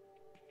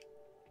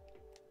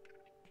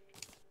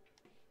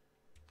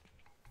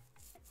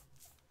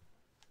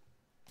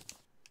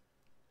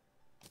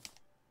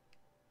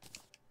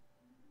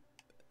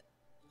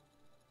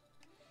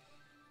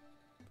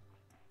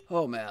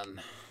 Oh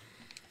man.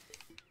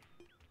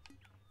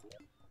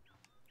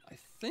 I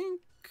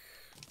think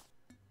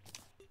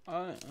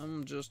I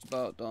am just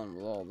about done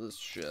with all this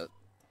shit.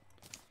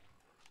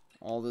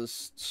 All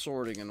this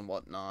sorting and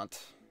whatnot.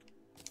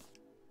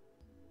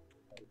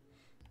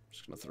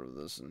 Just gonna throw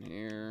this in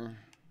here.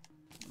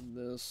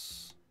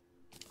 This.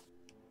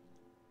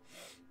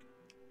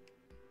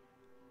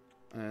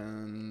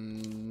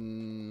 And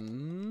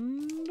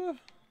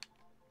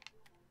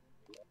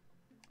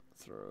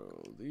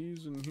throw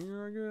these in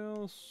here, I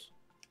guess.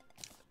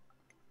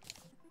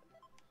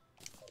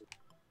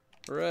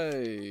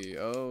 Hooray!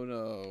 Oh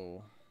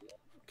no.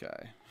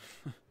 Okay.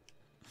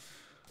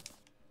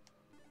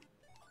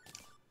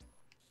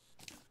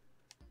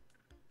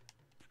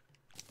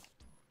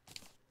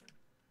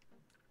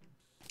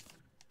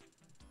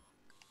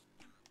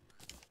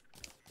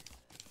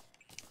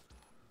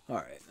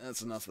 Alright,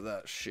 that's enough of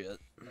that shit.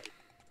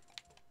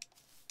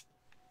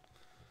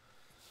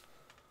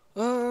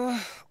 Oh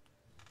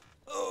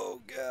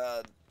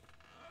god.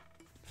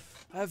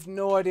 I have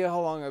no idea how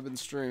long I've been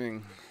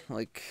streaming.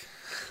 Like,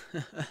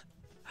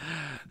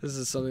 this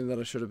is something that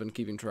I should have been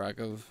keeping track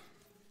of.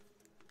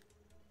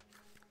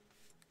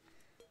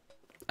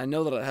 I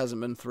know that it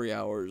hasn't been 3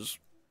 hours.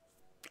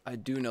 I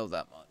do know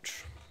that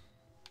much.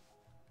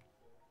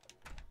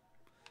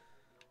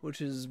 Which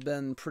has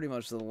been pretty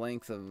much the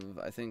length of,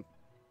 I think,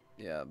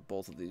 yeah,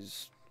 both of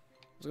these.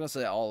 I was gonna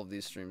say all of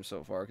these streams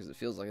so far, because it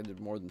feels like I did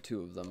more than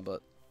 2 of them,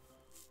 but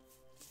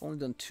I've only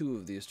done 2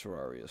 of these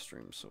Terraria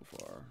streams so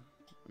far.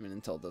 I mean,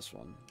 until this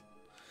one.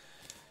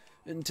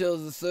 Until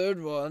the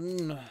 3rd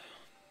one.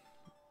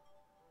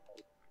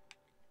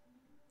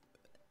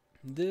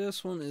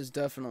 This one is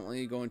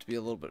definitely going to be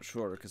a little bit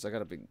shorter, because I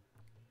got a big...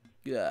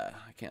 Yeah,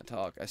 I can't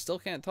talk. I still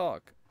can't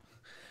talk.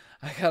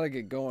 I gotta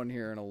get going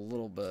here in a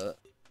little bit.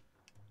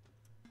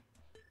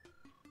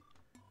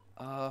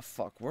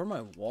 Fuck, where are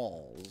my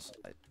walls?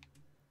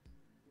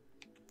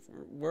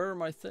 Where are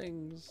my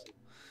things?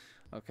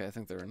 Okay, I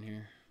think they're in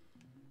here.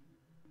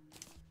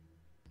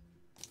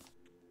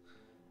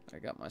 I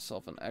got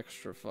myself an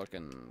extra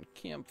fucking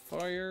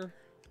campfire.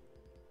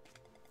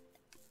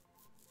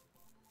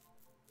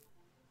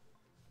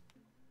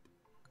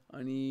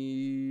 I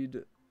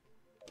need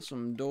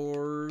some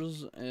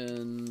doors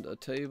and a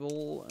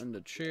table and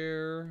a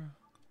chair.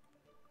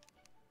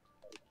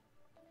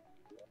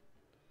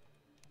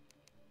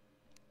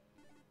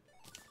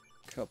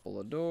 Couple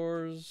of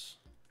doors.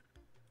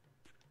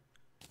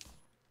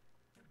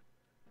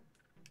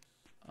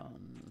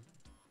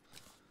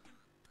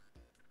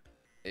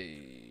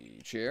 A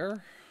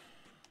chair.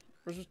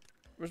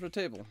 Where's my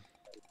table?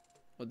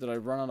 What, did I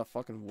run out of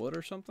fucking wood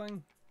or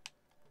something?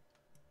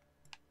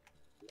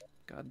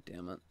 God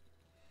damn it.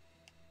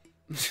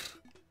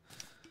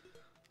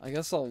 I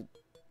guess I'll...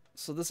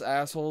 So this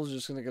asshole is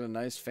just gonna get a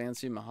nice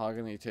fancy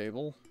mahogany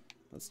table?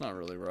 That's not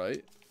really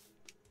right.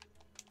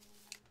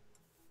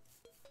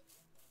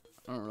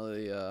 I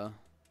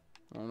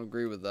don't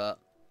agree with that.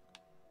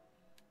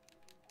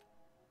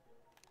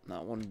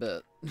 Not one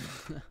bit.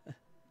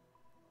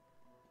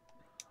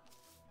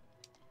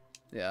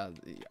 Yeah,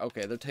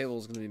 okay, their table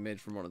is going to be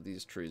made from one of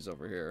these trees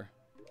over here.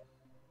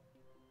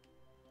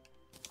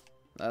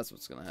 That's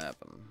what's going to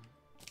happen.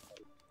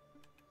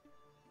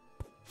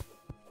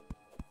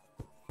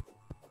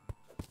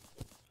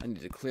 I need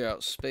to clear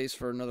out space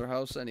for another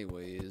house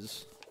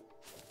anyways.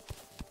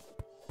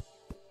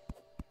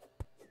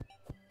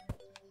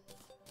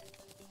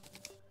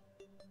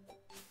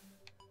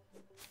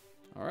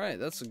 Alright,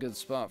 that's a good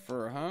spot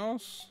for a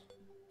house.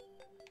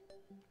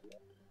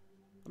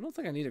 I don't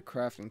think I need a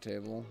crafting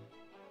table.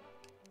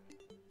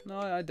 No,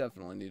 I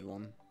definitely need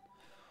one.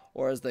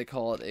 Or as they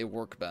call it, a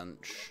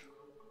workbench.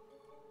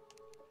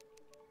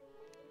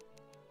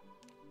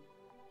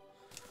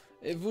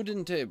 A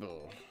wooden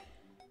table.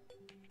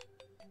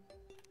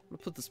 I'm gonna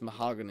put this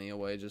mahogany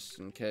away just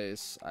in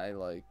case I,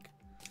 like,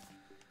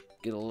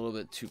 get a little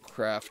bit too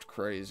craft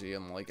crazy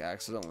and, like,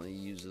 accidentally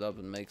use it up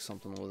and make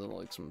something with it,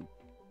 like some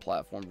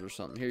platforms or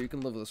something. Here, you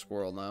can live with a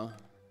squirrel now.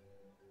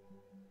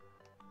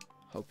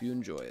 Hope you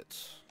enjoy it.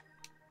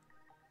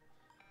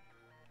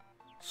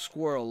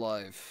 Squirrel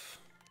life.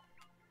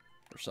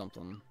 Or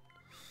something.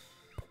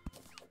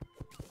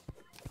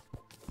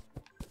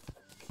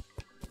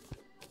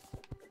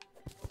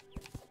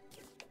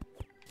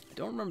 I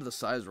don't remember the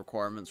size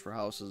requirements for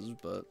houses,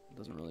 but it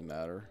doesn't really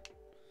matter.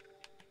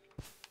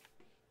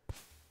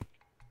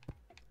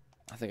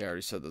 I think I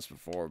already said this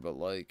before, but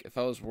like, if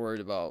I was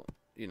worried about,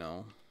 you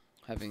know,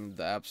 having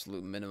the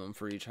absolute minimum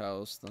for each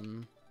house,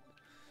 then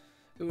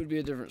it would be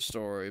a different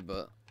story,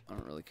 but I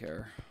don't really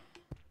care.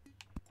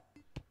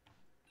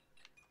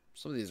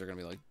 Some of these are going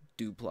to be like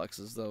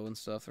duplexes, though, and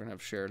stuff. They're going to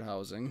have shared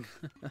housing.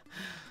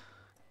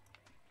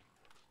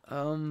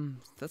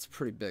 That's a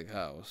pretty big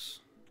house.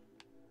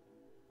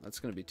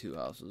 That's going to be 2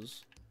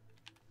 houses.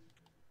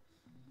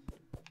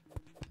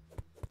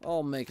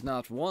 I'll make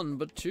not 1,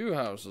 but 2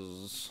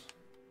 houses.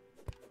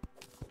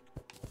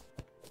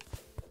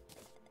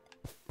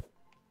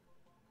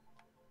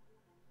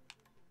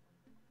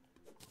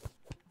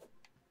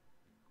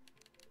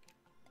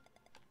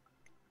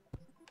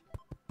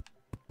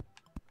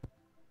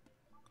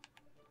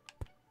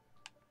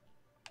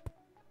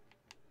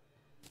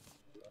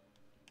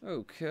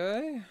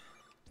 Okay.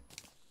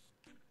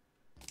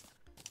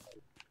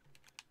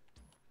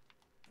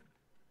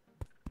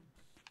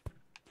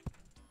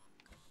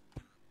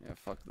 Yeah,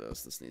 fuck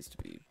this. This needs to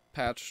be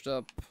patched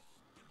up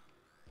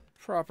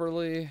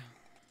properly.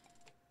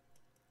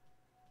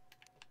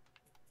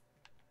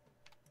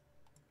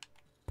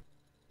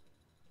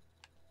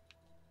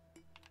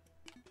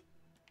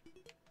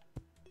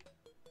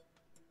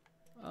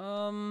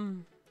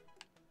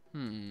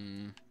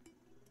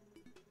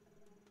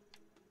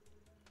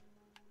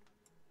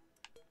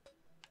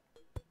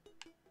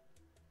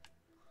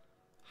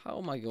 How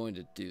am I going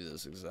to do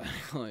this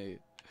exactly?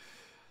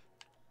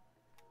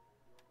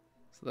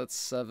 So that's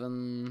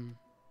 7.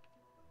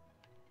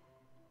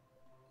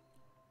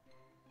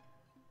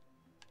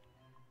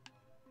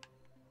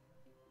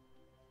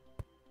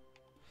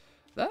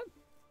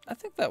 I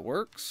think that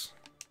works.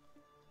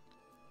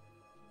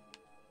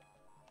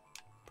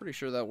 Pretty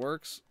sure that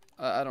works.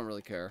 I don't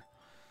really care.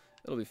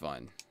 It'll be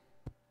fine.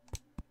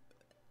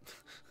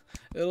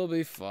 It'll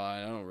be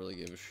fine. I don't really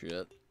give a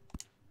shit.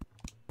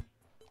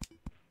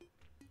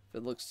 If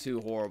it looks too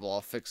horrible,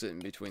 I'll fix it in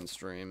between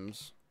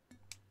streams.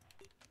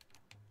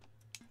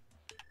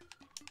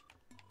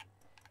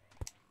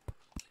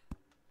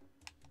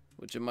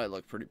 Which it might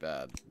look pretty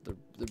bad.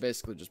 They're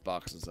basically just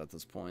boxes at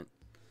this point.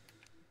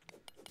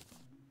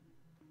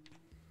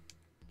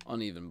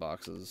 Uneven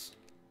boxes.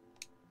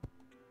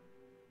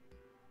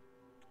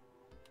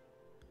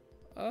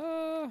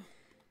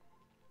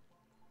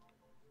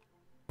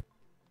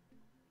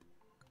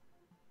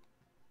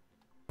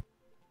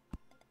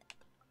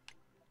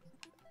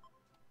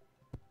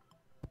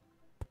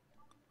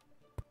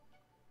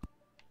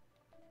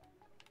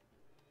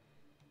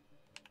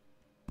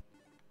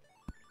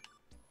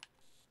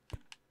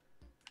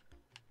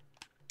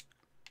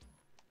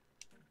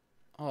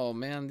 Oh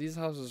man, these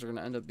houses are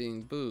gonna end up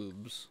being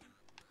boobs.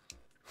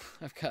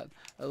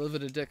 I live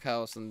in a dick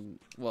house and,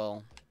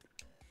 well,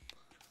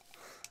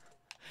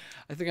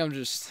 I think I'm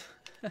just,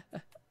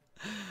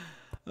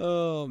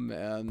 oh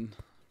man.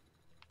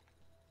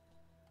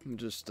 I'm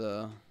just,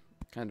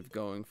 kind of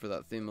going for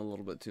that theme a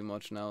little bit too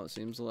much now, it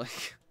seems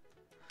like.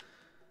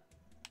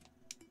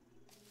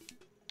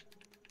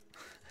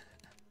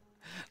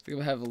 I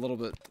think I have a little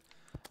bit,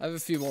 I have a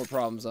few more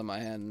problems on my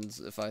hands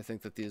if I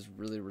think that these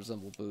really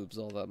resemble boobs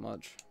all that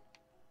much.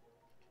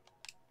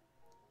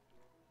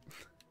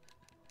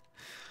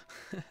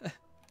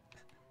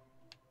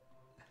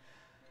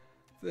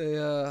 They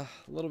a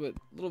little bit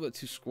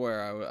too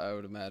square, I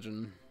would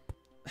imagine.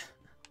 If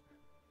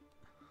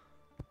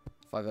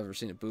I've ever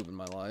seen a boob in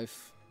my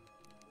life,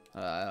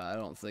 I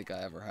don't think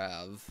I ever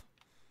have.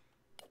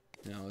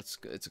 You know,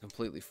 it's a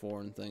completely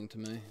foreign thing to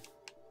me.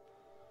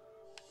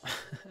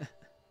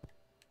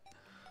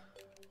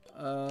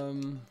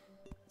 Let's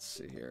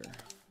see here.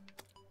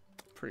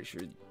 Pretty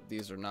sure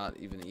these are not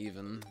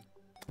even.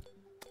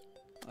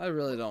 I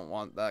really don't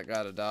want that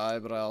guy to die,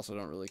 but I also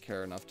don't really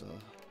care enough to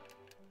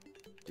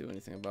do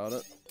anything about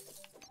it.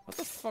 What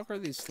the fuck are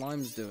these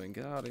slimes doing?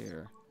 Get out of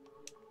here.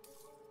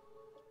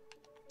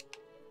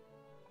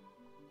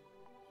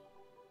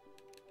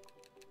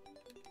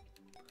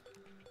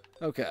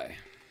 Okay.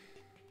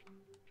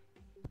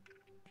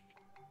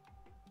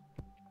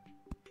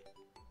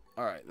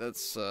 Alright,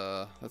 that's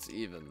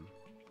even.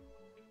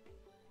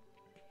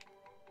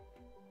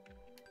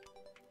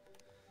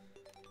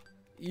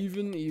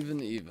 Even.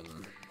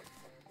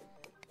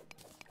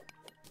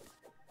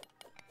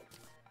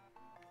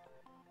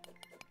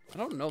 I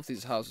don't know if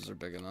these houses are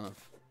big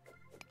enough,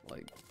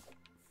 like,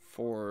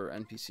 for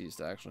NPCs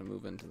to actually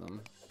move into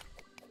them.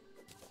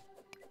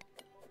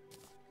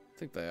 I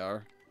think they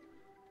are.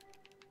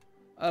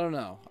 I don't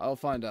know. I'll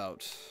find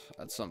out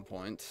at some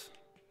point.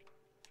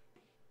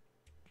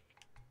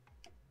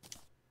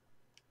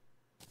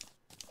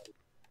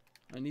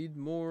 I need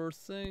more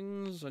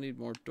things. I need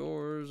more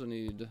doors. I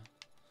need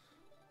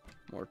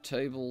more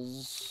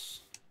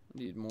tables. I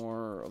need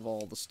more of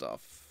all the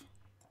stuff.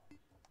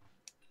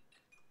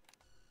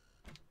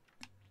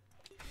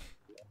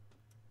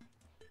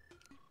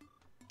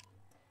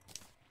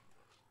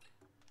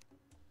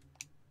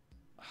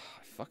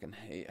 I fucking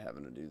hate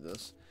having to do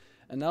this.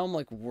 And now I'm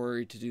like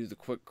worried to do the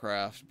quick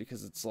craft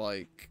because it's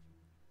like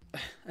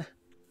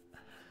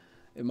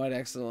it might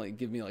accidentally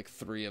give me like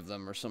 3 of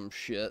them or some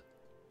shit.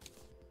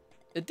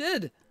 It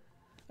did!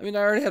 I mean, I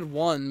already had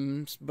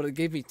 1, but it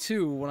gave me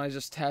 2 when I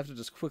just tapped it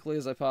as quickly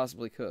as I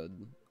possibly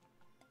could.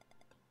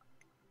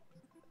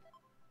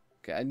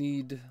 Okay, I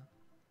need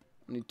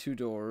 2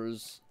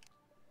 doors.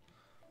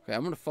 Okay,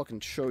 I'm gonna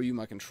fucking show you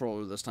my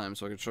controller this time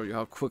so I can show you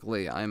how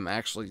quickly I'm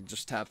actually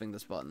just tapping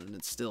this button, and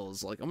it still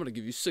is like, I'm gonna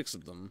give you 6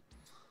 of them.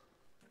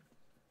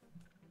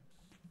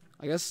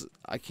 I guess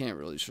I can't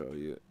really show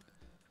you.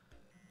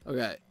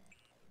 Okay.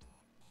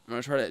 I'm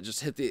gonna try to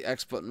just hit the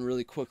X button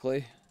really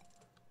quickly.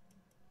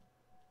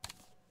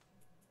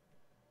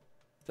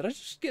 Did I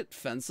just get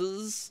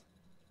fences?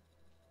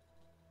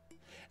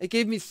 It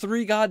gave me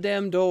 3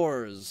 goddamn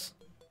doors.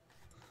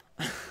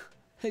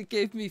 It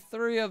gave me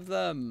 3 of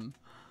them.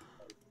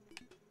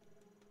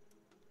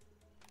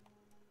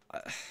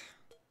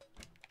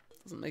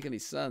 Doesn't make any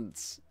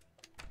sense.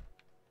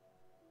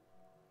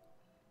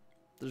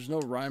 There's no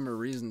rhyme or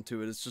reason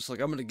to it. It's just like,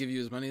 I'm gonna give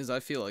you as many as I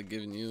feel like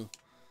giving you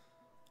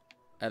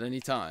at any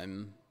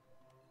time.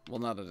 Well,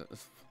 not at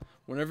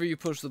whenever you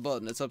push the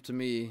button, it's up to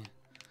me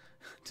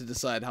to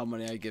decide how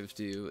many I give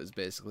to you, is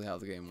basically how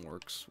the game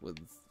works with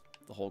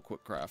the whole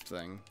quick craft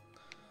thing.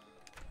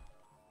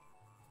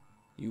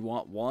 You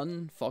want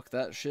 1? Fuck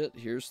that shit.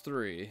 Here's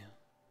 3.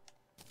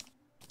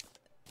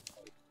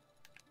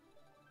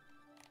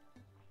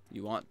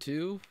 You want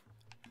 2?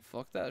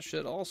 Fuck that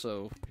shit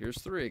also.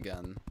 Here's 3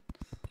 again.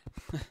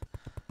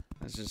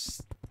 It's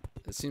just,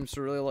 it seems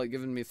to really like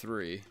giving me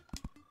 3.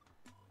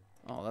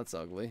 Oh, that's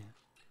ugly.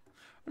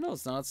 Or no,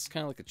 it's not. It's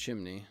kind of like a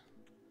chimney.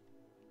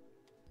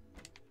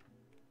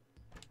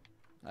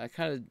 I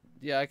kind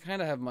of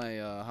have my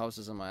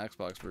houses in my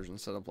Xbox version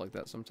set up like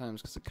that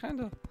sometimes because it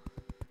kind of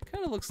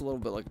looks a little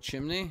bit like a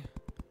chimney,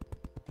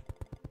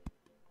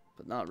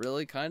 but not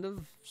really. Kind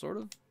of, sort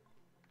of.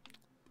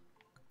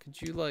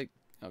 Could you like?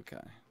 Okay.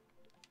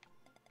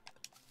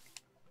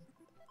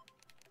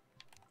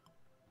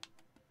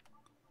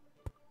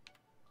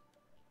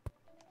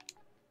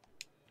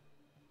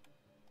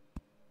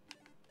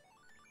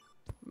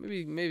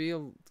 Maybe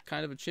a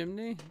kind of a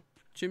chimney.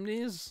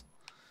 Chimneys.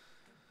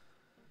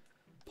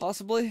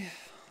 Possibly.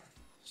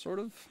 Sort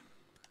of.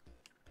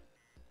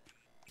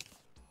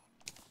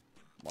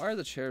 Why are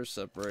the chairs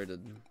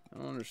separated? I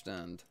don't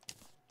understand.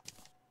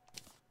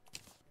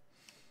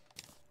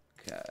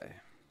 Okay.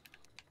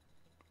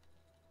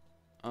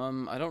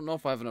 I don't know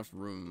if I have enough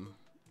room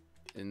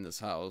in this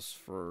house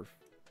for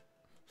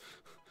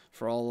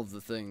all of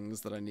the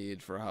things that I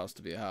need for a house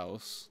to be a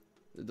house.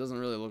 It doesn't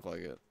really look like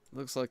it. It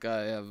looks like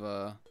I have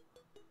I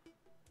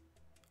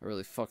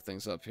really fucked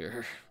things up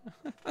here.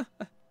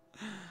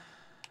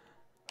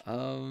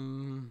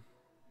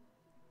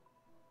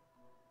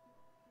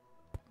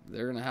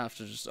 They're gonna have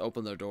to just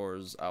open their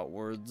doors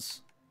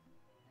outwards.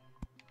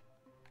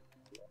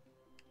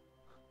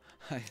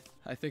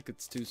 I think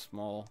it's too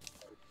small.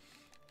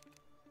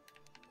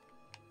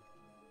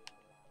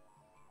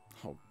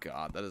 Oh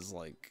god, that is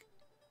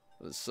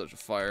such a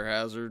fire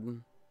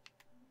hazard.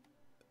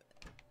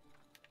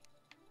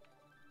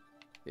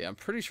 Yeah, I'm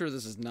pretty sure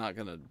this is not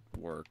gonna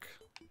work.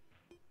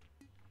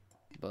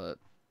 But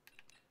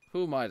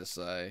who am I to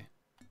say?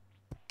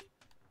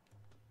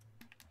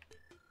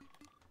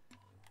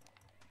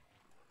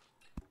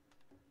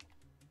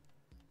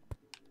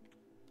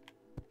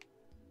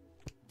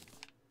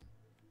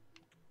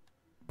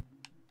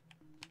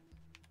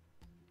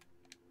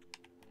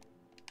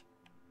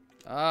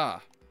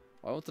 Ah.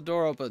 Why won't the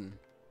door open?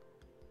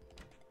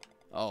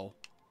 Oh.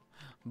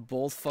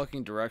 Both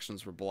fucking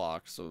directions were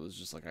blocked, so it was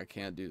just like, I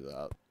can't do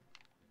that.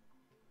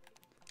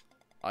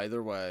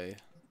 Either way.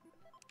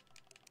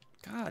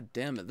 God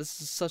damn it, this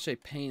is such a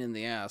pain in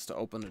the ass to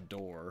open a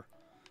door.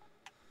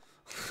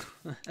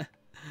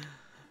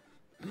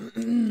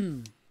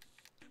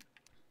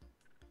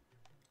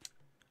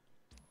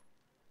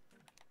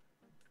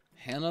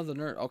 Hannah the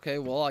nerd. Okay,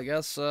 well, I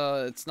guess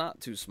it's not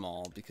too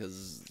small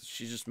because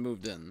she just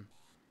moved in.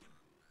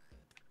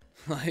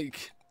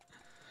 Like,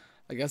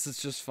 I guess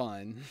it's just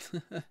fine.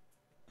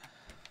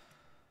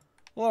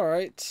 Well,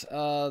 alright.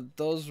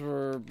 Those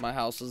were my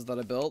houses that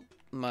I built.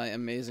 My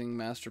amazing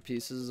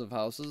masterpieces of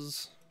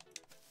houses.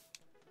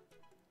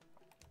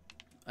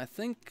 I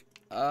think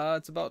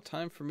it's about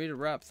time for me to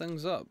wrap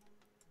things up.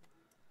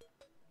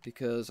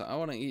 Because I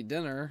want to eat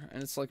dinner,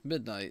 and it's like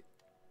midnight.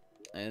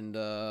 And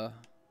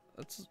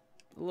that's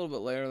a little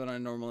bit later than I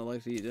normally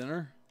like to eat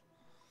dinner.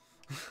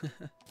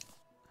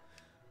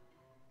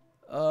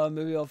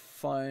 Maybe I'll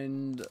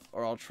find,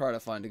 or I'll try to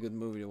find a good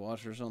movie to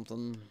watch or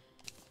something.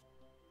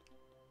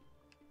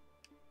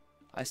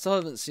 I still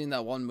haven't seen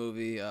that one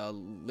movie,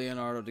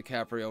 Leonardo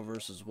DiCaprio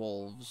versus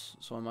Wolves,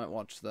 so I might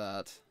watch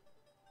that.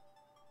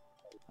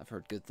 I've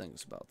heard good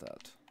things about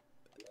that.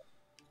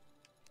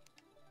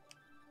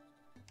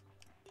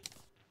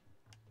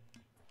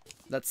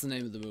 That's the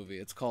name of the movie.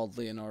 It's called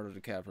Leonardo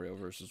DiCaprio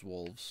versus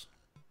Wolves.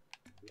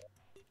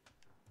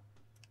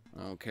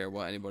 I don't care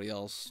what anybody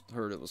else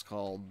heard it was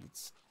called.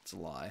 It's a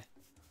lie.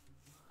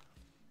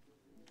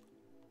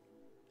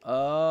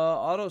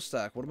 Auto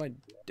stack. What am I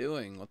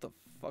doing? What the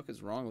fuck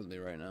is wrong with me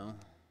right now?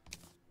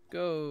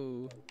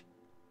 Go.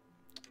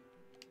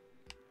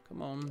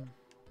 Come on.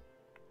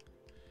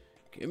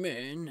 Come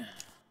in.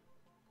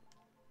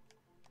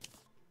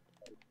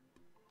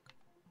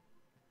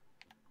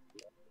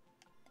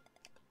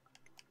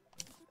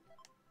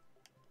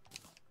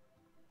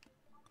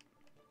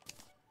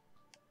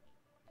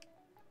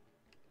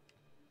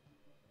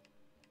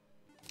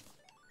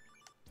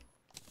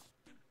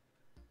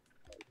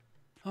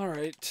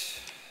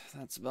 Alright,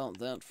 that's about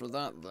that for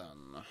that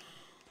then.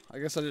 I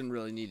guess I didn't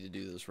really need to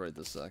do this right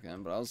this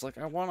second, but I was like,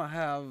 I want to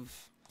have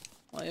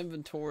my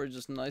inventory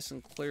just nice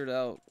and cleared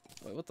out.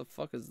 Wait, what the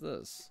fuck is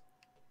this?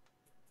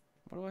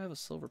 Why do I have a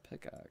silver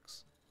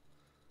pickaxe?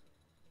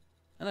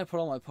 And I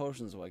put all my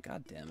potions away,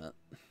 god damn it.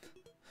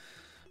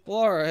 Well,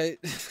 alright.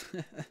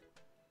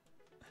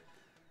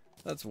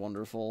 That's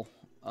wonderful.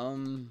 I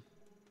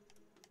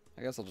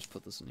guess I'll just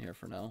put this in here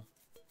for now.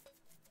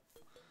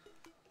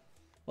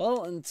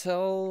 Well,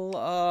 until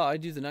I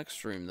do the next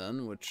stream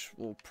then, which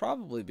will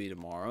probably be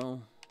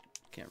tomorrow.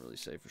 Can't really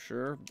say for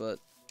sure, but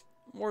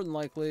more than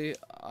likely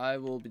I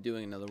will be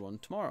doing another one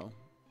tomorrow.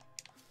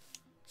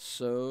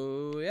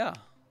 So, yeah.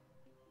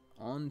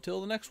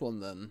 Until the next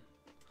one then.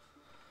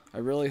 I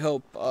really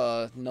hope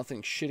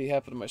nothing shitty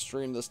happened to my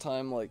stream this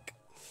time, like,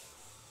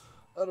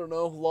 I don't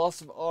know, loss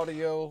of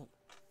audio,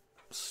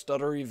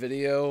 stuttery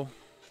video.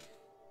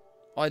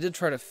 Well, I did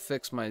try to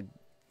fix my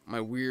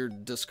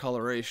weird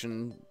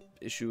discoloration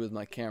issue with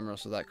my camera,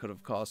 so that could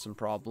have caused some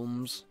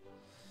problems.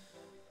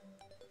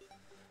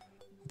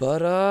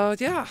 But,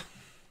 yeah.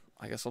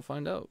 I guess I'll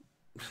find out.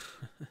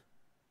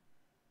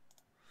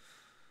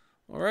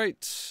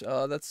 Alright,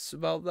 that's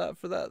about that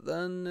for that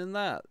then, and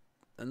that.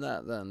 And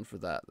that then for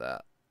that.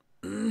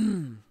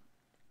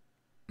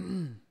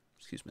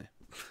 Excuse me.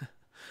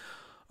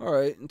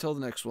 Alright, until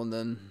the next one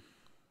then.